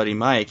my buddy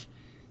Mike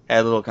had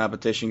a little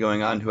competition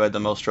going on who had the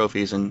most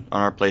trophies on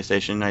our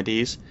PlayStation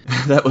IDs.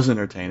 That was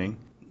entertaining.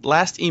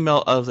 Last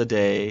email of the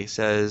day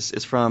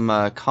is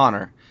from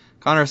Connor.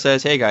 Connor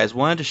says, "Hey guys,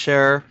 wanted to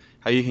share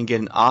how you can get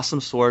an awesome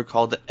sword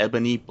called the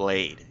Ebony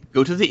Blade.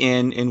 Go to the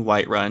inn in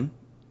Whiterun,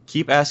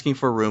 keep asking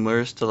for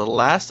rumors till the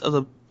last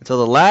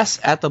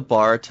at the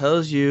bar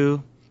tells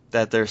you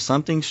that there's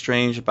something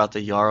strange about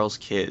the Jarl's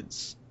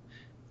kids.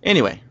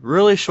 Anyway,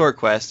 really short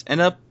quest. End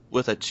up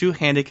with a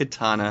two-handed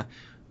katana,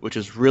 which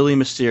is really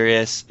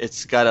mysterious.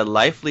 It's got a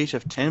life leech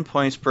of 10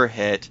 points per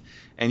hit,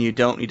 and you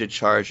don't need to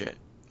charge it.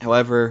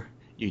 However,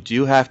 you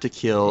do have to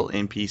kill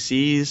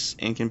NPCs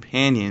and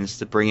companions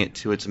to bring it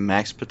to its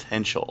max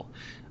potential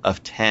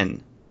of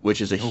 10,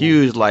 which is a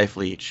huge life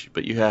leech,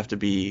 but you have to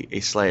be a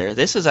slayer.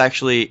 This is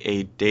actually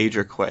a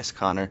Daedra quest,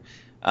 Connor.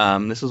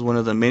 This is one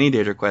of the many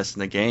Daedra quests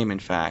in the game, in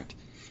fact.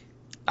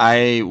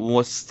 I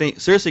was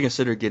seriously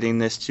considered getting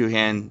this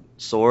two-hand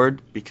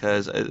sword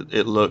because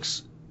it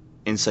looks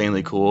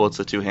insanely cool. It's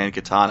a two-hand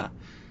katana.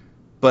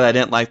 But I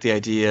didn't like the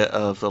idea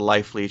of the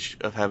life leech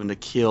of having to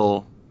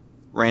kill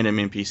random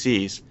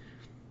NPCs.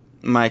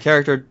 My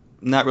character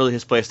not really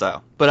his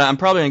playstyle. But I'm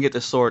probably going to get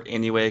the sword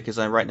anyway, because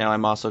right now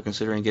I'm also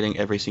considering getting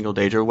every single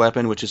Daedra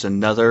weapon, which is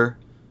another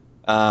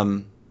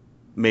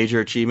major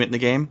achievement in the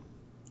game.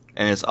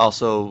 And it's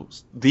also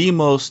the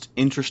most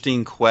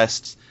interesting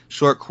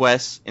short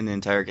quests in the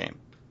entire game.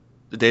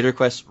 The Daedra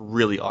quests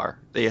really are.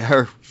 They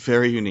are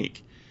very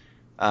unique.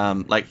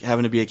 Like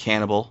having to be a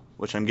cannibal,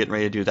 which I'm getting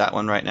ready to do that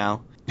one right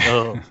now.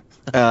 Oh.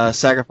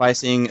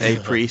 Sacrificing a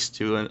priest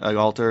to an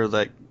altar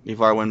like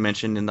Ivarwin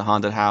mentioned in the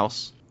haunted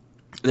house.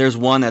 There's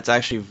one that's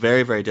actually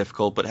very, very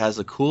difficult, but has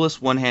the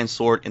coolest one-hand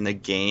sword in the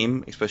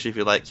game, especially if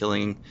you like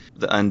killing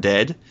the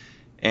undead.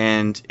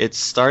 And it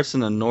starts in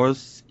the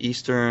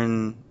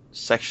northeastern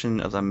section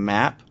of the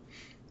map.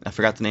 I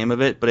forgot the name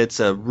of it, but it's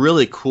a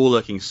really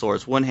cool-looking sword.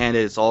 It's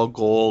one-handed. It's all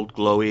gold,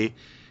 glowy,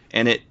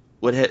 and it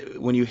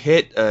when you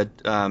hit a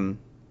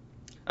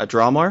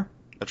Dromar,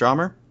 the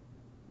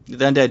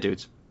undead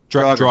dudes.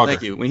 Draugr.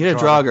 Thank you. When you hit a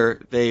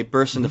Draugr, they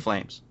burst into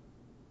flames,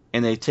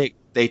 and they take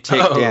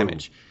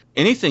damage.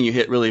 Anything you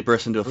hit really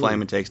bursts into a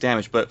flame and takes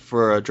damage, but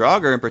for a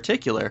Draugr in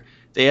particular,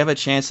 they have a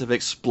chance of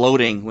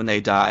exploding when they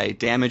die,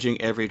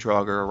 damaging every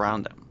Draugr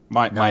around them.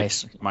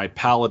 My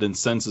paladin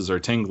senses are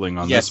tingling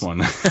on this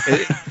one.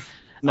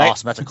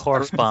 Awesome, that's a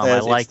corpse bomb. I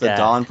like that. It's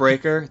the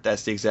Dawnbreaker.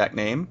 That's the exact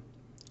name.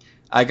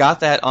 I got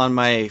that on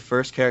my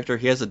first character.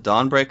 He has a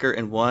Dawnbreaker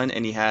in one,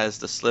 and he has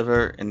the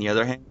Sliver in the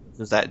other hand.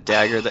 There's that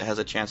dagger that has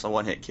a chance on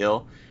one-hit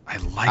kill. I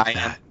like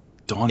that.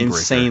 Dawnbreaker.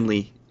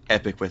 Insanely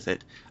epic with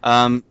it.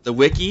 The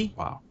wiki.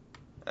 Wow.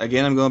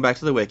 Again, I'm going back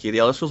to the wiki. The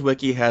Elder Scrolls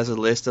wiki has a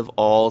list of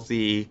all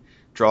the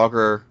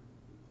Draugr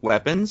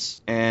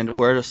weapons and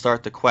where to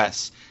start the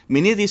quests.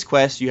 Many of these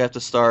quests you can't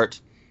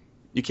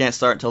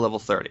start until level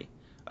 30.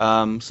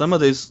 Some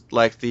of these,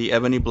 like the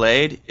Ebony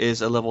Blade,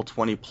 is a level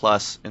 20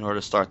 plus in order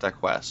to start that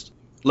quest.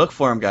 Look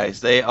for them, guys.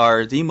 They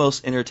are the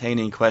most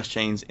entertaining quest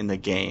chains in the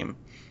game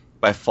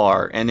by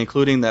far, and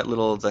including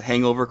the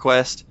Hangover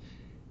quest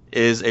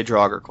is a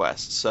Draugr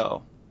quest.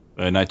 So,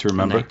 A Night to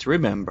Remember. A Night to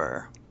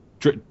Remember.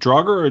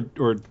 Draugr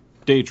or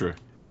Daedra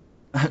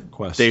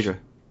quest? Daedra.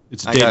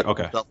 It's Daedra.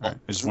 Okay. Right. I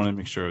just wanted to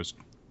make sure it was.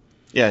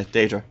 Yeah,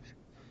 Daedra.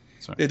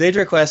 Sorry. The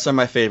Daedra quests are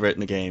my favorite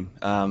in the game.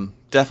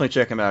 Definitely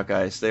check them out,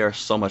 guys. They are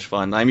so much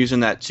fun. I'm using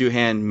that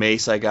two-hand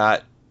mace I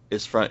got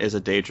is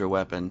a Daedra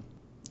weapon,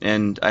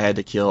 and I had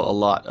to kill a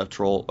lot of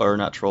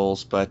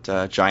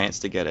giants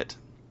to get it.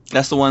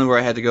 That's the one where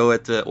I had to go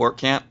at the orc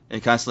camp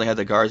and constantly had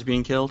the guards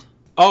being killed.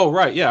 Oh,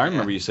 right. Yeah, I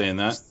remember you saying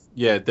that.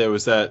 Yeah, there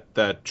was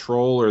that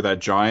troll or that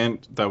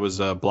giant that was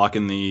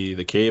blocking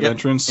the cave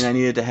entrance. And I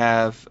needed to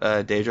have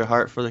a Daedra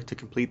heart to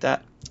complete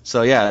that.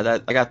 So yeah,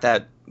 I got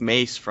that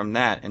mace from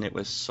that, and it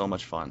was so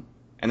much fun.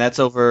 And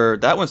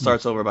that one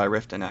starts over by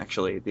Riften,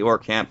 actually. The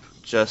orc camp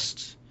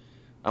just,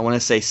 I want to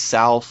say,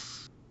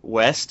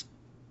 southwest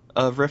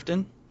of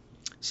Riften.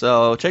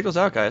 So check those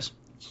out, guys.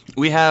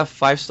 We have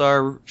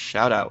 5-star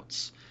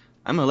shout-outs.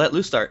 I'm going to let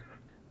Lou start.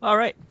 All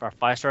right, for our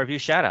 5-star review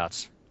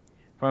shout-outs.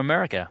 From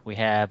America, we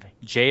have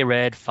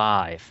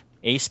JRed5,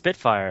 A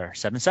Spitfire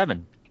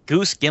 77,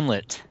 Goose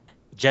Gimlet,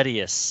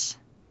 Jedius,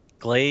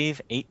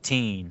 Glaive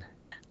 18,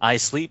 I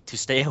Sleep to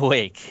Stay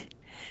Awake,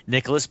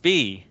 Nicholas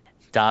B,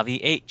 Davi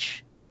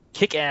H,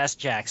 Kick-Ass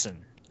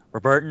Jackson,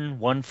 Roberton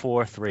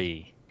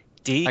 143,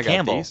 D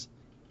Campbell,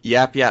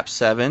 Yap Yap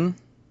 7.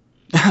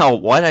 Oh,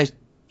 why did I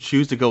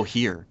choose to go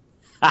here?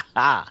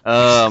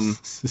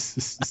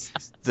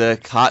 The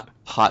Cot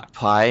Pot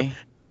Pie. I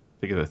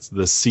think that's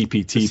the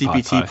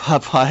CPT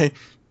Pot Pie.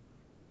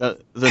 The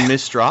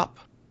Misdrop,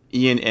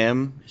 Ian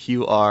M,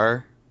 Hugh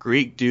R,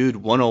 Greek Dude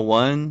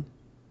 101,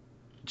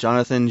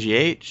 Jonathan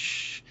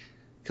GH,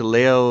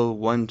 Kaleo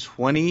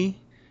 120,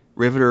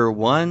 Riveter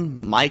 1,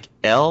 Mike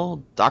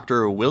L,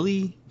 Dr.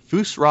 Willie,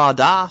 Fusra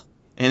Da,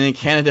 and in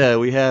Canada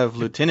we have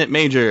Lieutenant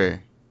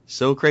Major,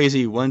 So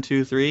Crazy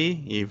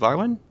 123,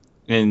 Ivarwin.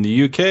 In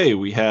the UK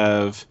we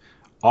have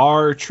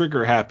R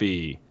Trigger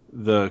Happy,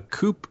 the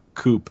Coop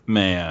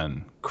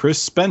Man,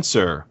 Chris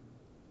Spencer,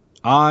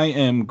 I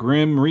Am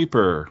Grim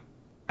Reaper,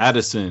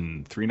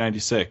 Addison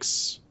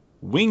 396,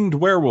 Winged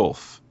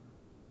Werewolf,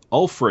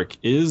 Ulfric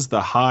is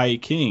the High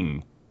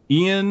King,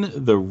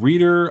 Ian the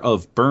Reader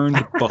of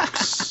Burned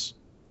Books.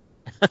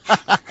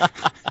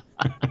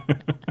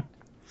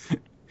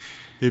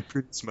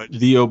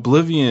 The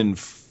Oblivion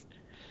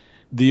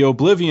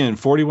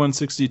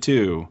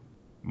 4162,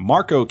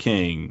 Marco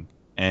King,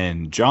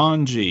 and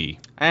John G.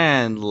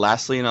 And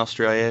lastly, in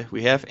Australia,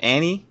 we have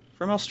Annie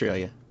from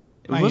Australia.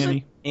 Hi,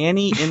 Wasn't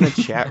Annie in the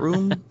chat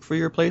room for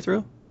your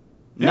playthrough?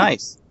 Yeah.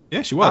 Nice.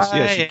 Yeah, she was.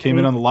 Yeah, she came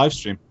in on the live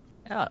stream.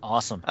 Yeah,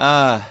 awesome.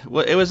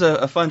 Well, it was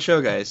a fun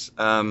show, guys.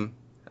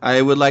 I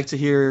would like to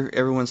hear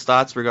everyone's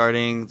thoughts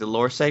regarding the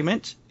lore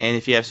segment, and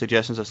if you have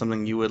suggestions of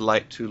something you would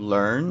like to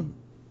learn,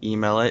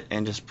 email it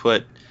and just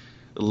put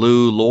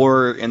Lou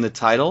Lore in the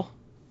title,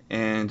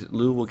 and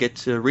Lou will get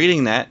to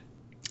reading that.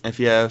 If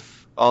you have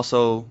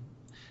also,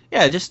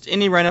 just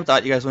any random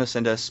thought you guys want to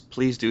send us,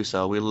 please do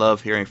so. We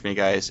love hearing from you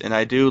guys, and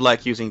I do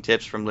like using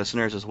tips from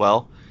listeners as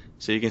well.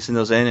 So you can send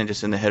those in, and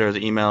just in the header of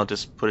the email,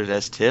 just put it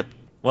as tip.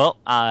 Well,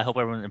 I hope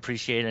everyone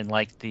appreciated and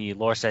liked the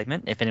lore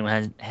segment. If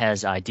anyone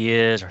has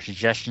ideas or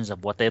suggestions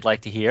of what they'd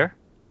like to hear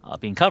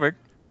being covered,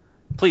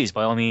 please,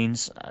 by all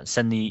means,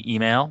 send the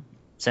email,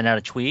 send out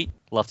a tweet.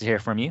 Love to hear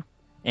from you.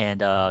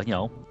 And,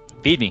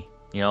 feed me.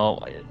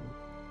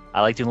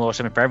 I like doing a lore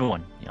segment for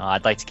everyone.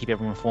 I'd like to keep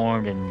everyone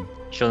informed and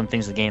show them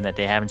things in the game that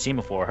they haven't seen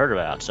before or heard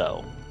about.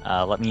 So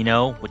let me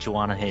know what you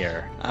want to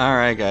hear. All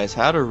right, guys,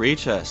 how to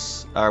reach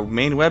us. Our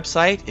main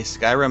website is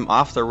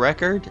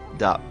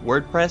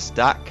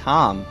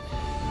skyrimofftherecord.wordpress.com.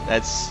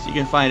 You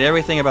can find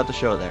everything about the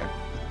show there.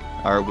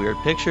 Our weird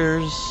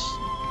pictures,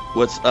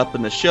 what's up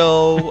in the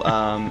show.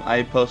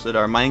 I posted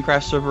our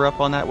Minecraft server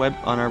up on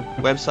our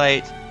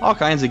website. All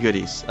kinds of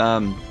goodies.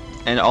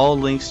 And all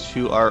links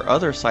to our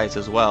other sites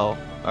as well.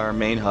 Our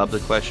main hub,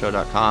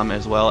 thequestshow.com,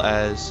 as well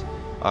as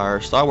our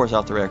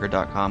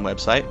StarWarsOffTheRecord.com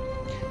website.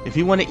 If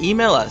you want to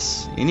email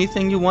us,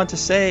 anything you want to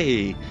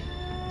say,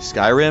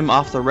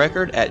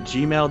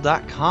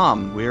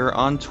 SkyrimOffTheRecord@gmail.com. We're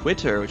on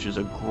Twitter, which is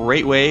a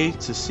great way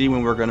to see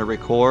when we're going to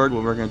record,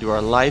 when we're going to do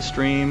our live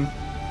stream,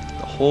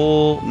 the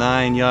whole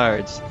 9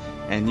 yards.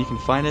 And you can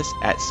find us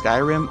at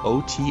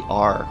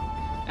SkyrimOTR.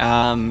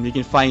 You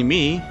can find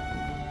me,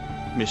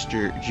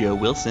 Mr. Joe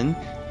Wilson,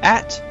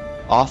 at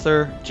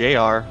author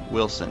J.R.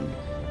 Wilson.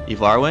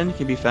 Evarwyn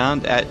can be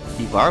found at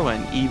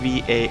Evarwyn,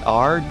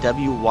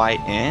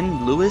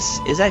 EVARWYN. Lewis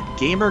is at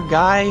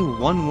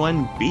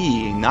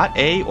GamerGuy11B, not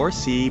A or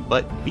C,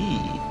 but B.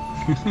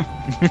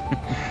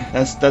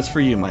 That's for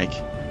you, Mike.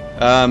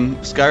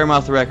 Skyrim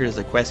Off the Record is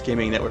a Quest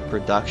Gaming Network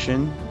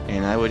production,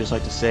 and I would just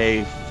like to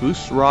say,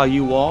 Foos Raw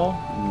you all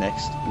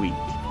next week.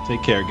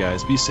 Take care,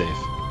 guys. Be safe.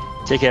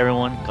 Take care,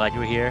 everyone. Glad you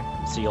were here.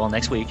 See you all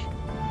next week.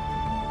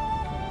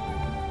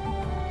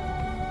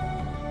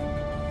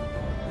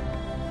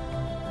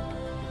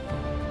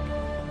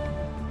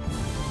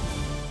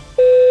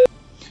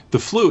 The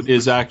flute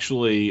is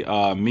actually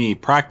me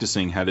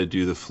practicing how to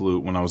do the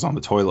flute when I was on the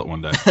toilet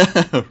one day.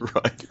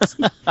 Right.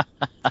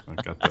 I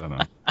got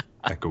that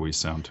echoey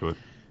sound to it.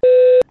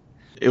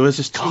 It was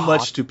just too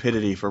much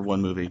stupidity for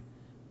one movie.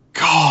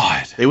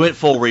 God! They went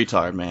full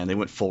retard, man. They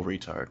went full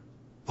retard.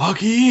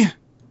 Lucky!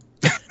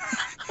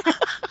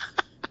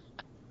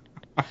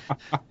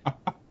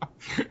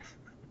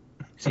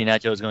 See, now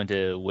Joe's going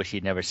to wish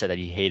he'd never said that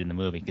he hated the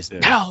movie, because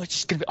now it's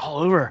just going to be all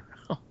over.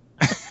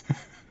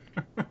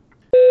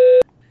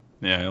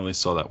 Yeah, I only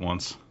saw that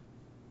once.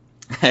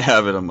 I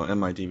have it on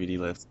my DVD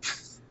list.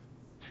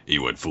 He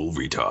went full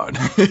retard.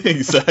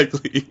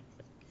 Exactly.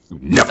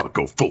 Never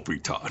go full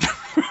retard.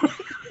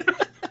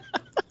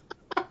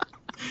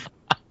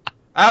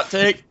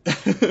 Outtake.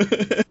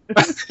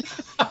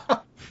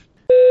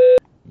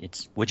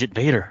 It's Widget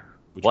Vader.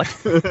 What?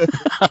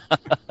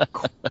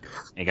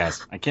 Hey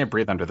guys, I can't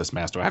breathe under this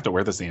mask. Do I have to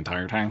wear this the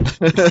entire time?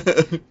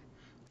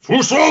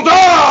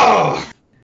 Fusolda!